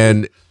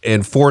and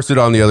force it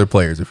on the other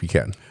players if you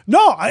can.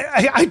 No,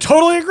 I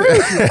totally agree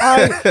with you.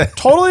 I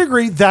totally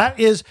agree. That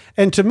is,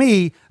 and to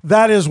me,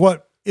 that is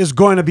what is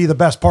going to be the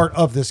best part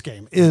of this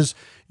game is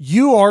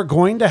you are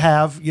going to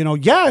have,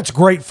 it's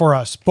great for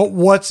us, but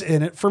what's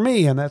in it for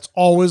me? And that's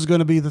always going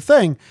to be the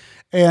thing.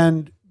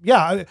 And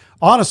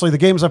honestly, the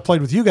games I've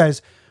played with you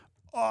guys,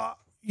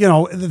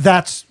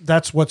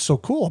 that's what's so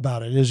cool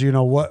about it is,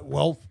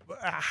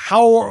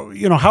 how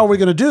are we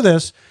going to do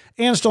this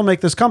and still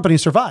make this company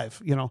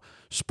survive?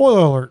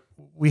 Spoiler alert,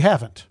 we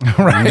haven't.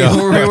 Right.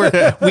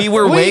 No. We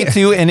were way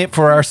too in it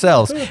for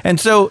ourselves. And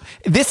so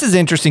this is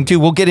interesting too.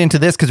 We'll get into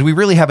this because we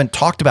really haven't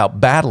talked about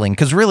battling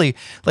because really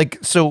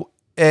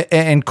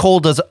and Cole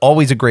does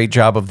always a great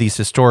job of these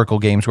historical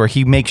games where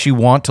he makes you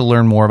want to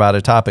learn more about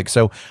a topic.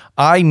 So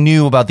I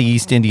knew about the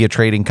East India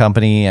Trading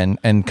Company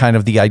and kind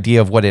of the idea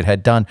of what it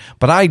had done,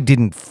 but I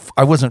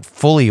wasn't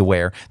fully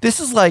aware. This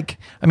is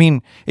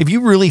if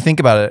you really think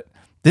about it,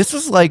 this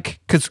is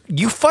because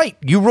you fight,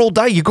 you roll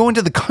die, you go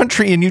into the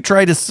country and you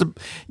try to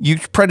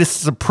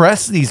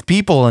suppress these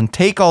people and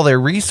take all their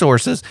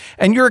resources.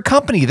 And you're a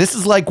company. This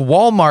is like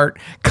Walmart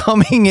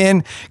coming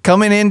into,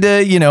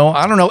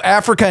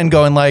 Africa and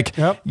going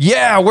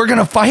yeah, we're going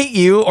to fight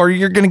you or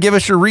you're going to give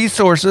us your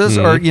resources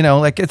or,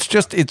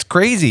 it's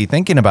crazy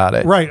thinking about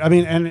it. Right. I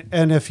mean,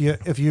 and if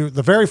you,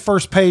 the very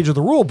first page of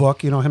the rule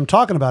book, him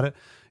talking about it,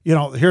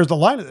 here's the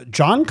line.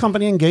 John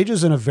Company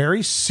engages in a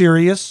very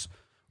serious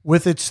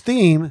with its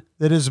theme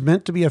that is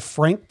meant to be a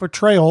frank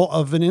portrayal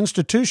of an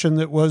institution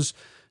that was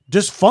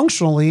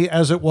dysfunctionally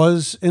as it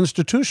was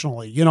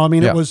institutionally.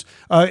 It was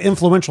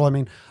influential.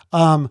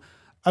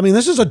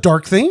 This is a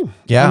dark theme.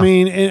 Yeah.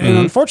 And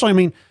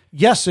unfortunately,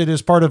 yes, it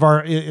is part of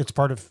it's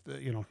part of,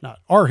 not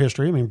our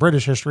history,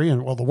 British history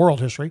and the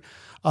world history.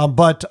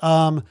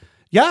 You're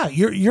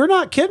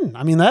not kidding.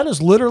 That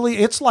is literally,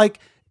 it's like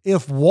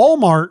if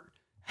Walmart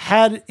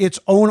had its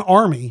own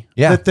army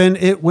that then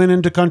it went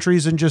into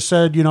countries and just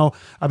said,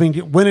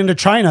 it went into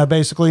China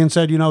basically and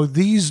said,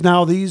 these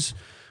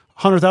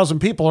 100,000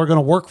 people are going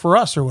to work for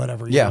us or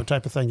whatever,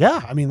 type of thing. Yeah.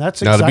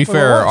 That's exactly now, to be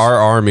fair, what it was. our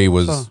army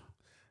was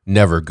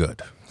never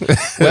good.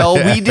 Well,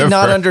 we did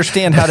not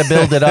understand how to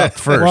build it up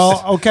first.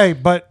 Well, okay,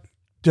 but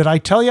did I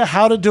tell you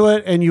how to do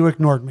it and you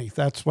ignored me?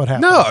 That's what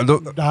happened. No.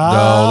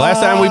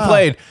 Last time we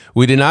played,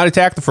 we did not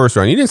attack the first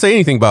round. You didn't say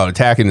anything about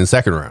attacking in the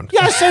second round.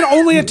 Yeah, I said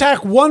only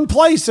attack one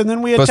place and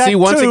then we attacked But see,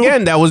 once two.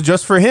 again, that was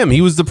just for him.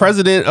 He was the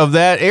president of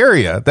that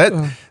area. That's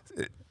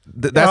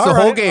the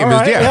whole game.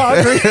 I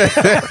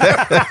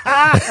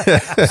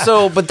agree.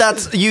 So, but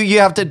that's you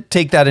have to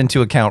take that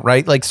into account,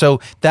 right? Like,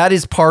 so that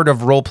is part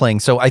of role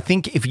playing. So I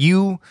think if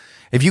you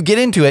get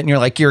into it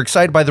and you're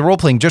excited by the role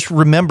playing, just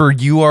remember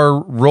you are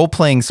role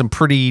playing some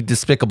pretty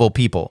despicable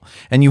people,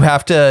 and you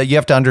have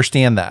to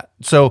understand that.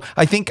 So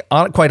I think,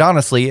 quite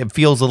honestly, it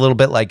feels a little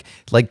bit like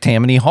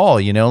Tammany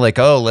Hall,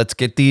 let's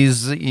get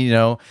these,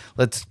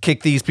 let's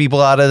kick these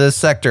people out of this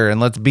sector and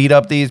let's beat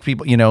up these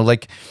people,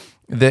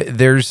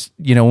 there's,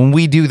 when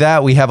we do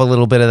that, we have a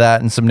little bit of that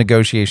and some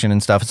negotiation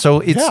and stuff. So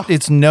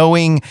it's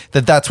knowing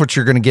that that's what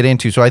you're going to get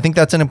into. So I think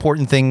that's an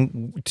important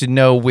thing to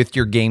know with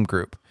your game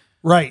group.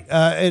 Right.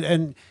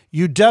 And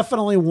you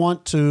definitely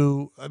want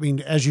to,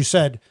 as you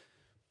said,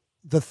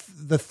 the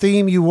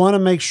theme, you want to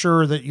make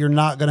sure that you're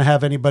not going to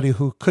have anybody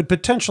who could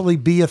potentially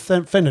be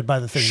offended by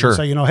the theme. Sure.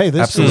 So, hey,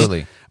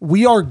 Absolutely.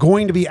 We are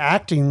going to be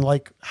acting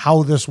like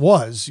how this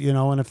was,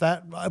 and if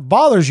that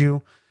bothers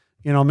you,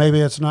 maybe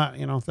it's not,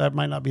 that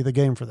might not be the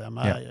game for them.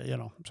 Yeah.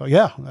 So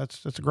yeah,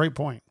 that's a great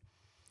point.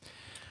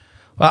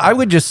 Well, I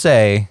would just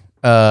say,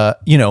 we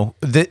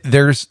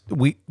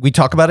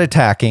talk about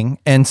attacking,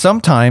 and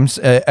sometimes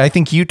I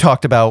think you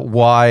talked about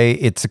why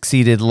it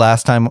succeeded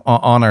last time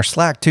on our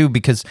Slack too,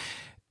 because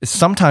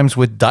sometimes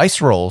with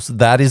dice rolls,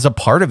 that is a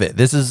part of it.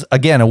 This is,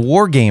 again, a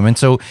war game. And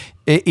so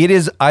it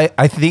is,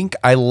 I think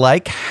I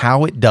like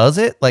how it does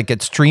it. Like,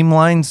 it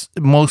streamlines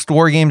most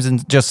war games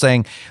and just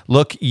saying,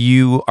 look,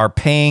 you are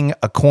paying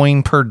a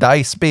coin per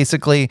dice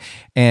basically.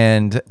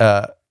 And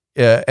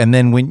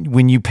then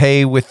when you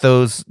pay with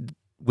that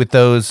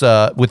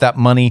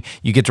money,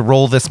 you get to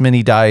roll this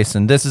many dice,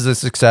 and this is a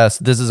success,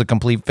 this is a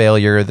complete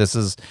failure, this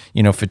is,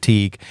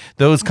 fatigue,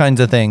 those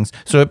kinds of things.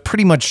 So it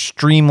pretty much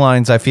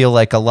streamlines, I feel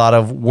like, a lot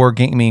of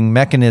wargaming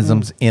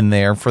mechanisms in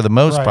there for the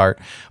most part,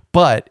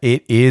 but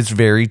it is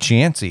very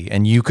chancy,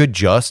 and you could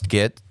just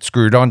get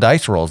screwed on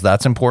dice rolls.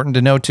 That's important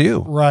to know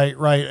too. Right.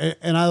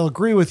 And I'll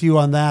agree with you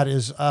on that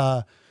is,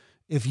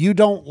 if you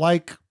don't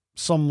like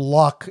some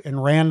luck and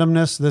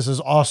randomness, this is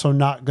also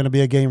not going to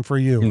be a game for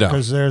you,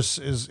 because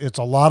it's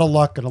a lot of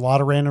luck and a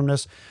lot of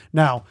randomness.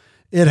 Now,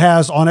 it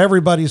has on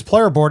everybody's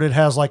player board, it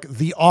has like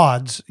the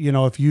odds,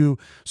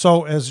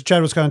 so as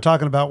Chad was kind of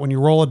talking about, when you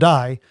roll a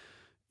die,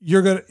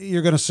 you're going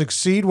to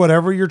succeed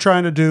whatever you're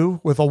trying to do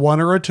with a 1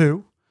 or a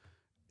 2.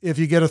 If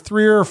you get a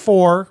 3 or a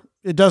 4,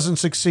 it doesn't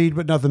succeed,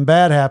 but nothing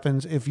bad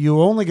happens. If you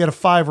only get a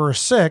 5 or a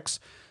 6,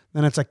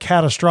 then it's a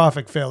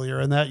catastrophic failure.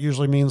 And that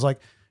usually means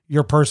like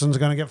your person's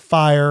going to get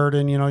fired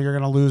and, you're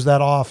going to lose that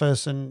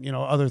office and,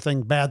 other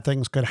bad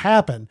things could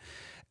happen.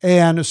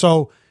 And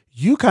so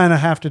you kind of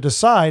have to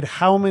decide,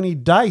 how many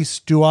dice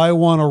do I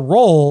want to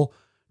roll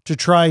to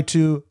try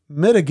to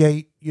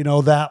mitigate,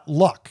 that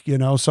luck,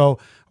 So,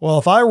 well,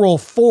 if I roll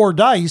 4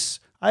 dice,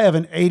 I have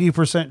an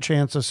 80%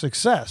 chance of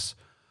success.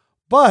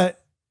 But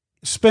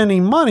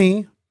spending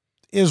money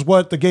is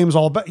what the game's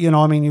all about. You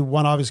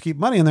want to obviously keep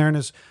money in there.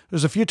 And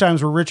there's a few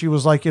times where Richie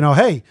was like,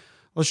 hey,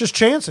 let's just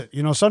chance it.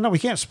 Sometimes we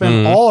can't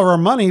spend all of our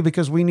money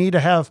because we need to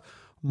have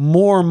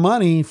more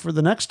money for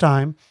the next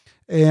time.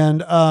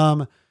 And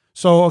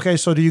so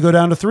do you go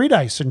down to 3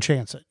 dice and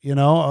chance it?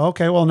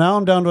 Okay, well, now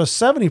I'm down to a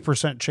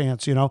 70%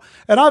 chance, and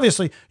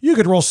obviously you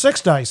could roll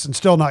 6 dice and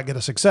still not get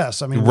a success.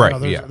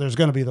 There's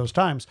going to be those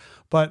times,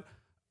 but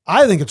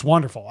I think it's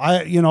wonderful.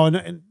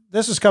 And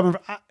this is coming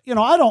from,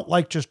 I don't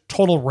like just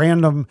total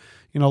random,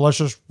 let's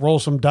just roll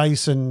some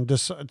dice and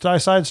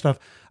decide stuff.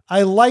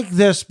 I like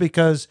this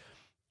because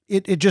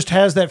it just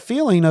has that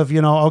feeling of,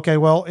 okay,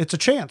 well, it's a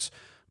chance.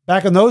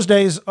 Back in those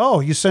days,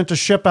 you sent a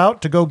ship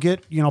out to go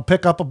get,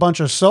 pick up a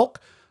bunch of silk.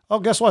 Oh,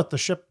 guess what? The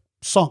ship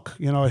sunk,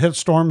 it hit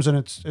storms and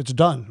it's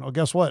done. Oh,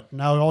 guess what?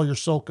 Now all your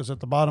silk is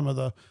at the bottom of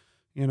the,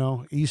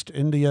 East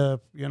India,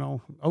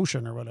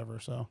 Ocean or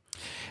whatever. So,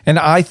 and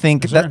I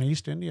think is there an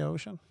East India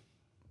Ocean?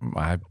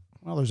 Well,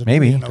 there's an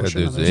maybe Indian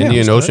Ocean. There's the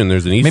Indian Ocean.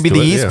 There's an east. Maybe the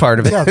east part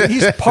of it. Yeah, the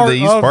east part, the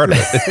east part of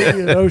it. the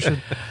Indian Ocean.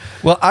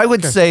 Well, I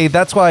would say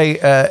that's why,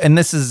 and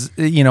this is,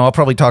 I'll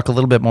probably talk a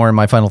little bit more in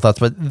my final thoughts,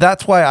 but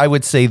that's why I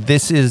would say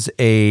this is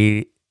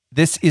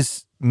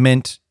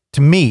meant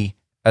to me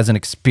as an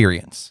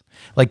experience.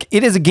 Like,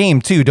 it is a game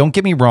too, don't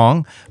get me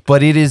wrong,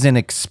 but it is an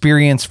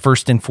experience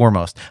first and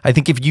foremost. I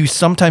think if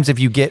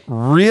you get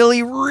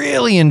really,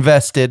 really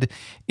invested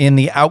in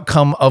the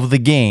outcome of the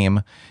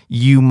game,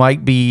 you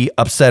might be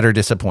upset or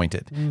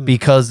disappointed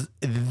because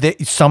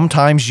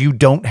sometimes you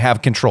don't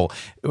have control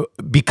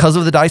because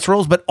of the dice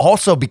rolls, but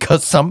also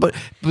because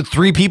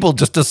three people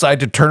just decide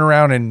to turn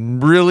around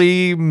and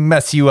really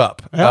mess you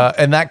up. Yeah.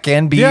 And that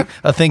can be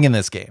a thing in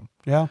this game.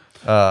 Yeah.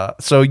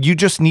 So you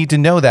just need to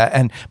know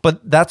that.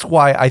 But that's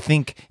why I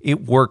think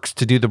it works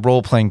to do the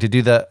role playing, to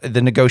do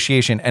the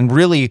negotiation. And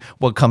really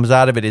what comes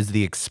out of it is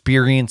the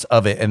experience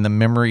of it and the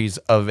memories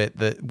of it,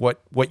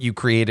 what you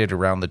created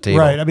around the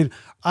table. Right. I mean,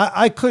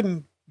 I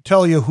couldn't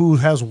tell you who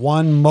has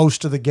won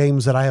most of the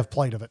games that I have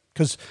played of it.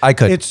 Because I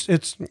could. It's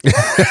just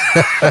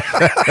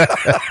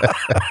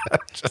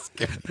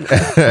kidding.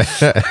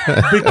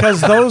 Because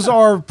those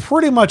are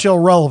pretty much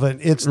irrelevant.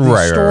 It's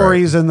the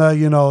stories and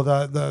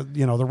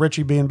the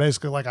Richie being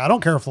basically like, I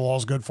don't care if the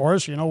law's good for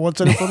us.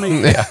 What's in it for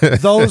me?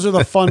 Those are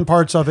the fun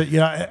parts of it.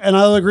 Yeah. And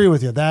I'll agree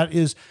with you.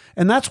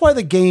 That's why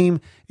the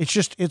game,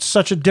 it's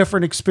such a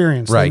different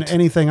experience than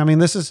anything. I mean,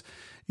 this is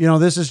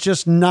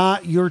just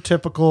not your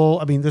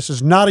typical, this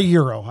is not a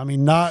Euro.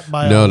 Not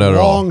by a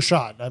long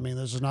shot.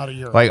 This is not a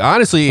Euro. Like,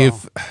 honestly,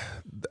 if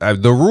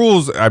the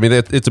rules,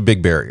 it's a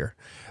big barrier.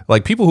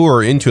 Like, people who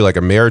are into like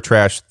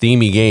Ameritrash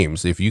themey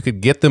games, if you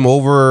could get them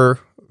over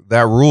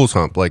that rules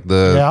hump, like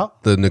the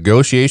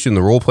negotiation,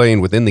 the role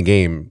playing within the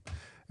game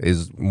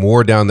is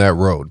more down that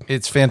road.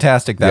 It's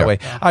fantastic that way.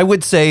 I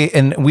would say,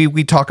 and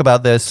we talk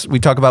about this, we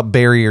talk about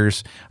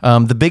barriers.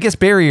 The biggest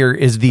barrier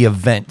is the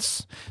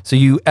events. So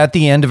at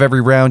the end of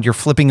every round, you're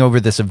flipping over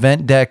this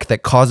event deck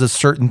that causes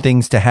certain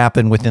things to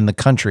happen within the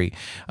country.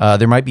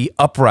 There might be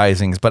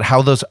uprisings, but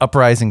how those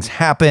uprisings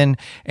happen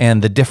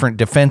and the different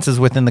defenses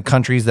within the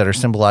countries that are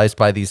symbolized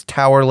by these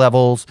tower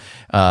levels,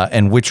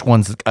 and which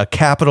one's a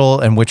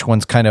capital and which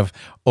one's kind of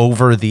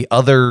over the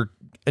other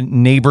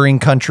neighboring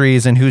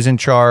countries and who's in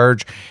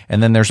charge.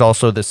 And then there's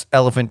also this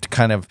elephant to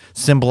kind of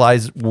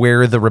symbolize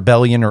where the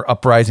rebellion or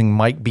uprising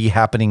might be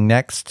happening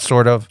next,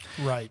 sort of.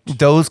 Right.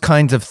 Those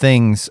kinds of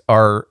things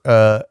are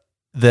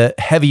the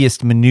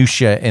heaviest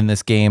minutia in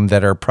this game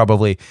that are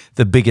probably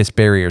the biggest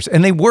barriers.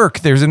 And they work.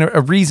 There's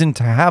a reason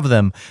to have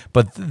them,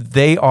 but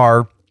they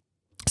are.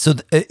 So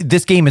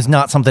this game is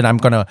not something I'm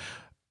going to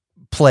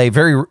play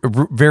very,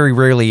 very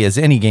rarely as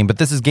any game, but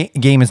this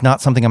game is not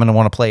something I'm going to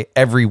want to play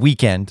every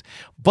weekend,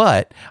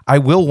 but I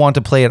will want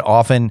to play it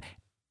often,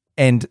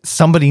 and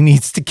somebody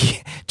needs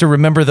to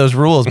remember those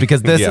rules,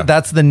 because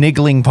that's the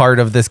niggling part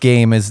of this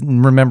game, is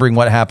remembering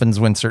what happens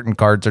when certain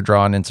cards are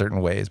drawn in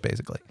certain ways,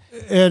 basically.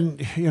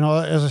 And,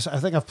 as I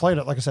think I've played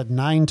it, like I said,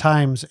 9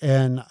 times,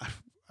 and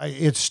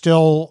it's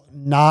still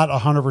not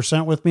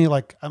 100% with me.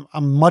 Like,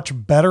 I'm much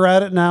better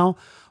at it now,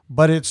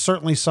 but it's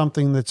certainly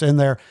something that's in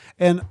there.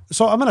 And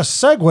so I'm going to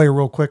segue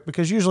real quick,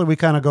 because usually we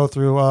kind of go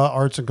through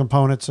arts and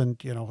components, and,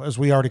 as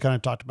we already kind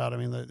of talked about,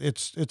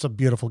 it's a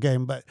beautiful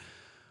game, but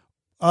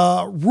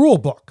rule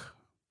book.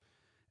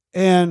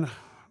 And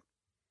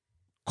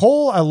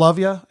Cole, I love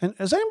you. And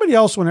as anybody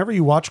else, whenever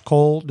you watch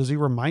Cole, does he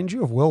remind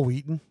you of Will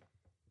Wheaton?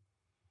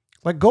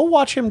 Like, go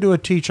watch him do a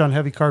teach on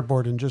heavy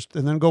cardboard, and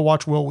then go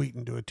watch Will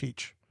Wheaton do a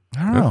teach.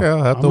 I don't know. Okay,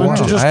 I'll have to I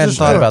watch it. hadn't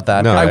thought about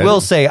that. No, I will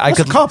say I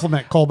could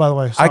compliment Cole, by the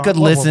way. So I could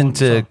listen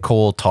to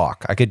Cole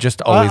talk. I could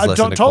just always listen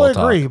to Cole talk. I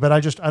totally agree, but I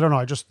don't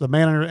know. The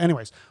man,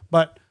 anyways.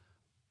 But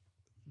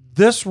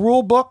this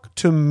rule book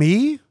to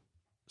me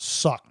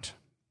sucked.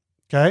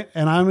 Okay,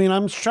 and I'm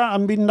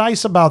being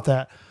nice about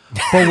that.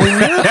 But when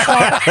you're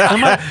talking,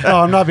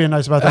 I'm not being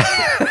nice about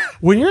that.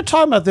 When you're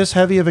talking about this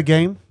heavy of a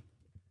game,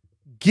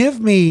 give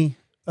me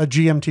a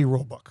GMT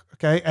rule book.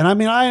 Okay, and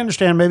I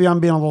understand maybe I'm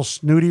being a little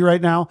snooty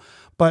right now,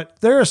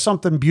 but there is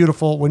something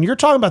beautiful when you're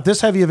talking about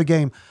this heavy of a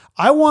game.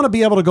 I want to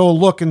be able to go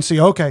look and see,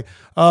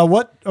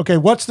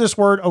 what's this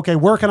word? Okay,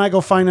 where can I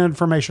go find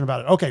information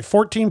about it? Okay,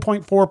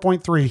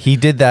 14.4.3. He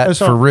did that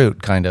for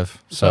Root, kind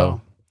of.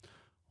 So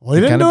well,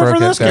 he didn't do it for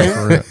this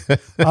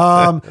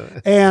game.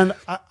 And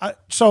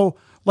so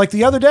like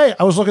the other day,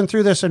 I was looking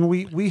through this, and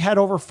we had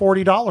over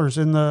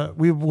 $40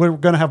 we were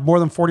going to have more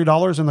than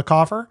 $40 in the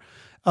coffer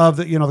of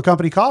the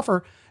company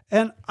coffer.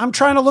 And I'm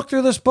trying to look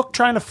through this book,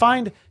 trying to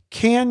find,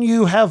 can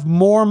you have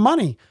more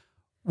money?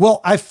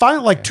 Well, I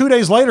find like 2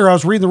 days later, I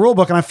was reading the rule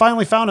book, and I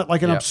finally found it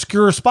like an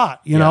obscure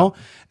spot, and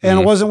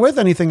it wasn't with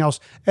anything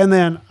else. And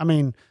then,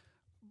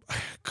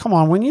 come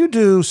on, when you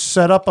do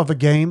setup of a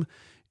game,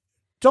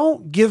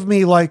 don't give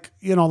me like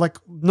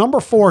number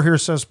 4 here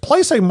says,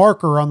 place a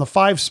marker on the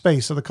 5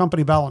 space of the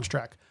company balance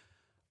track.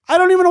 I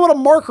don't even know what a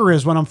marker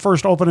is when I'm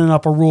first opening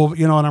up a rule,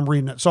 and I'm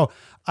reading it. So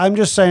I'm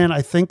just saying,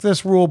 I think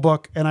this rule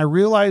book, and I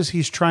realize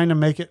he's trying to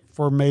make it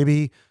for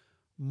maybe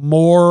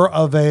more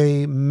of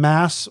a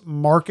mass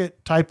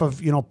market type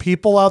of,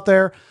 people out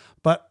there,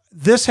 but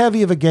this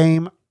heavy of a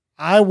game,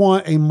 I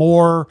want a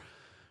more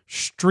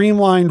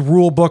streamlined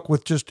rule book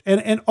with just,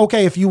 and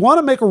okay, if you want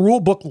to make a rule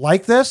book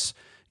like this,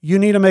 you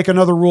need to make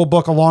another rule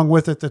book along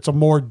with it that's a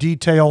more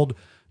detailed,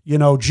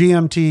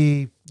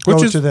 GMT,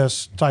 go to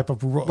this type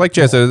of rule. Like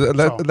Chad said,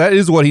 that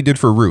is what he did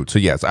for Root. So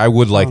yes, I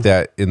would like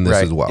that in this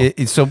as well.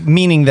 So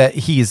meaning that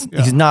he's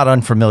not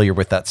unfamiliar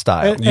with that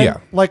style.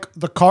 And like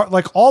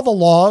like all the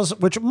laws,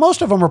 which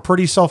most of them are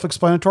pretty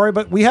self-explanatory,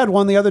 but we had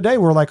one the other day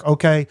where like,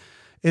 okay,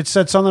 it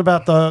said something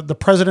about the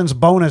president's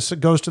bonus that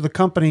goes to the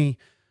company,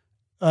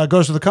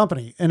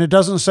 and it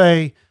doesn't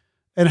say,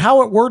 and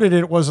how it worded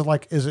it was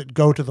like, is it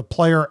go to the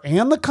player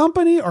and the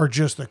company or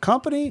just the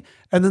company?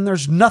 And then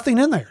there's nothing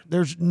in there.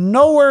 There's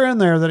nowhere in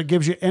there that it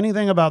gives you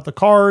anything about the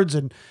cards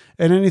and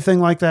anything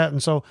like that.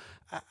 And so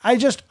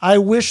I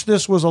wish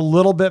this was a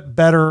little bit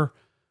better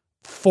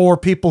for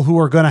people who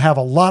are going to have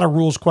a lot of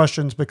rules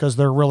questions because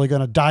they're really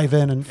going to dive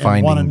in and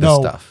want to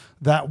know stuff.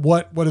 That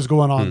what is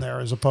going on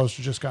there as opposed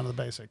to just kind of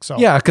the basics. So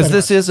yeah, because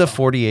this is a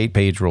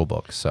 48-page rule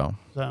book. So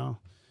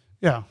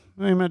yeah.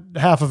 I mean,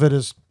 half of it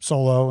is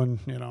solo and,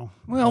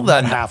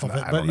 that half of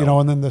it, but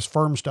and then this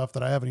firm stuff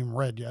that I haven't even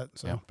read yet.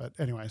 So, but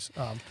anyways,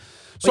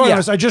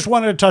 I just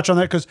wanted to touch on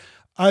that because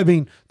I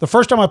mean, the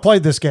first time I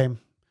played this game,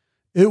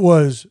 it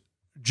was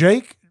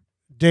Jake,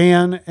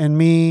 Dan, and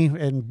me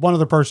and one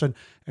other person,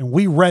 and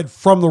we read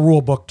from the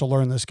rule book to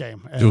learn this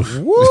game. And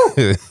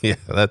yeah,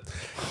 that's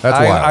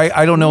wild.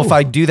 I don't know if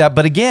I do that,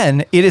 but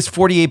again, it is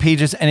 48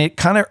 pages and it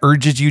kind of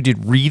urges you to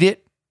read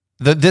it.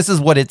 This is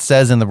what it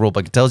says in the rule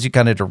book. It tells you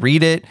kind of to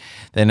read it,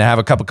 then have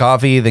a cup of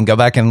coffee, then go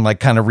back and like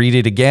kind of read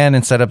it again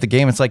and set up the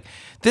game. It's like,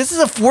 this is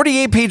a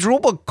 48-page rule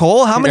book,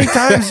 Cole. How many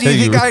times do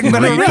you think I'm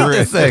going to read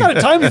this thing? What kind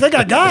of time do you think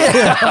I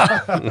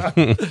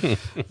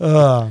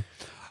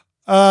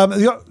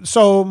got?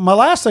 So my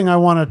last thing I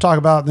want to talk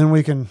about, then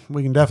we can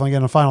definitely get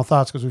into final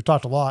thoughts because we've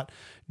talked a lot.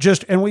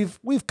 And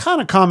we've kind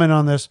of commented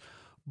on this,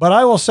 but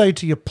I will say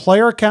to you,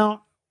 player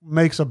count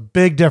makes a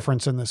big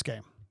difference in this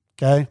game.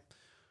 Okay.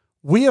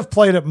 We have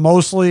played it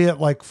mostly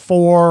at like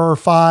 4 or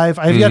 5.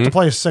 I've yet to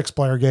play a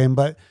 6-player game,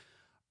 but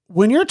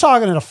when you're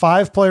talking at a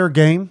 5-player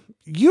game,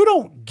 you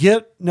don't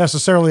get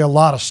necessarily a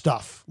lot of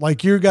stuff.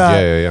 Like you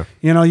got,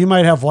 you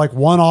might have like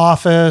one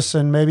office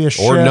and maybe a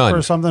ship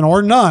or something,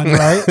 or none,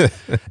 right?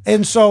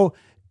 And so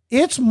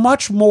it's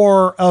much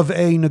more of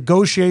a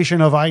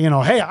negotiation of,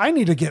 hey, I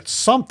need to get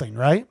something,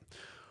 right?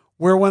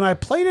 Where when I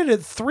played it at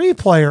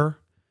 3-player,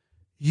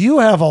 you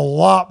have a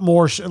lot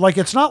more, like,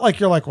 it's not like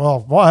you're like,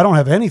 well, I don't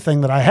have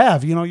anything that I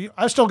have.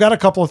 I still got a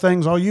couple of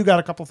things. Oh, you got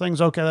a couple of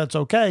things. Okay, that's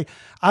okay.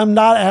 I'm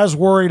not as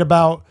worried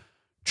about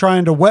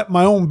trying to wet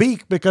my own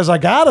beak because I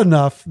got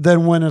enough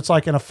than when it's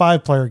like in a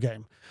 5-player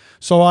game.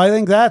 So I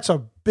think that's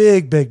a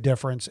big, big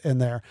difference in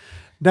there.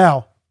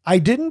 Now, I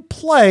didn't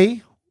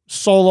play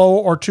solo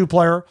or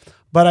 2-player,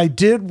 but I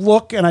did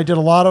look and I did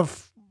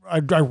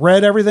I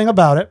read everything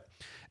about it,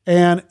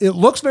 and it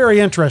looks very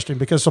interesting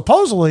because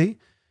supposedly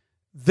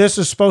this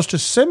is supposed to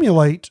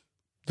simulate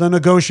the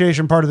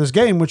negotiation part of this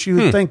game, which you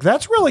would think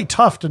that's really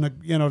tough to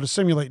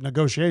simulate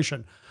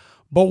negotiation.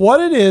 But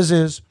what it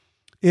is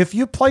if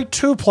you play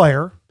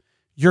 2-player,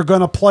 you're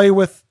going to play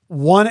with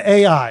one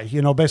AI,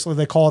 basically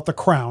they call it the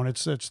Crown.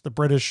 It's the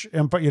British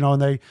Empire,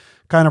 and they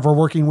kind of are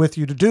working with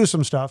you to do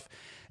some stuff.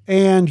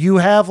 And you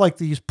have like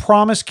these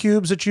promise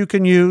cubes that you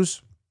can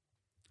use.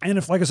 And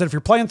if, like I said, if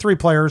you're playing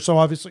 3-player, so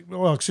obviously,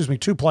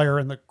 2-player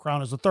and the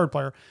Crown is the 3rd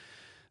player,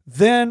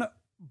 then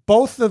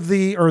both of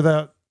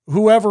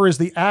whoever is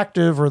the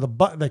active or the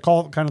button, they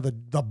call it kind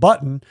of the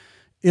button,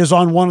 is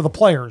on one of the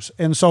players.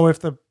 And so if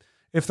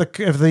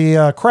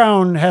the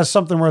Crown has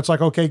something where it's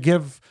like, okay,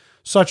 give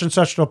such and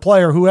such to a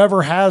player,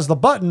 whoever has the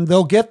button,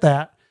 they'll get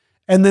that.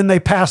 And then they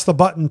pass the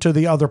button to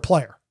the other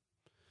player.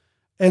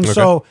 And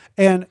so,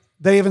 and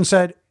they even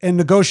said, in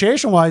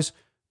negotiation wise,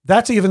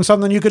 that's even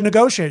something you could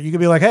negotiate. You could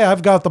be like, hey,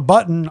 I've got the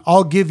button.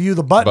 I'll give you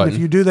the button if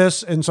you do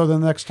this. And so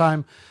then the next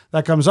time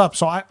that comes up.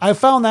 So I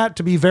found that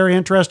to be very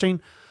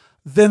interesting.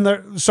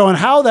 And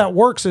how that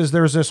works is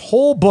there's this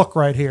whole book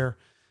right here.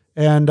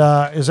 And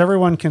as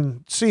everyone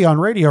can see on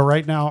radio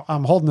right now,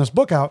 I'm holding this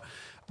book out,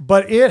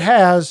 but it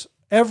has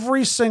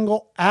every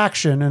single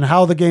action and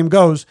how the game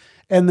goes.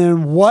 And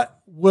then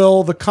what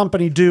will the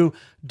company do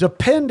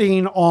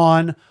depending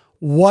on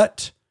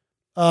what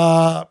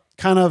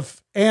kind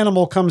of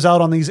animal comes out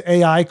on these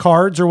AI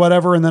cards or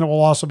whatever. And then it will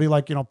also be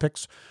like,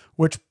 picks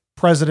which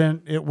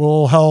president it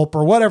will help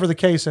or whatever the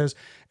case is.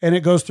 And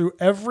it goes through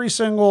every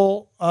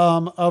single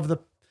of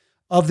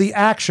the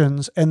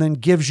actions and then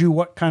gives you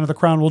what kind of the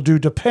Crown will do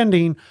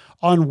depending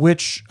on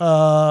which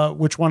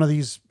one of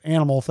these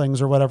animal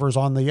things or whatever is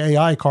on the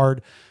AI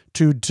card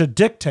to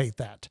dictate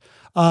that.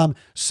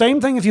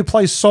 Same thing if you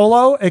play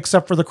solo,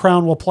 except for the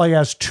Crown will play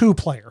as 2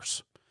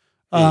 players.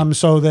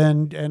 So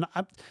then, and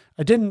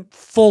I didn't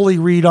fully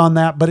read on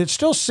that, but it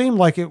still seemed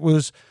like it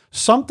was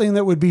something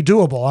that would be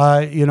doable.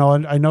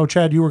 And I know,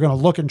 Chad, you were going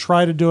to look and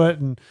try to do it,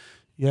 and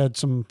you had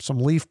some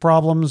leaf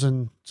problems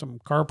and some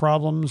car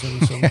problems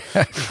and some.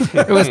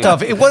 It was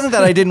tough. It wasn't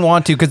that I didn't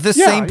want to, because this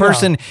same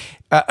person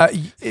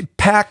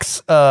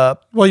PAX.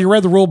 Well, you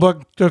read the rule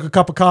book, took a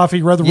cup of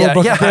coffee, read the rule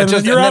book again,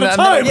 and you're out of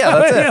time.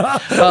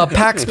 That's it.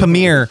 PAX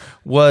Premier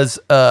was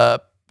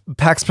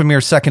PAX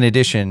Premier Second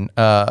Edition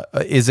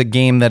is a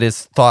game that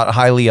is thought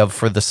highly of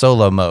for the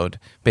solo mode,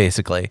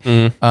 basically.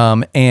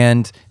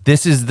 And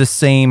this is the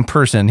same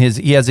person.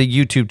 He has a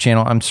YouTube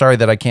channel. I'm sorry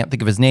that I can't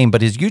think of his name,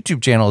 but his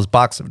YouTube channel is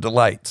Box of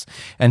Delights,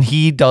 and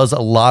he does a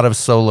lot of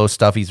solo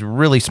stuff. He's a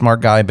really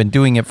smart guy. I've been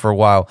doing it for a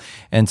while,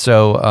 and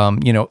so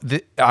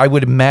I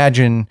would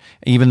imagine,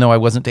 even though I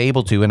wasn't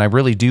able to, and I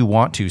really do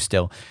want to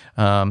still.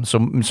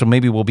 So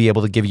maybe we'll be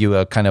able to give you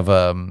a kind of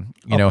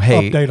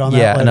update on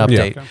that an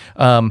later.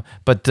 update.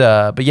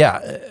 But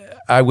yeah,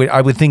 I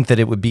would think that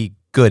it would be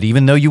good,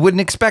 even though you wouldn't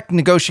expect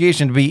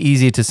negotiation to be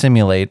easy to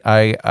simulate.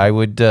 I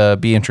would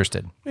be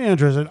interested.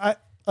 I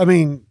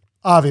mean,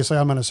 obviously,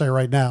 I'm going to say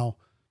right now,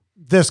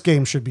 this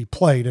game should be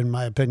played, in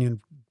my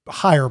opinion.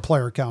 Higher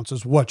player counts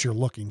is what you're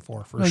looking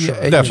for sure.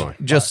 Yeah,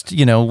 definitely. Just,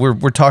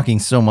 we're talking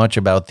so much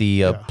about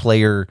the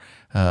player,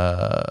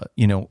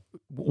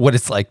 what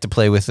it's like to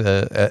play with,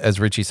 as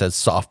Richie says,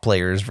 soft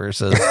players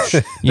versus,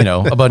 a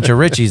bunch of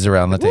Richies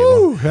around the table.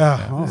 Ooh,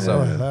 yeah. Oh,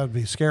 so that would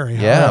be scary.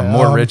 Yeah,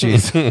 more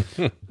Richies.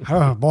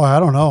 Boy, I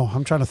don't know.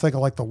 I'm trying to think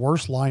of like the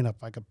worst lineup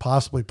I could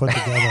possibly put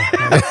together.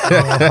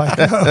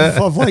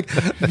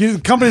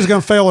 The company's going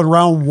to fail in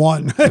round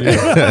one.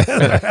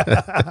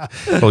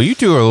 Well, you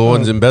two are the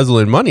ones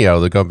embezzling money out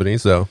of the company,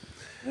 so.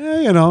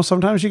 Yeah,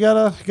 sometimes you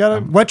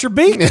gotta wet your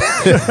beak.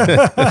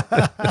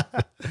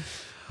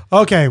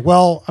 Okay,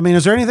 well, I mean,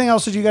 is there anything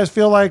else that you guys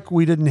feel like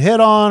we didn't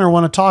hit on or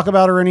want to talk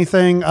about or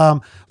anything?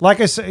 Like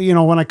I said,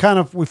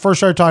 when we first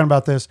started talking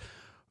about this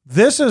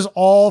is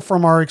all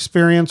from our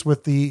experience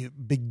with the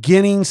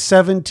beginning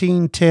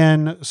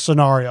 1710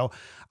 scenario.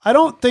 I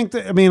don't think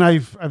that, I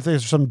think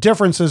there's some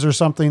differences or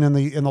something in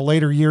the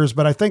later years,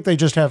 but I think they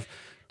just have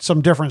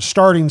some different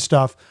starting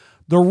stuff.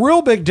 The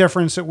real big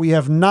difference that we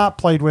have not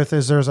played with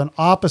is there's an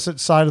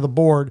opposite side of the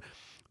board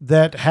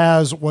that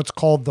has what's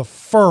called the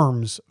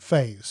firms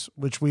phase,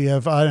 which we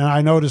have. And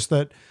I noticed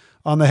that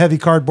on the heavy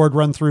cardboard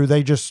run through,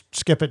 they just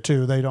skip it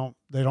too. They don't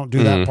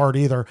do that part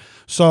either.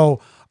 So,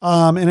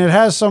 and it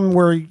has some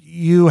where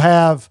you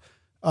have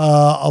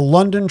a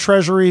London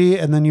treasury,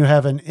 and then you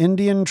have an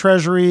Indian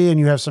treasury, and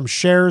you have some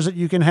shares that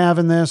you can have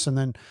in this. And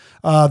then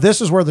this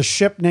is where the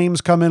ship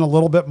names come in a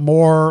little bit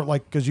more,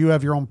 like, because you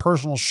have your own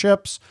personal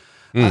ships.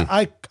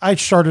 I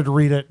started to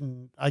read it,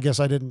 and I guess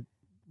I didn't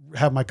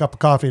have my cup of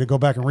coffee to go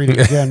back and read it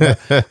again.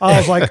 But I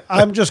was like,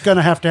 I'm just going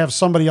to have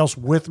somebody else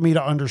with me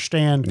to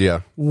understand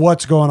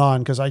what's going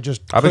on. Cause I'm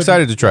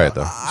excited to try it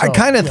though. I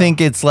kind of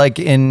think it's like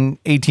in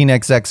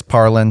 18xx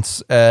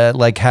parlance,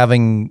 like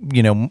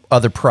having,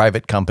 other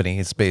private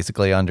companies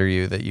basically under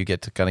you that you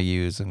get to kind of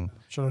use. And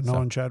should have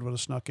known Chad would have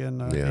snuck in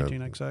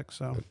 18xx.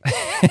 So.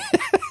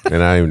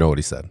 And I don't even know what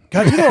he said.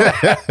 God,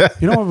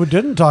 what we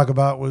didn't talk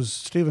about was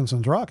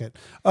Stevenson's rocket.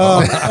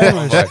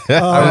 Anyways,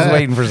 I was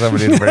waiting for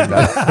somebody to bring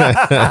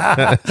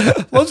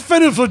that. Let's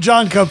finish with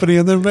John Company,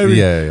 and then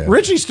maybe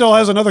Richie still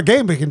has another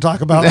game we can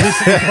talk about.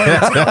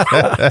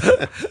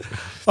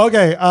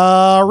 Okay,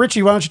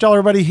 Richie, why don't you tell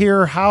everybody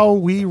here how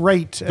we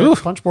rate at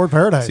Punchboard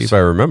Paradise? See if I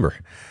remember.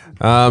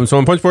 So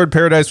on Punchboard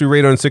Paradise, we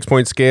rate on a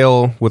 6-point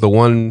scale, with a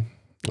 1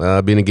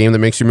 being a game that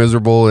makes you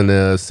miserable, and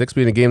a 6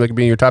 being a game that could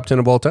be in your top 10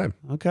 of all time.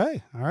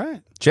 Okay, all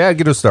right. Chad,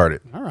 get us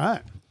started. All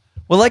right.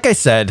 Well, like I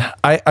said,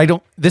 I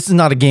don't. This is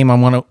not a game I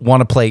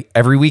want to play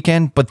every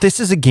weekend, but this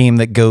is a game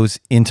that goes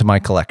into my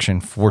collection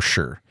for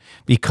sure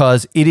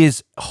because it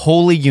is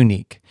wholly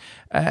unique.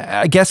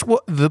 I guess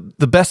what the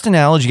best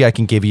analogy I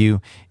can give you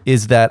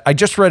is that I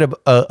just read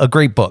a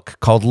great book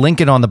called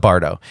Lincoln on the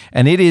Bardo,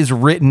 and it is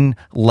written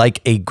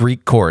like a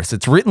Greek chorus.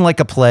 It's written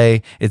like a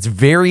play. It's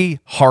very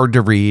hard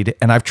to read,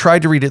 and I've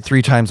tried to read it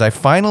 3 times. I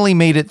finally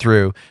made it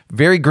through.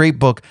 Very great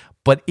book,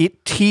 but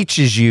it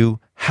teaches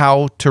you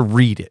how to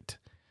read it.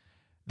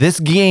 This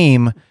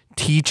game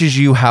teaches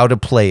you how to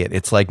play it.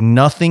 It's like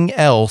nothing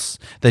else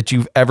that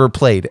you've ever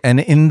played,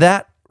 and in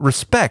that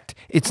respect,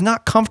 it's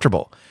not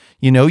comfortable.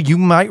 You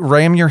might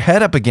ram your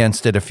head up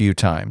against it a few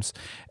times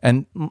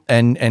and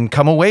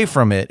come away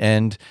from it.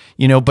 And,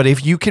 but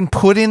if you can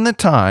put in the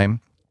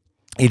time,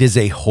 it is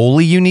a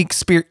wholly unique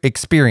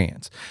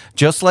experience.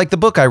 Just like the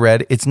book I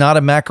read, it's not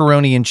a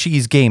macaroni and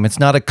cheese game. It's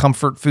not a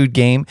comfort food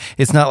game.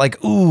 It's not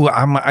like, ooh,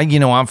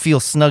 I feel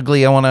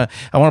snuggly. I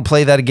want to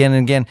play that again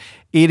and again.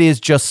 It is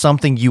just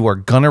something you are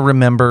going to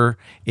remember.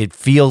 It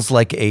feels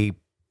like a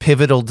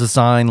pivotal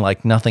design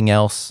like nothing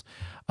else.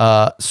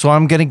 So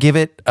I'm going to give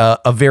it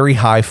a very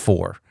high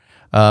 4.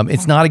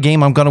 It's not a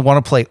game I'm going to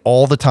want to play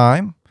all the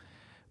time,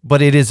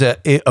 but it is a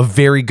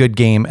very good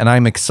game, and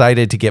I'm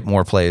excited to get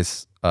more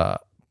plays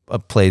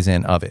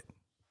in of it.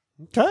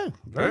 Okay,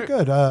 very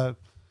good.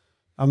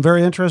 I'm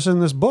very interested in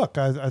this book.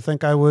 I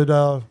think I would.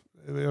 I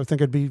think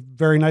it'd be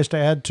very nice to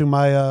add to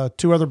my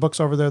 2 other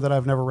books over there that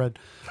I've never read.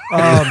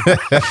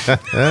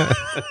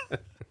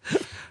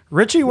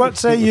 Richie, what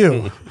say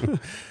you?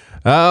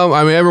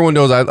 Everyone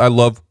knows I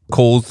love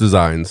Cole's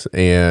designs,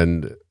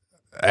 and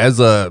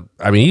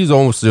he's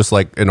almost just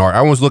like an art. I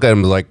almost look at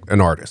him like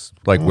an artist,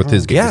 like with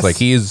his games. Yes. Like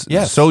he is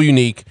so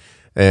unique,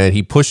 and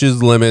he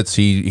pushes limits.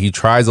 He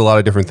tries a lot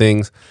of different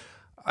things,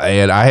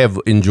 and I have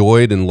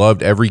enjoyed and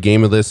loved every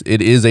game of this.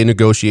 It is a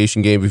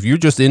negotiation game. If you're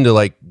just into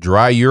like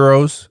dry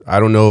Euros, I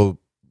don't know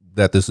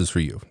that this is for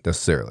you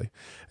necessarily,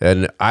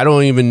 and I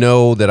don't even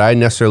know that I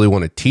necessarily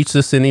want to teach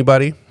this to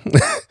anybody.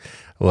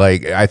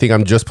 Like, I think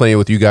I'm just playing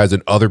with you guys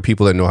and other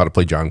people that know how to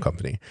play John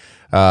Company.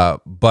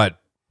 But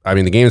I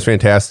mean, the game is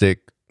fantastic.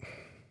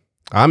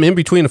 I'm in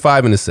between a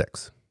 5 and a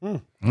 6.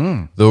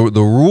 The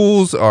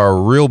rules are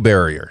a real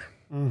barrier,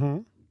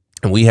 and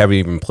we haven't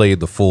even played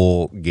the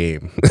full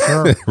game.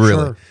 Sure,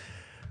 really. sure.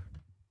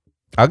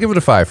 I'll give it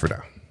a 5 for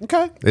now.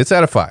 Okay. It's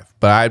at a 5,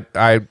 but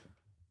I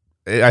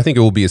think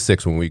it will be a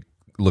 6 when we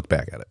look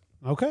back at it.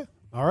 Okay.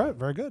 All right.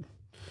 Very good.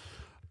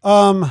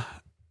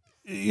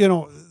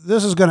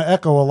 This is going to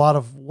echo a lot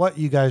of what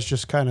you guys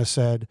just kind of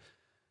said.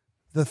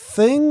 The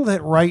thing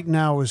that right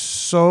now is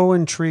so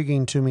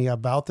intriguing to me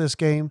about this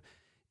game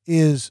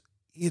is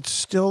it's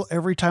still,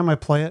 every time I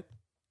play it,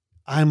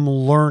 I'm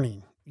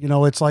learning.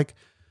 It's like,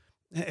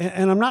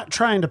 and I'm not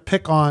trying to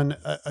pick on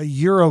a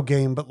Euro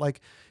game, but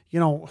like,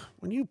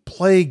 when you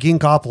play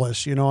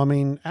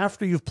Ginkgopolis,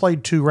 after you've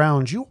played 2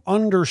 rounds, you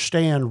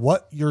understand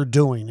what you're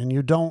doing, and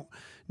you don't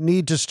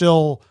need to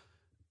still,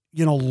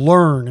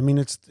 learn. I mean,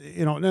 it's,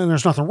 and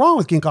there's nothing wrong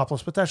with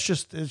Ginkgopolis, but it's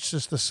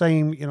just the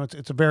same,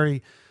 it's a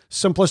very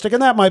simplistic,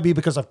 and that might be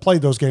because I've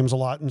played those games a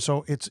lot. And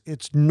so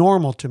it's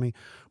normal to me,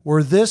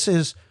 where this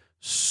is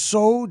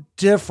so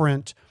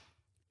different,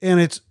 and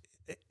it's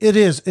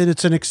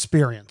an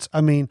experience.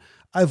 I mean,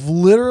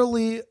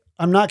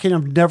 I'm not kidding.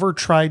 I've never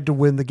tried to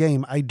win the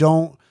game. I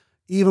don't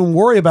even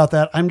worry about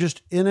that. I'm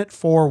just in it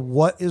for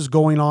what is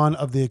going on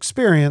of the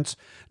experience.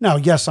 Now,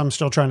 yes, I'm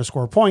still trying to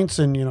score points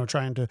and,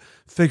 trying to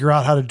figure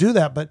out how to do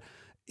that, but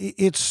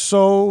it's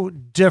so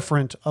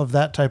different of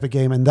that type of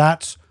game. And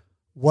that's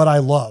what I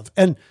love.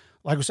 And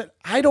like I said,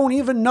 I don't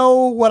even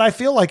know what I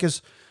feel like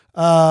is,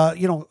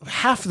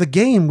 half the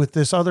game with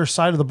this other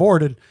side of the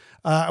board. And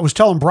I was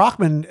telling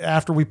Brockman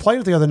after we played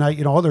it the other night,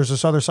 there's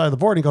this other side of the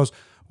board. And he goes,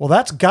 well,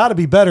 that's got to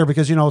be better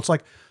because, it's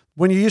like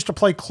when you used to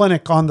play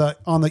Clinic on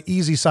the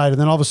easy side,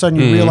 and then all of a sudden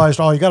you realized,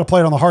 you got to play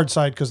it on the hard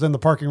side because then the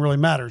parking really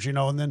matters,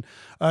 and then,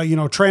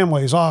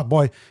 tramways,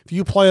 boy, if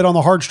you play it on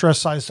the hard stress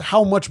side,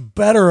 how much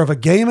better of a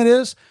game it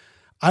is.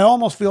 I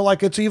almost feel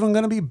like it's even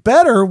going to be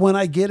better when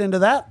I get into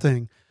that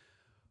thing.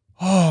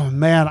 Oh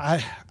man,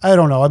 I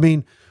don't know. I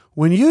mean,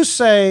 when we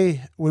say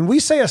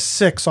a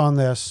 6 on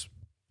this,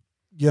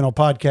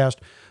 podcast,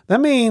 that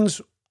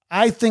means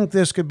I think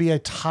this could be a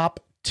top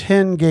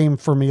 10 game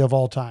for me of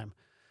all time.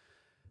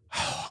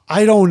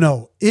 I don't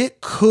know.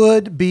 It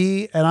could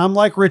be, and I'm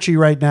like Richie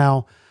right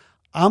now.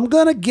 I'm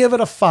going to give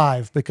it a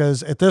 5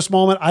 because at this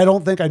moment, I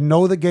don't think I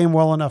know the game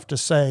well enough to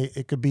say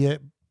it could be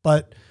it,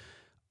 but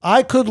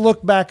I could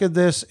look back at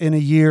this in a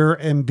year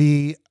and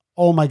be,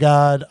 oh my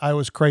God, I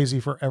was crazy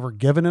for ever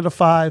giving it a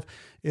 5.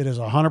 It is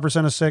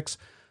 100% a 6.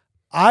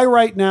 I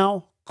right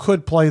now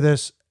could play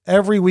this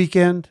every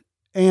weekend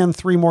and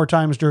 3 more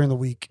times during the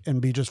week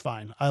and be just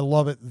fine. I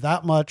love it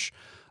that much.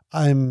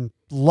 I'm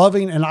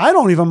loving, and I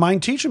don't even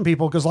mind teaching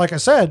people because like I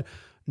said,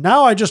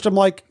 now I just am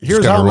like,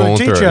 here's how I'm going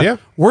to teach you. Yeah.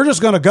 We're just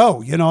going to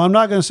go. I'm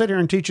not going to sit here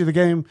and teach you the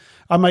game.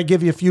 I might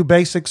give you a few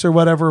basics or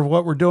whatever of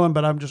what we're doing,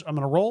 but I'm going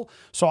to roll.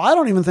 So I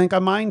don't even think I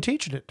mind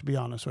teaching it, to be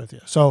honest with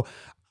you. So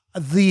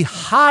the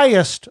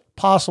highest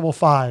possible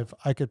 5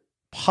 I could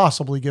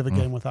possibly give a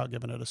game without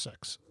giving it a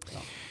 6. So.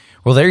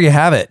 Well, there you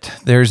have it.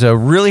 There's a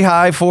really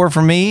high 4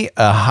 from me,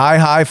 a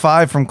high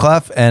 5 from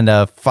Clef, and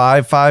a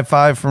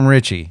 5 from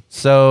Richie.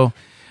 So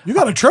you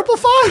got a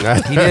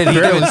 555? He did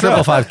with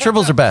 555.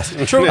 Triples are best.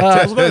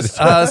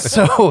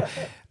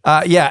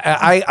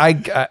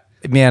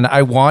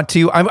 I want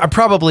to. I'm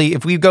probably,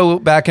 if we go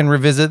back and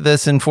revisit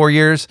this in 4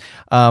 years,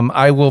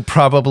 I will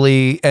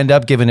probably end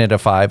up giving it a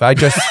 5. I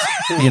just,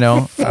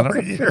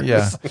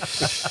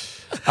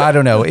 I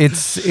don't know.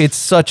 It's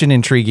such an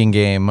intriguing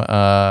game.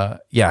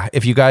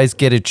 If you guys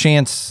get a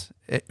chance,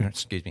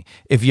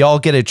 if y'all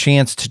get a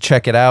chance to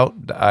check it out,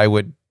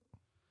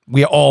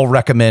 we all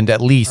recommend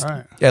at least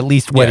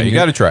wetting. You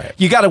got to try it.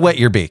 You got to wet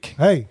your beak.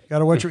 Hey, got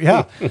to wet your,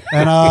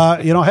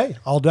 and hey,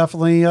 I'll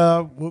definitely,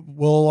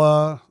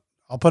 I'll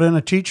put in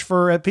a teach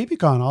at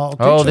PPCon.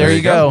 I'll teach there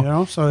you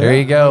go. So there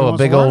you go. A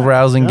big old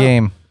rousing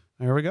game.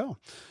 There we go.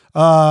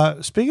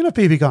 Speaking of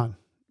PPCon,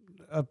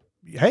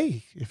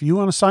 hey, if you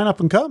want to sign up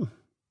and come,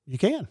 you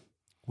can.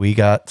 We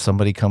got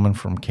somebody coming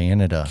from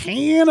Canada.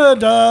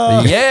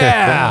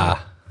 Yeah.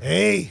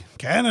 Hey,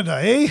 Canada,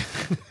 eh?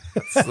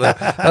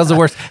 That was the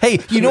worst. Hey,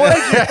 you know what?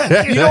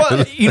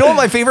 You know what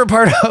my favorite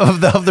part of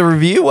the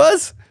review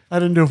was? I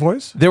didn't do a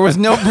voice. There was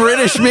no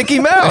British Mickey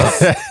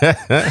Mouse.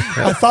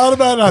 I thought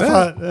about it. I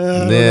thought,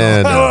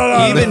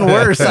 no. Even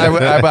worse.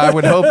 I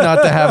would hope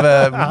not to have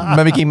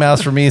a Mickey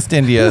Mouse from East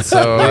India.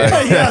 So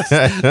yes,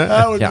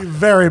 that would be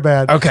very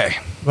bad. Okay,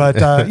 but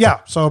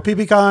so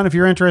PPCon, if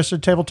you're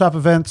interested, tabletop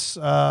events.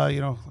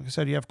 Like I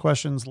said, you have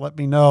questions, let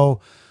me know.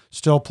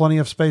 still plenty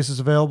of spaces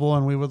available,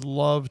 and we would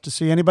love to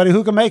see anybody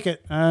who can make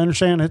it. I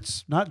understand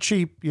it's not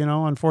cheap,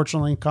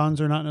 unfortunately cons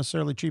are not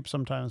necessarily cheap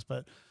sometimes,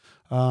 but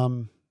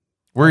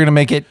we're going to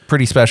make it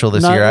pretty special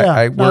this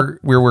year.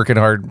 We're working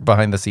hard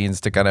behind the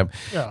scenes to kind of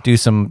do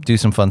some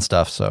fun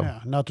stuff. So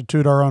not to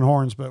toot our own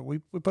horns, but we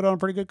put on a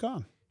pretty good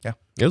con. Yeah,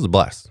 it was a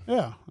blast.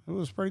 Yeah, it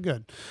was pretty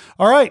good.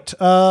 All right,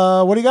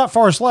 what do you got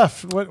for us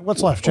left?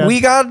 What's left, Chad? We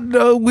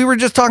were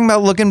just talking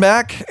about looking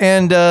back,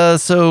 and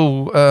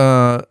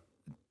so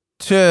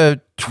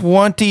to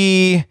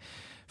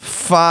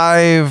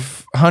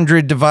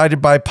 2,500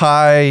 divided by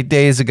pi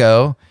days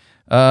ago,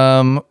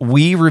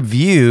 we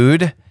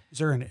reviewed. Is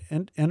there an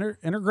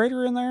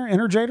integrator in there?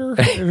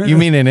 Integrator? You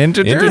mean an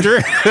integer?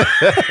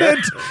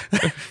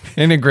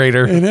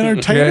 Integrator. An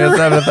entertainer?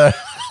 Yeah,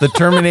 the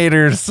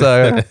Terminator's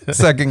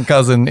second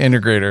cousin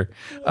integrator.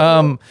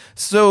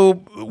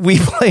 So we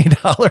played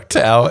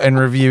Hallertau and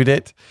reviewed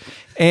it.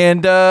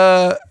 And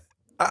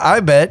I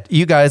bet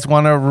you guys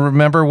want to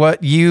remember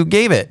what you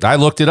gave it. I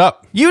looked it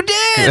up. You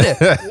did?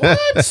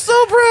 What?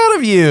 So proud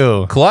of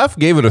you. Clef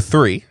gave it a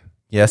 3.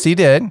 Yes, he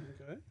did.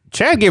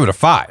 Chad gave it a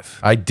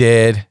 5. I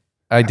did.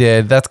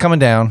 That's coming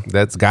down.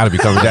 That's got to be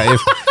coming down.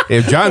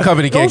 If John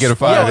Company can't get a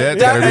 5,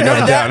 that's got to be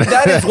coming down.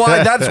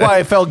 That's why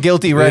I felt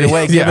guilty right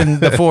away,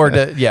 given the 4.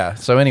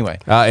 So anyway,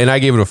 and I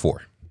gave it a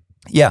 4.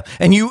 Yeah,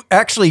 and you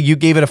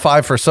gave it a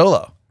 5 for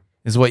solo,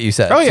 is what you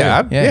said. Oh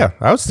yeah,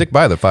 I would stick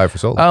by the 5 for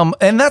solo.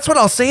 And that's what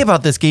I'll say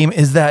about this game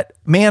is that,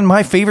 man,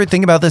 my favorite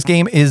thing about this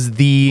game is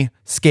the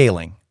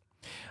scaling.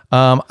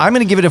 I'm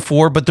going to give it a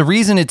 4, but the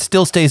reason it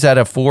still stays at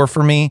a 4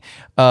 for me,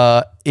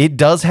 it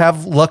does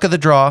have luck of the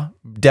draw,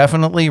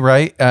 definitely,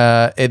 right?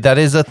 That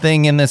is a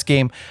thing in this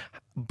game.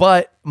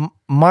 But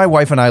my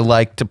wife and I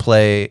like to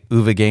play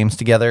UVA games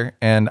together,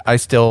 and I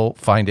still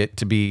find it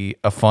to be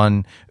a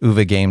fun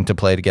UVA game to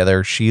play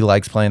together. She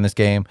likes playing this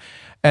game.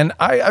 And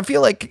I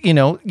feel like,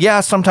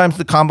 sometimes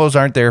the combos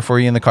aren't there for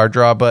you in the card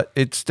draw, but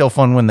it's still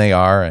fun when they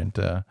are. And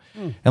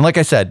like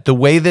I said, the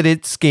way that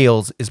it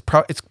scales is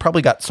it's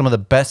probably got some of the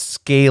best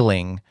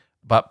scaling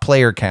about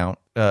player count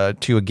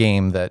to a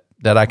game that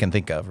I can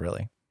think of,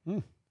 really.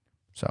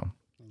 So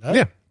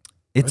yeah,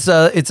 it's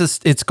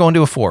going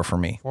to a 4 for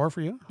me. 4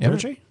 for you,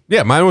 Richie?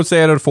 Yeah, mine would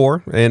say at a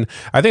 4, and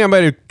I think I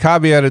might have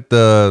caveated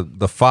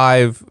the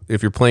 5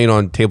 if you're playing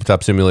on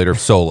Tabletop Simulator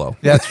solo.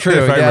 That's true.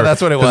 Yeah,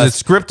 that's what it was.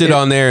 It's scripted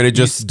on there, and it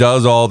just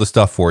does all the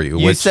stuff for you.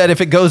 You said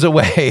if it goes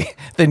away,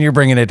 then you're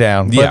bringing it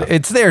down. But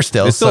it's there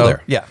still. It's still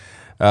there. Yeah.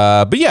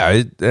 But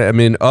yeah,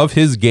 of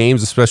his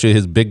games, especially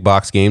his big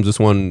box games, this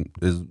one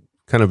is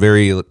kind of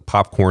very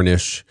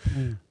popcornish.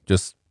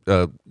 Just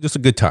a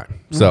good time.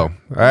 So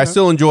I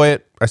still enjoy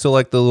it. I still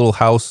like the little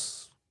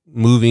house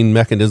moving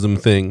mechanism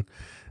thing.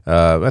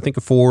 I think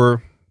a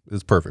 4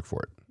 is perfect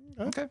for it.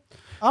 Okay.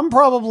 I'm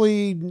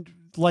probably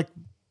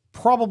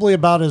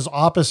about as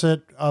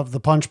opposite of the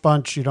Punch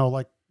Bunch,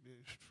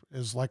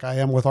 as like I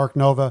am with Ark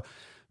Nova.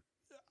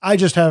 I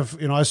just have,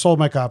 I sold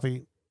my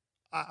copy.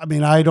 I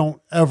mean, I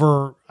don't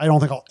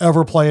think I'll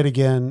ever play it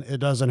again. It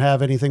doesn't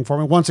have anything for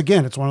me. Once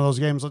again, it's one of those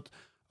games that,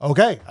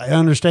 okay, I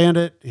understand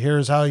it.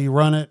 Here's how you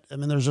run it. I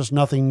mean, there's just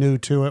nothing new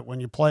to it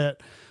when you play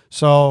it.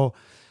 So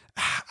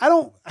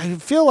I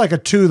feel like a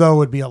 2 though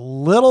would be a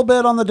little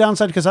bit on the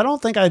downside because I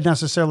don't think I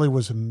necessarily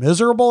was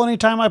miserable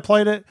anytime I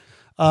played it.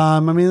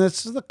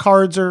 The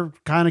cards are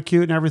kind of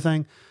cute and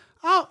everything.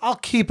 I'll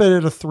keep it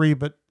at a 3,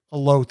 but a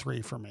low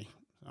 3 for me.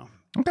 So.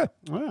 Okay.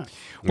 Yeah.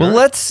 Well,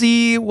 let's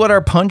see what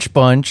our Punch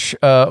Bunch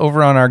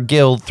over on our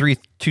guild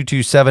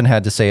 3227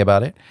 had to say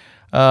about it.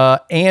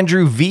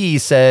 Andrew V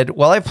said,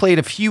 "Well, I've played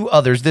a few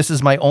others. This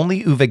is my only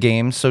UVA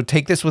game, so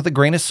take this with a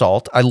grain of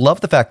salt. I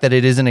love the fact that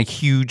it isn't a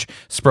huge,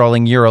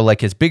 sprawling Euro like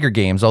his bigger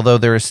games, although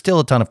there is still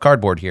a ton of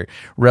cardboard here.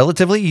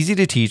 Relatively easy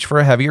to teach for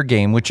a heavier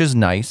game, which is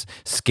nice.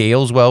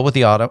 Scales well with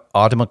the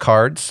Automa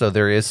cards, so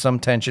there is some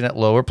tension at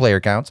lower player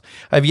counts.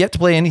 I've yet to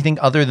play anything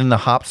other than the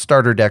Hop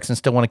starter decks and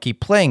still want to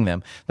keep playing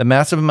them. The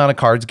massive amount of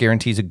cards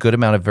guarantees a good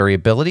amount of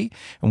variability,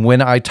 and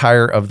when I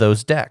tire of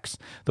those decks.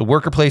 The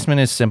worker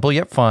placement is simple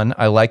yet fun.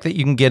 I like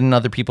that you can get in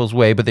other people's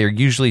way, but they're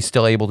usually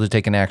still able to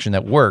take an action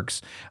that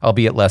works,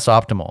 albeit less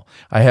optimal.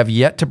 I have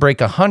yet to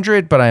break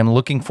 100, but I am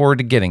looking forward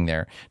to getting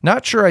there.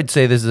 Not sure I'd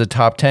say this is a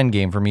top 10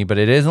 game for me, but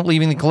it isn't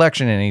leaving the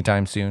collection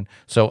anytime soon,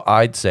 so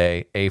I'd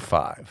say a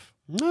 5.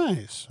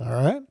 Nice. All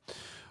right.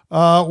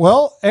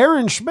 Well,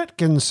 Aaron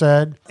Schmidtkin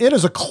said, it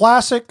is a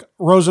classic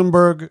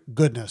Rosenberg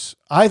goodness.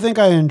 I think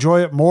I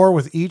enjoy it more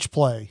with each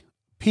play.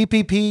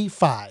 PPP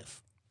 5.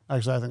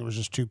 Actually, I think it was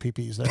just 2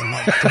 PPs there.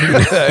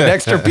 An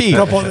extra P.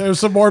 There's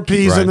some more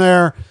P's in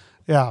there.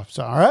 Yeah.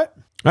 So, all right.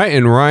 All right.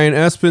 And Ryan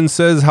Espen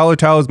says,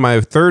 Hallertau is my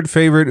 3rd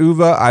favorite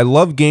UVA. I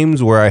love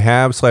games where I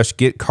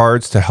have/get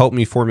cards to help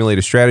me formulate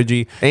a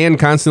strategy and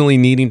constantly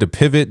needing to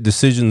pivot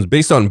decisions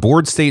based on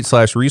board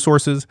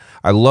state/resources.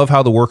 I love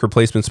how the worker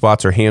placement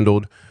spots are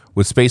handled.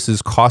 with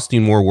spaces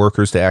costing more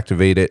workers to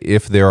activate it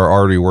if there are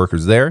already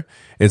workers there.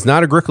 It's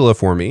not Agricola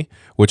for me,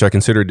 which I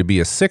consider to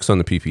be a 6 on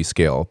the PP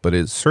scale, but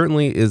it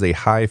certainly is a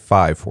high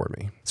 5 for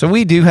me. So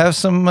we do have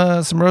some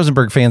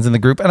Rosenberg fans in the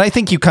group, and I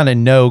think you kind of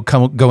know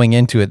going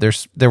into it.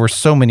 There were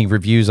so many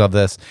reviews of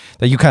this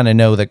that you kind of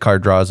know that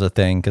card draw is a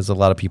thing because a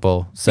lot of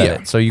people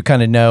said it. So you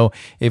kind of know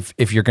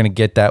if you're going to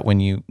get that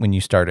when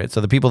you start it. So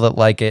the people that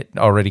like it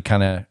already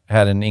kind of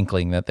had an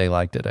inkling that they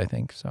liked it, I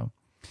think. So,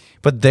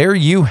 but there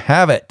you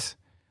have it.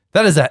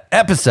 That is an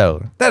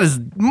episode. That is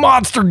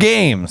Monster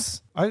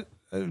Games.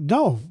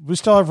 No, we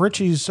still have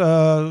Richie's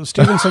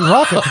Stevenson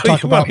Rocket to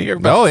talk about.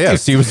 Oh, yeah,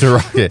 Stevenson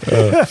Rocket.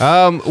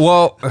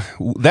 Well,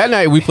 that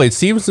night we played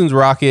Stevenson's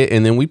Rocket,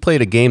 and then we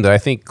played a game that I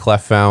think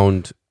Clef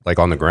found like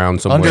on the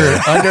ground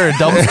somewhere. Under a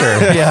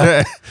dumpster.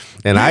 Yeah.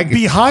 And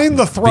Behind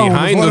the Throne.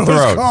 Behind the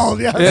Throne. Called,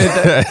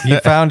 yeah. He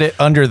found it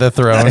under the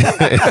throne.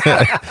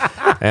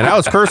 And I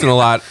was cursing a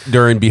lot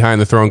during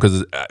Behind the Throne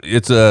because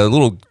it's a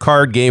little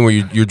card game where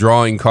you're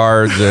drawing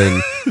cards,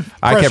 and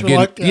I kept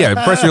getting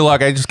press your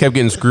luck. I just kept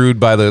getting screwed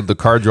by the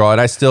card draw,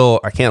 and I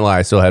can't lie,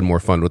 I still had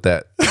more fun with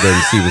that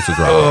than Stevenson's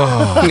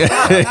Rocket.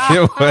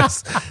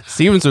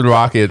 Stevenson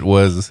Rocket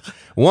was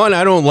one.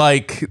 I don't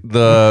like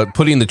the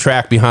putting the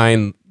track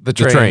behind the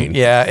train.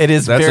 Yeah, it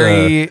is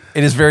very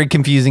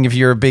confusing if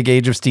you're a big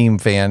Age of Steam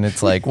fan.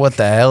 It's like, what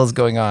the hell is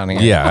going on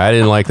here? Yeah, I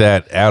didn't like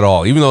that at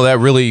all. Even though that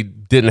really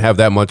didn't have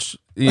that much.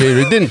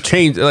 It didn't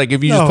change. Like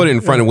if you just put it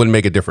in front, it wouldn't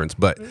make a difference.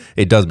 But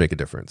it does make a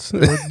difference.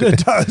 It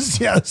does,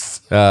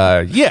 yes.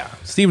 Yeah,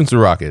 Stevenson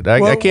Rocket.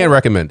 I can't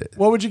recommend it.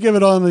 What would you give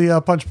it on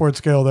the punchboard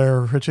scale there,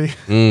 Richie?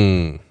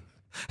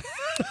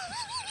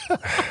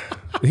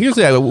 Here's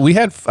that.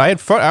 I had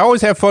fun. I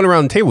always have fun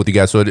around the table with you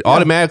guys, so it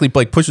automatically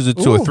like pushes it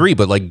to a 3.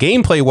 But like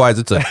gameplay wise,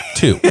 it's a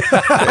 2.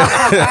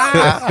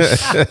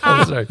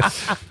 I'm sorry.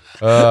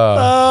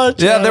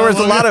 Yeah, there was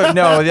a lot of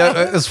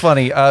it was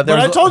funny.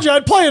 I told you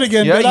I'd play it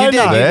again. Yeah, did I you did.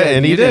 not?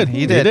 And he did.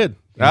 He did.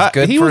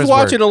 He was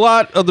watching a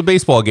lot of the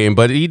baseball game,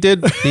 but he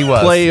did. He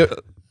was play.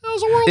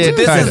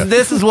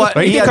 This is what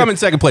he did come in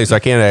second place. So I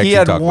can't actually. He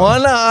had talk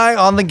one eye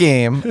on the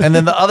game, and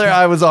then the other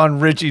eye was on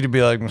Richie to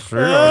be like,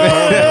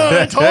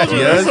 I told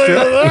you.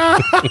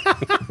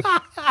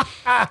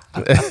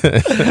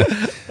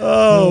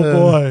 Oh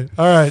boy!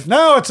 All right,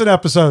 now it's an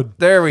episode.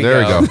 There we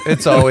go.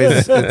 It's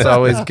always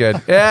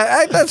good.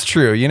 Yeah, that's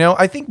true.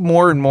 I think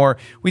more and more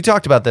we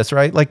talked about this,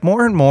 right? Like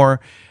more and more.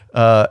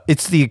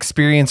 It's the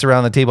experience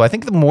around the table. I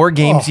think the more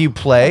games you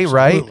play,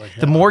 right? Yeah.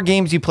 The more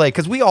games you play,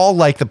 because we all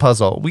like the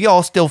puzzle. We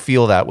all still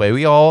feel that way.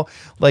 We all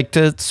like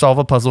to solve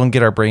a puzzle and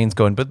get our brains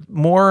going. But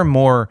more and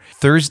more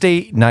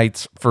Thursday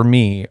nights for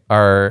me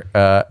are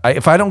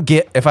if I don't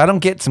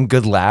get some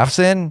good laughs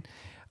in,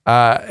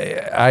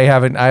 I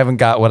haven't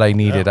got what I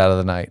needed out of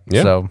the night.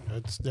 Yeah. So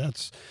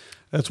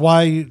that's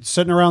why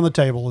sitting around the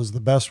table is the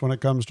best when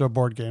it comes to a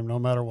board game. No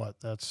matter what,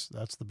 that's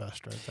the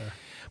best right there.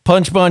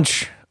 Punch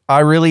Bunch. I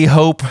really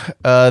hope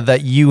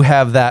that you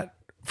have that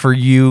for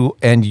you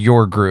and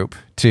your group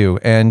too.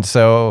 And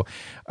so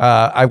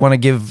I want to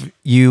give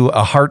you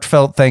a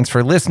heartfelt thanks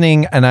for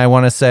listening. And I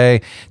want to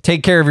say,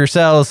 take care of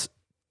yourselves.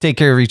 Take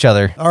care of each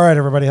other. All right,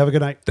 everybody. Have a good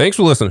night. Thanks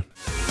for listening.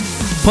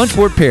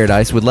 Punchboard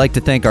Paradise would like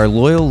to thank our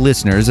loyal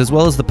listeners as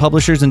well as the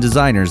publishers and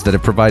designers that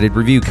have provided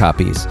review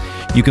copies.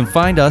 You can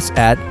find us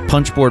at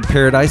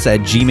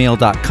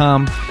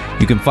punchboardparadise@gmail.com.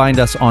 You can find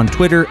us on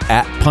Twitter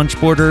at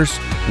Punchboarders.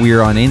 We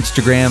are on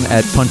Instagram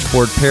at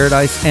Punchboard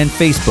Paradise and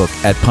Facebook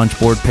at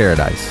Punchboard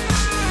Paradise.